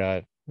Noah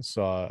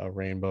saw a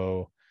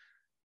rainbow,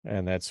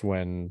 and that's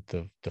when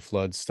the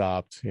flood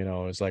stopped. It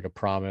was like a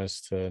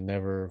promise to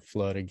never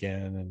flood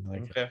again. And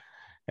like, Okay.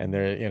 and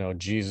there,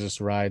 Jesus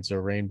rides a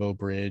rainbow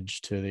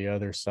bridge to the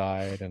other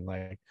side, and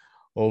like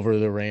over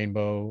the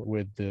rainbow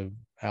with the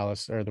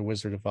Alice or the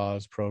Wizard of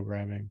Oz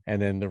programming.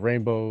 And then the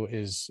rainbow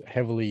is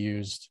heavily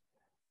used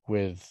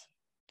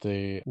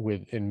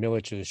in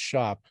Milich's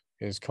shop,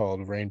 is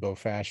called Rainbow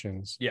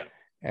Fashions. Yeah.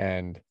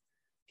 And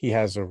he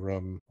has a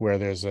room where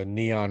there's a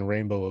neon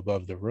rainbow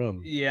above the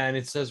room. Yeah, and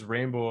it says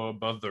rainbow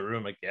above the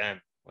room again,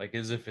 like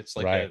as if it's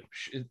like Right.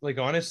 like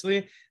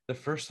honestly, the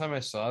first time I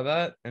saw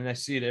that, and I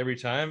see it every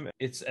time,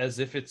 it's as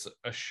if it's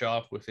a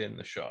shop within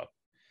the shop.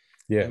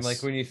 And like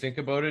Yes. when you think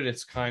about it,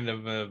 it's kind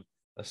of a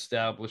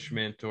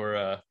establishment or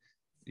a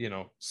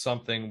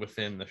something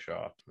within the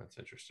shop. That's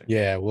interesting.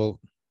 Yeah. We'll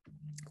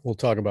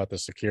talk about the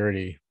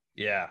security.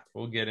 Yeah,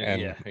 we'll get in.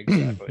 And Yeah,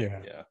 exactly.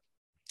 yeah. Yeah.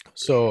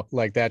 So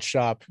like that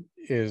shop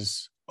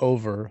is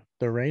over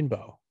the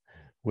rainbow,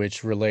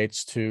 which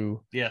relates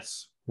to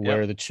Yes. where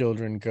Yep. the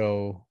children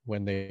go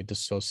when they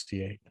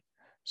dissociate.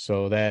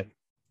 So that,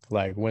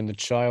 like, when the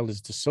child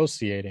is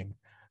dissociating,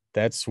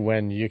 that's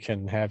when you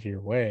can have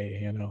your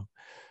way.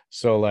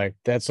 So like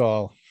it's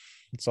all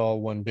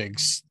one big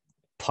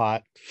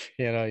pot.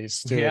 You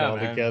stew it Yeah, all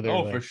man. together.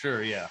 Oh, Like, for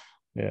sure. Yeah.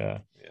 yeah.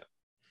 Yeah.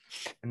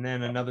 And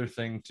then another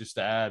thing, just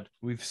to add,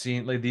 we've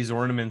seen like these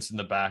ornaments in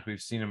the back.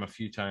 We've seen them a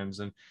few times,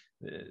 and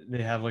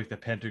they have like the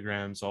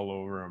pentagrams all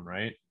over them,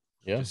 right?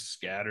 Yeah. Just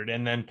scattered.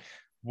 And then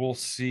we'll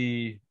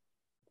see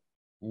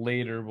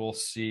later,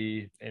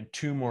 in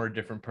two more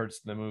different parts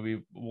of the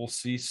movie, we'll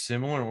see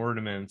similar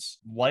ornaments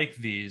like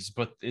these,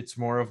 but it's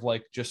more of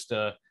like just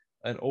an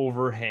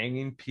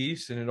overhanging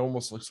piece, and it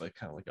almost looks like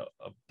kind of like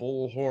a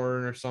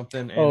bullhorn or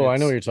something. And Oh, I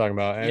know what it's, you're talking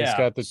about. And it's yeah.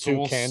 got the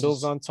So two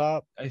candles on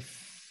top. I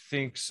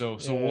think so.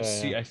 So we'll Yeah.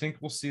 see. I think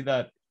we'll see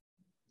that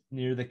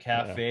near the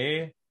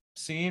cafe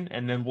scene,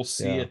 and then we'll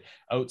see Yeah. it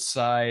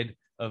outside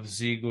of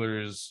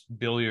Ziegler's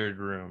billiard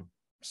room.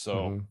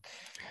 So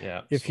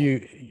yeah. If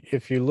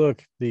you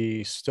look,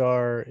 the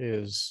star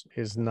is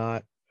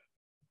not,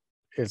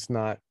 it's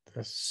not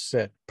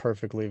set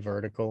perfectly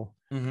vertical.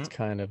 It's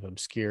kind of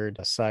obscured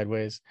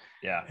sideways.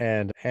 Yeah.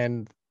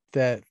 And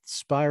that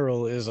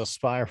spiral is a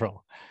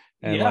spiral.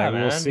 And Yeah, like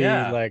we'll man. see,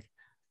 Yeah. like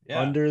Yeah.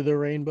 under the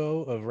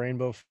rainbow of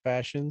Rainbow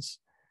Fashions,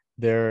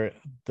 the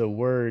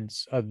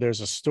words,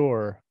 there's a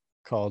store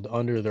called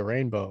Under the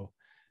Rainbow,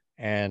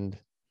 and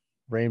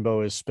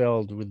rainbow is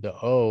spelled with the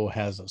O,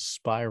 has a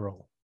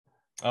spiral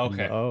in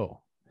the Okay.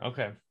 O.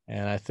 Okay.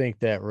 And I think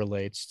that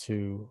relates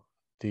to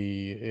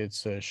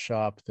it's a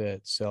shop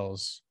that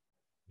sells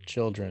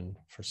children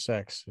for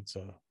sex. It's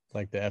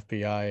like the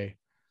FBI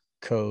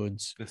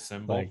codes, The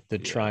symbol. like the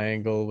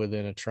triangle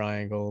within a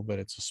triangle, but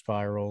it's a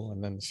spiral.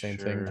 And then the same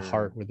thing, the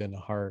heart Sure. within a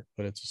heart,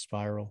 but it's a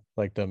spiral,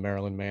 like the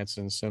Marilyn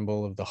Manson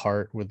symbol of the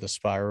heart with the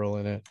spiral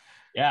in it.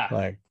 Yeah.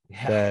 Like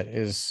Yeah. that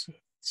is,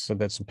 so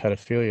that's some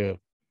pedophilia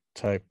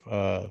type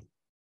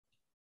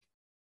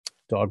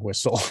dog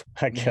whistle,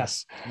 I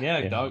guess.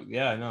 Yeah. Dog.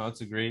 Yeah. No,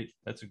 that's a great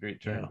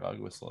term. Yeah. Dog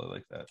whistle. I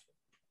like that.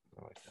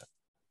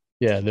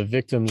 Yeah, the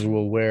victims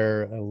will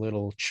wear a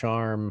little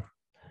charm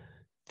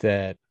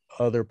that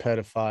other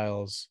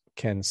pedophiles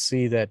can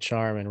see that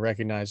charm and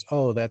recognize,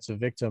 oh, that's a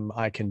victim.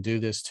 I can do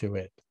this to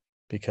it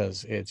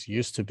because it's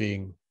used to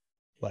being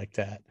like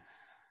that.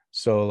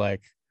 So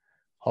like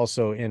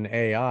also in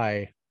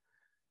AI,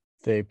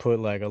 they put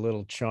like a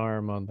little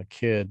charm on the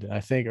kid, I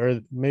think,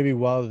 or maybe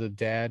while the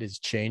dad is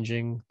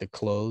changing the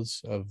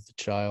clothes of the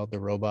child, the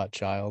robot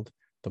child,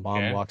 the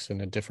mom Okay. walks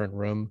in a different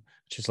room.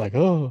 She's like,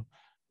 oh,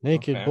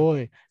 naked Okay.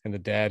 boy. And the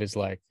dad is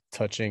like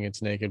touching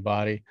its naked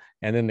body.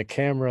 And then the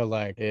camera,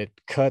 like, it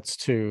cuts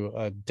to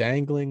a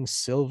dangling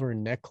silver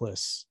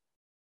necklace,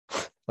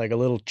 like a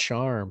little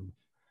charm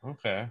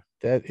Okay.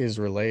 that is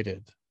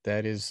related.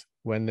 That is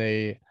when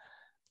they,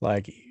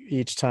 like,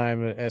 each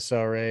time an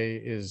SRA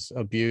is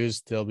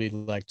abused, they'll be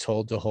like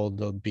told to hold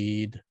the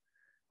bead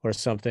or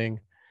something.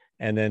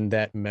 And then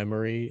that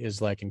memory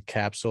is like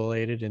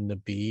encapsulated in the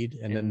bead.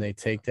 And then In they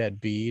take that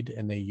bead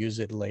and they use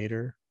it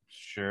later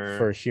for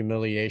sure.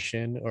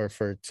 humiliation or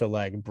for to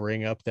like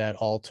bring up that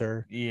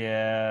altar.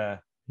 Yeah.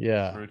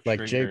 Yeah. For a Like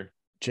trigger.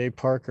 Jay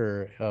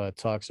Parker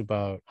talks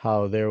about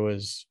how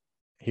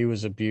he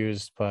was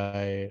abused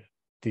by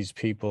these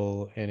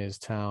people in his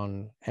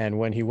town. And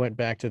when he went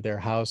back to their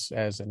house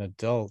as an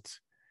adult,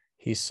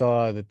 he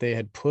saw that they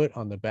had put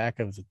on the back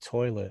of the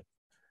toilet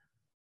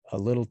a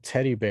little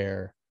teddy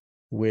bear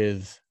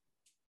with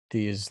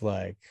these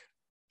like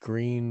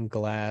green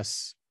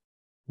glass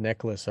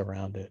necklace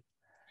around it.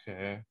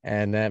 Okay.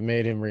 And that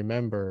made him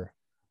remember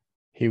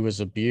he was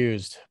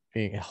abused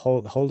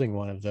holding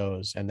one of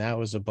those, and that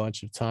was a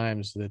bunch of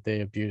times that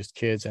they abused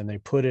kids, and they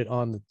put it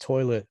on the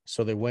toilet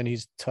so that when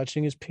he's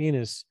touching his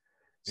penis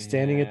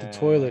standing at the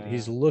toilet,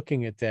 he's Yeah.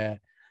 looking at that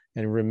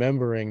and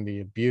remembering the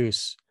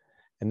abuse,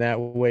 and that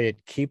way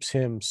it keeps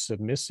him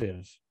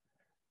submissive,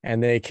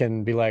 and they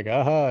can be like,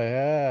 aha,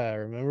 yeah,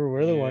 remember,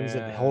 we're the ones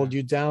that Yeah. hold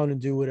you down and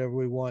do whatever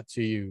we want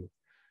to you.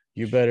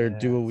 You better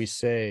do Shit. what we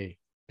say,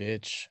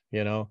 bitch.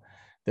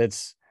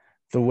 That's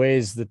the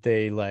ways that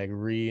they like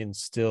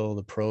reinstill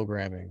the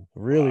programming.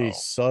 Really Wow.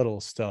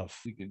 subtle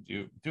stuff. You could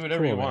do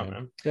whatever you Cool, want, man.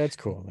 man. That's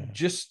cool, man.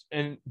 Just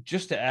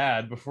to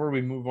add before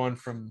we move on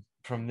from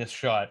this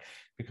shot,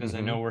 because I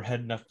Mm-hmm. know we're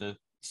heading up the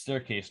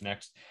staircase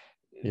next.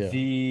 Yeah.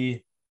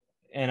 The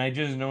and I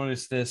just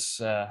noticed this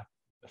a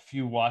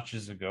few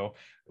watches ago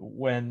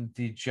when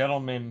the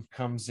gentleman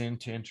comes in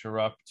to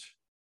interrupt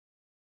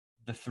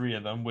the three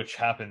of them, which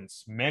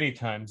happens many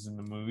times in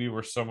the movie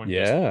where someone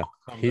just Yeah.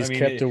 comes. I He's mean,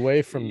 kept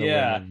away from the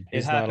yeah, women. it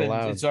He's not happens.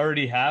 allowed. It's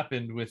already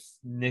happened with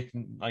Nick.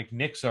 Like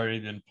Nick's already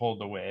been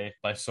pulled away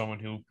by someone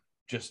who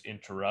just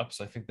interrupts.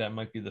 I think that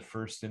might be the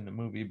first in the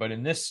movie. But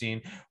in this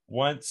scene,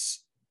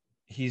 once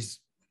he's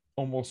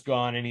almost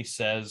gone and he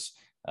says,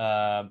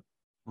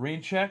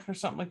 rain check or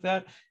something like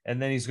that.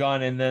 And then he's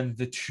gone. And then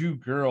the two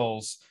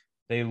girls,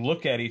 they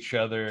look at each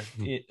other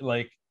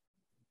like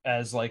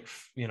as like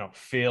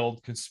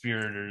failed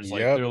conspirators,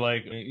 like Yep. they're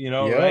like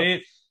Yep.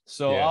 right.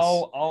 So Yes.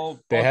 I'll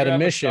They had a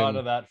grab a shot mission.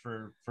 of that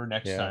for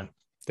next Yeah. time.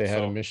 They had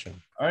a So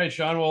mission. all right,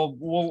 Sean,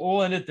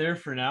 we'll end it there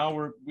for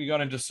now. We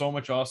got into so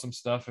much awesome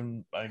stuff,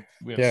 and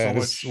we have Yeah. so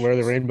This much. where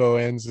the rainbow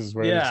ends is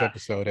where this Yeah,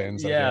 episode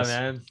ends, I yeah, guess.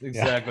 man, Yeah.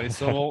 exactly.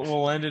 So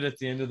we'll end it at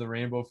the end of the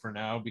rainbow for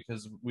now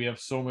because we have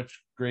so much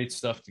great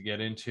stuff to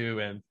get into,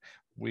 and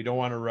we don't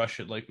want to rush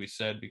it, like we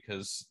said,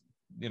 because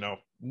we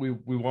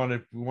want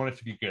it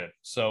to be good.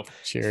 So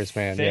Cheers,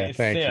 man. Yeah.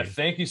 Thank you.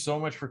 thank you so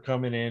much for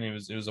coming in. It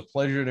was a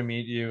pleasure to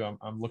meet you.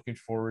 I'm looking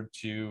forward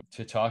to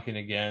talking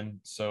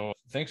again. So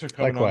thanks for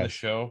coming on the Likewise.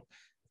 show.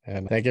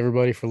 And thank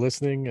everybody for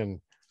listening.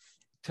 And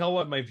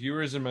Tell my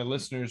viewers and my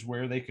listeners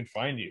where they can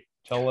find you.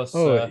 Tell us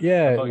oh,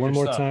 yeah, about one your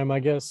more stuff. time, I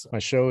guess. My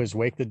show is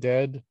Wake the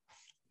Dead,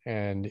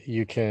 and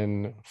you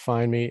can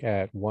find me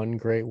at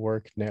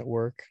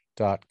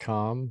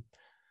onegreatworknetwork.com.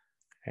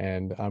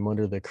 And I'm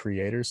under the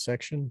creators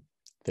section.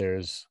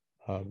 There's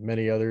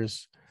many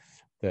others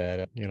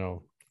that,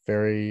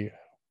 very,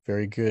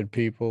 very good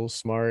people,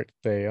 smart.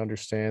 They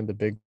understand the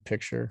big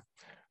picture.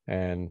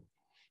 And,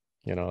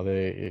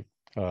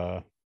 uh,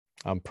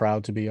 I'm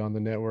proud to be on the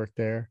network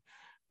there.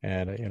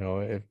 And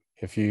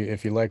if you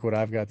like what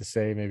I've got to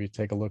say, maybe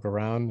take a look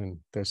around, and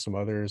there's some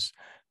others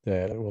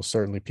that will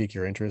certainly pique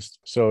your interest.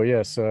 So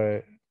yes,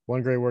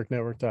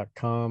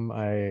 onegreatworknetwork.com.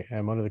 I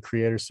am under the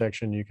creator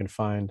section. You can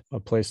find a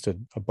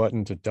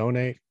button to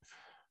donate,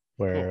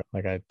 where Cool.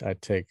 like I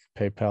take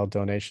PayPal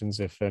donations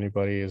if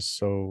anybody is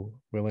so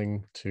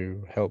willing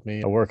to help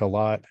me. I work a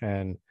lot,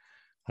 and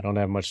I don't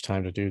have much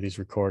time to do these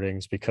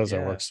recordings because I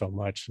Yeah. work so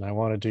much, and I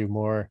want to do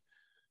more,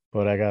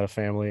 but I got a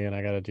family and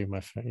I got to do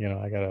I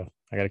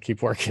got to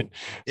keep working.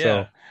 Yeah.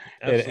 So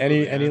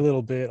Absolutely, any man.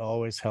 little bit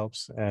always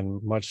helps,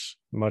 and much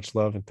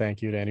love and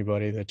thank you to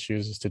anybody that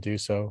chooses to do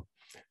so.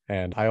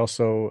 And I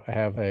also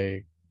have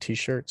a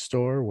t-shirt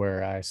store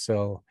where I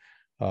sell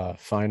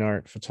fine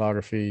art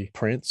photography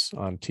prints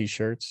on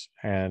t-shirts,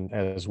 and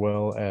as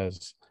well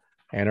as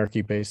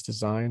anarchy based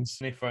designs.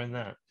 They find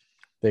that.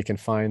 They can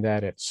find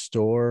that at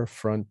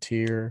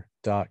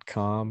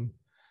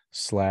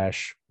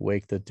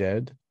storefrontier.com/wake the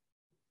dead.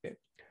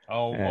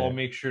 I'll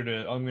make sure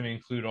to. I'm going to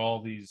include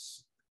all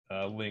these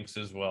links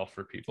as well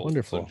for people. So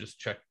Wonderful. just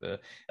check the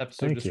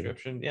episode Thank you.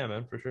 description. Yeah,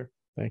 man, for sure.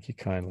 Thank you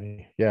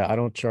kindly. Yeah, I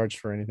don't charge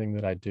for anything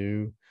that I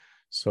do.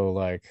 So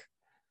like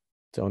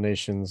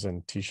donations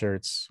and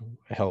t-shirts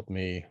help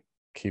me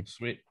keep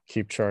Sweet.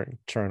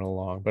 churn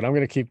along. But I'm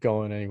gonna keep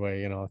going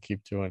anyway, I'll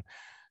keep doing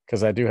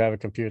because I do have a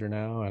computer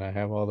now and I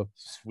have all the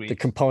Sweet.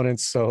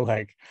 components. So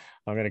like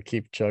I'm gonna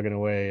keep chugging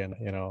away, and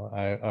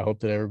I hope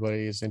that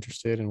everybody is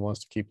interested and wants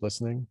to keep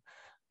listening.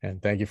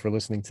 And thank you for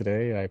listening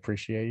today. I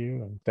appreciate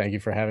you, and thank you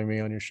for having me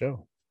on your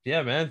show.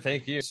 Yeah, man.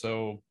 Thank you.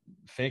 So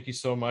thank you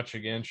so much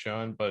again,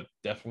 Sean, but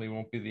definitely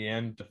won't be the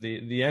end of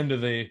the end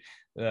of the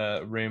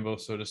rainbow,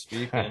 so to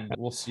speak. And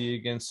we'll see you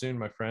again soon,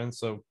 my friend.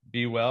 So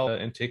be well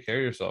and take care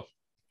of yourself.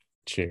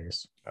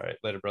 Cheers. All right.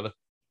 Later, brother.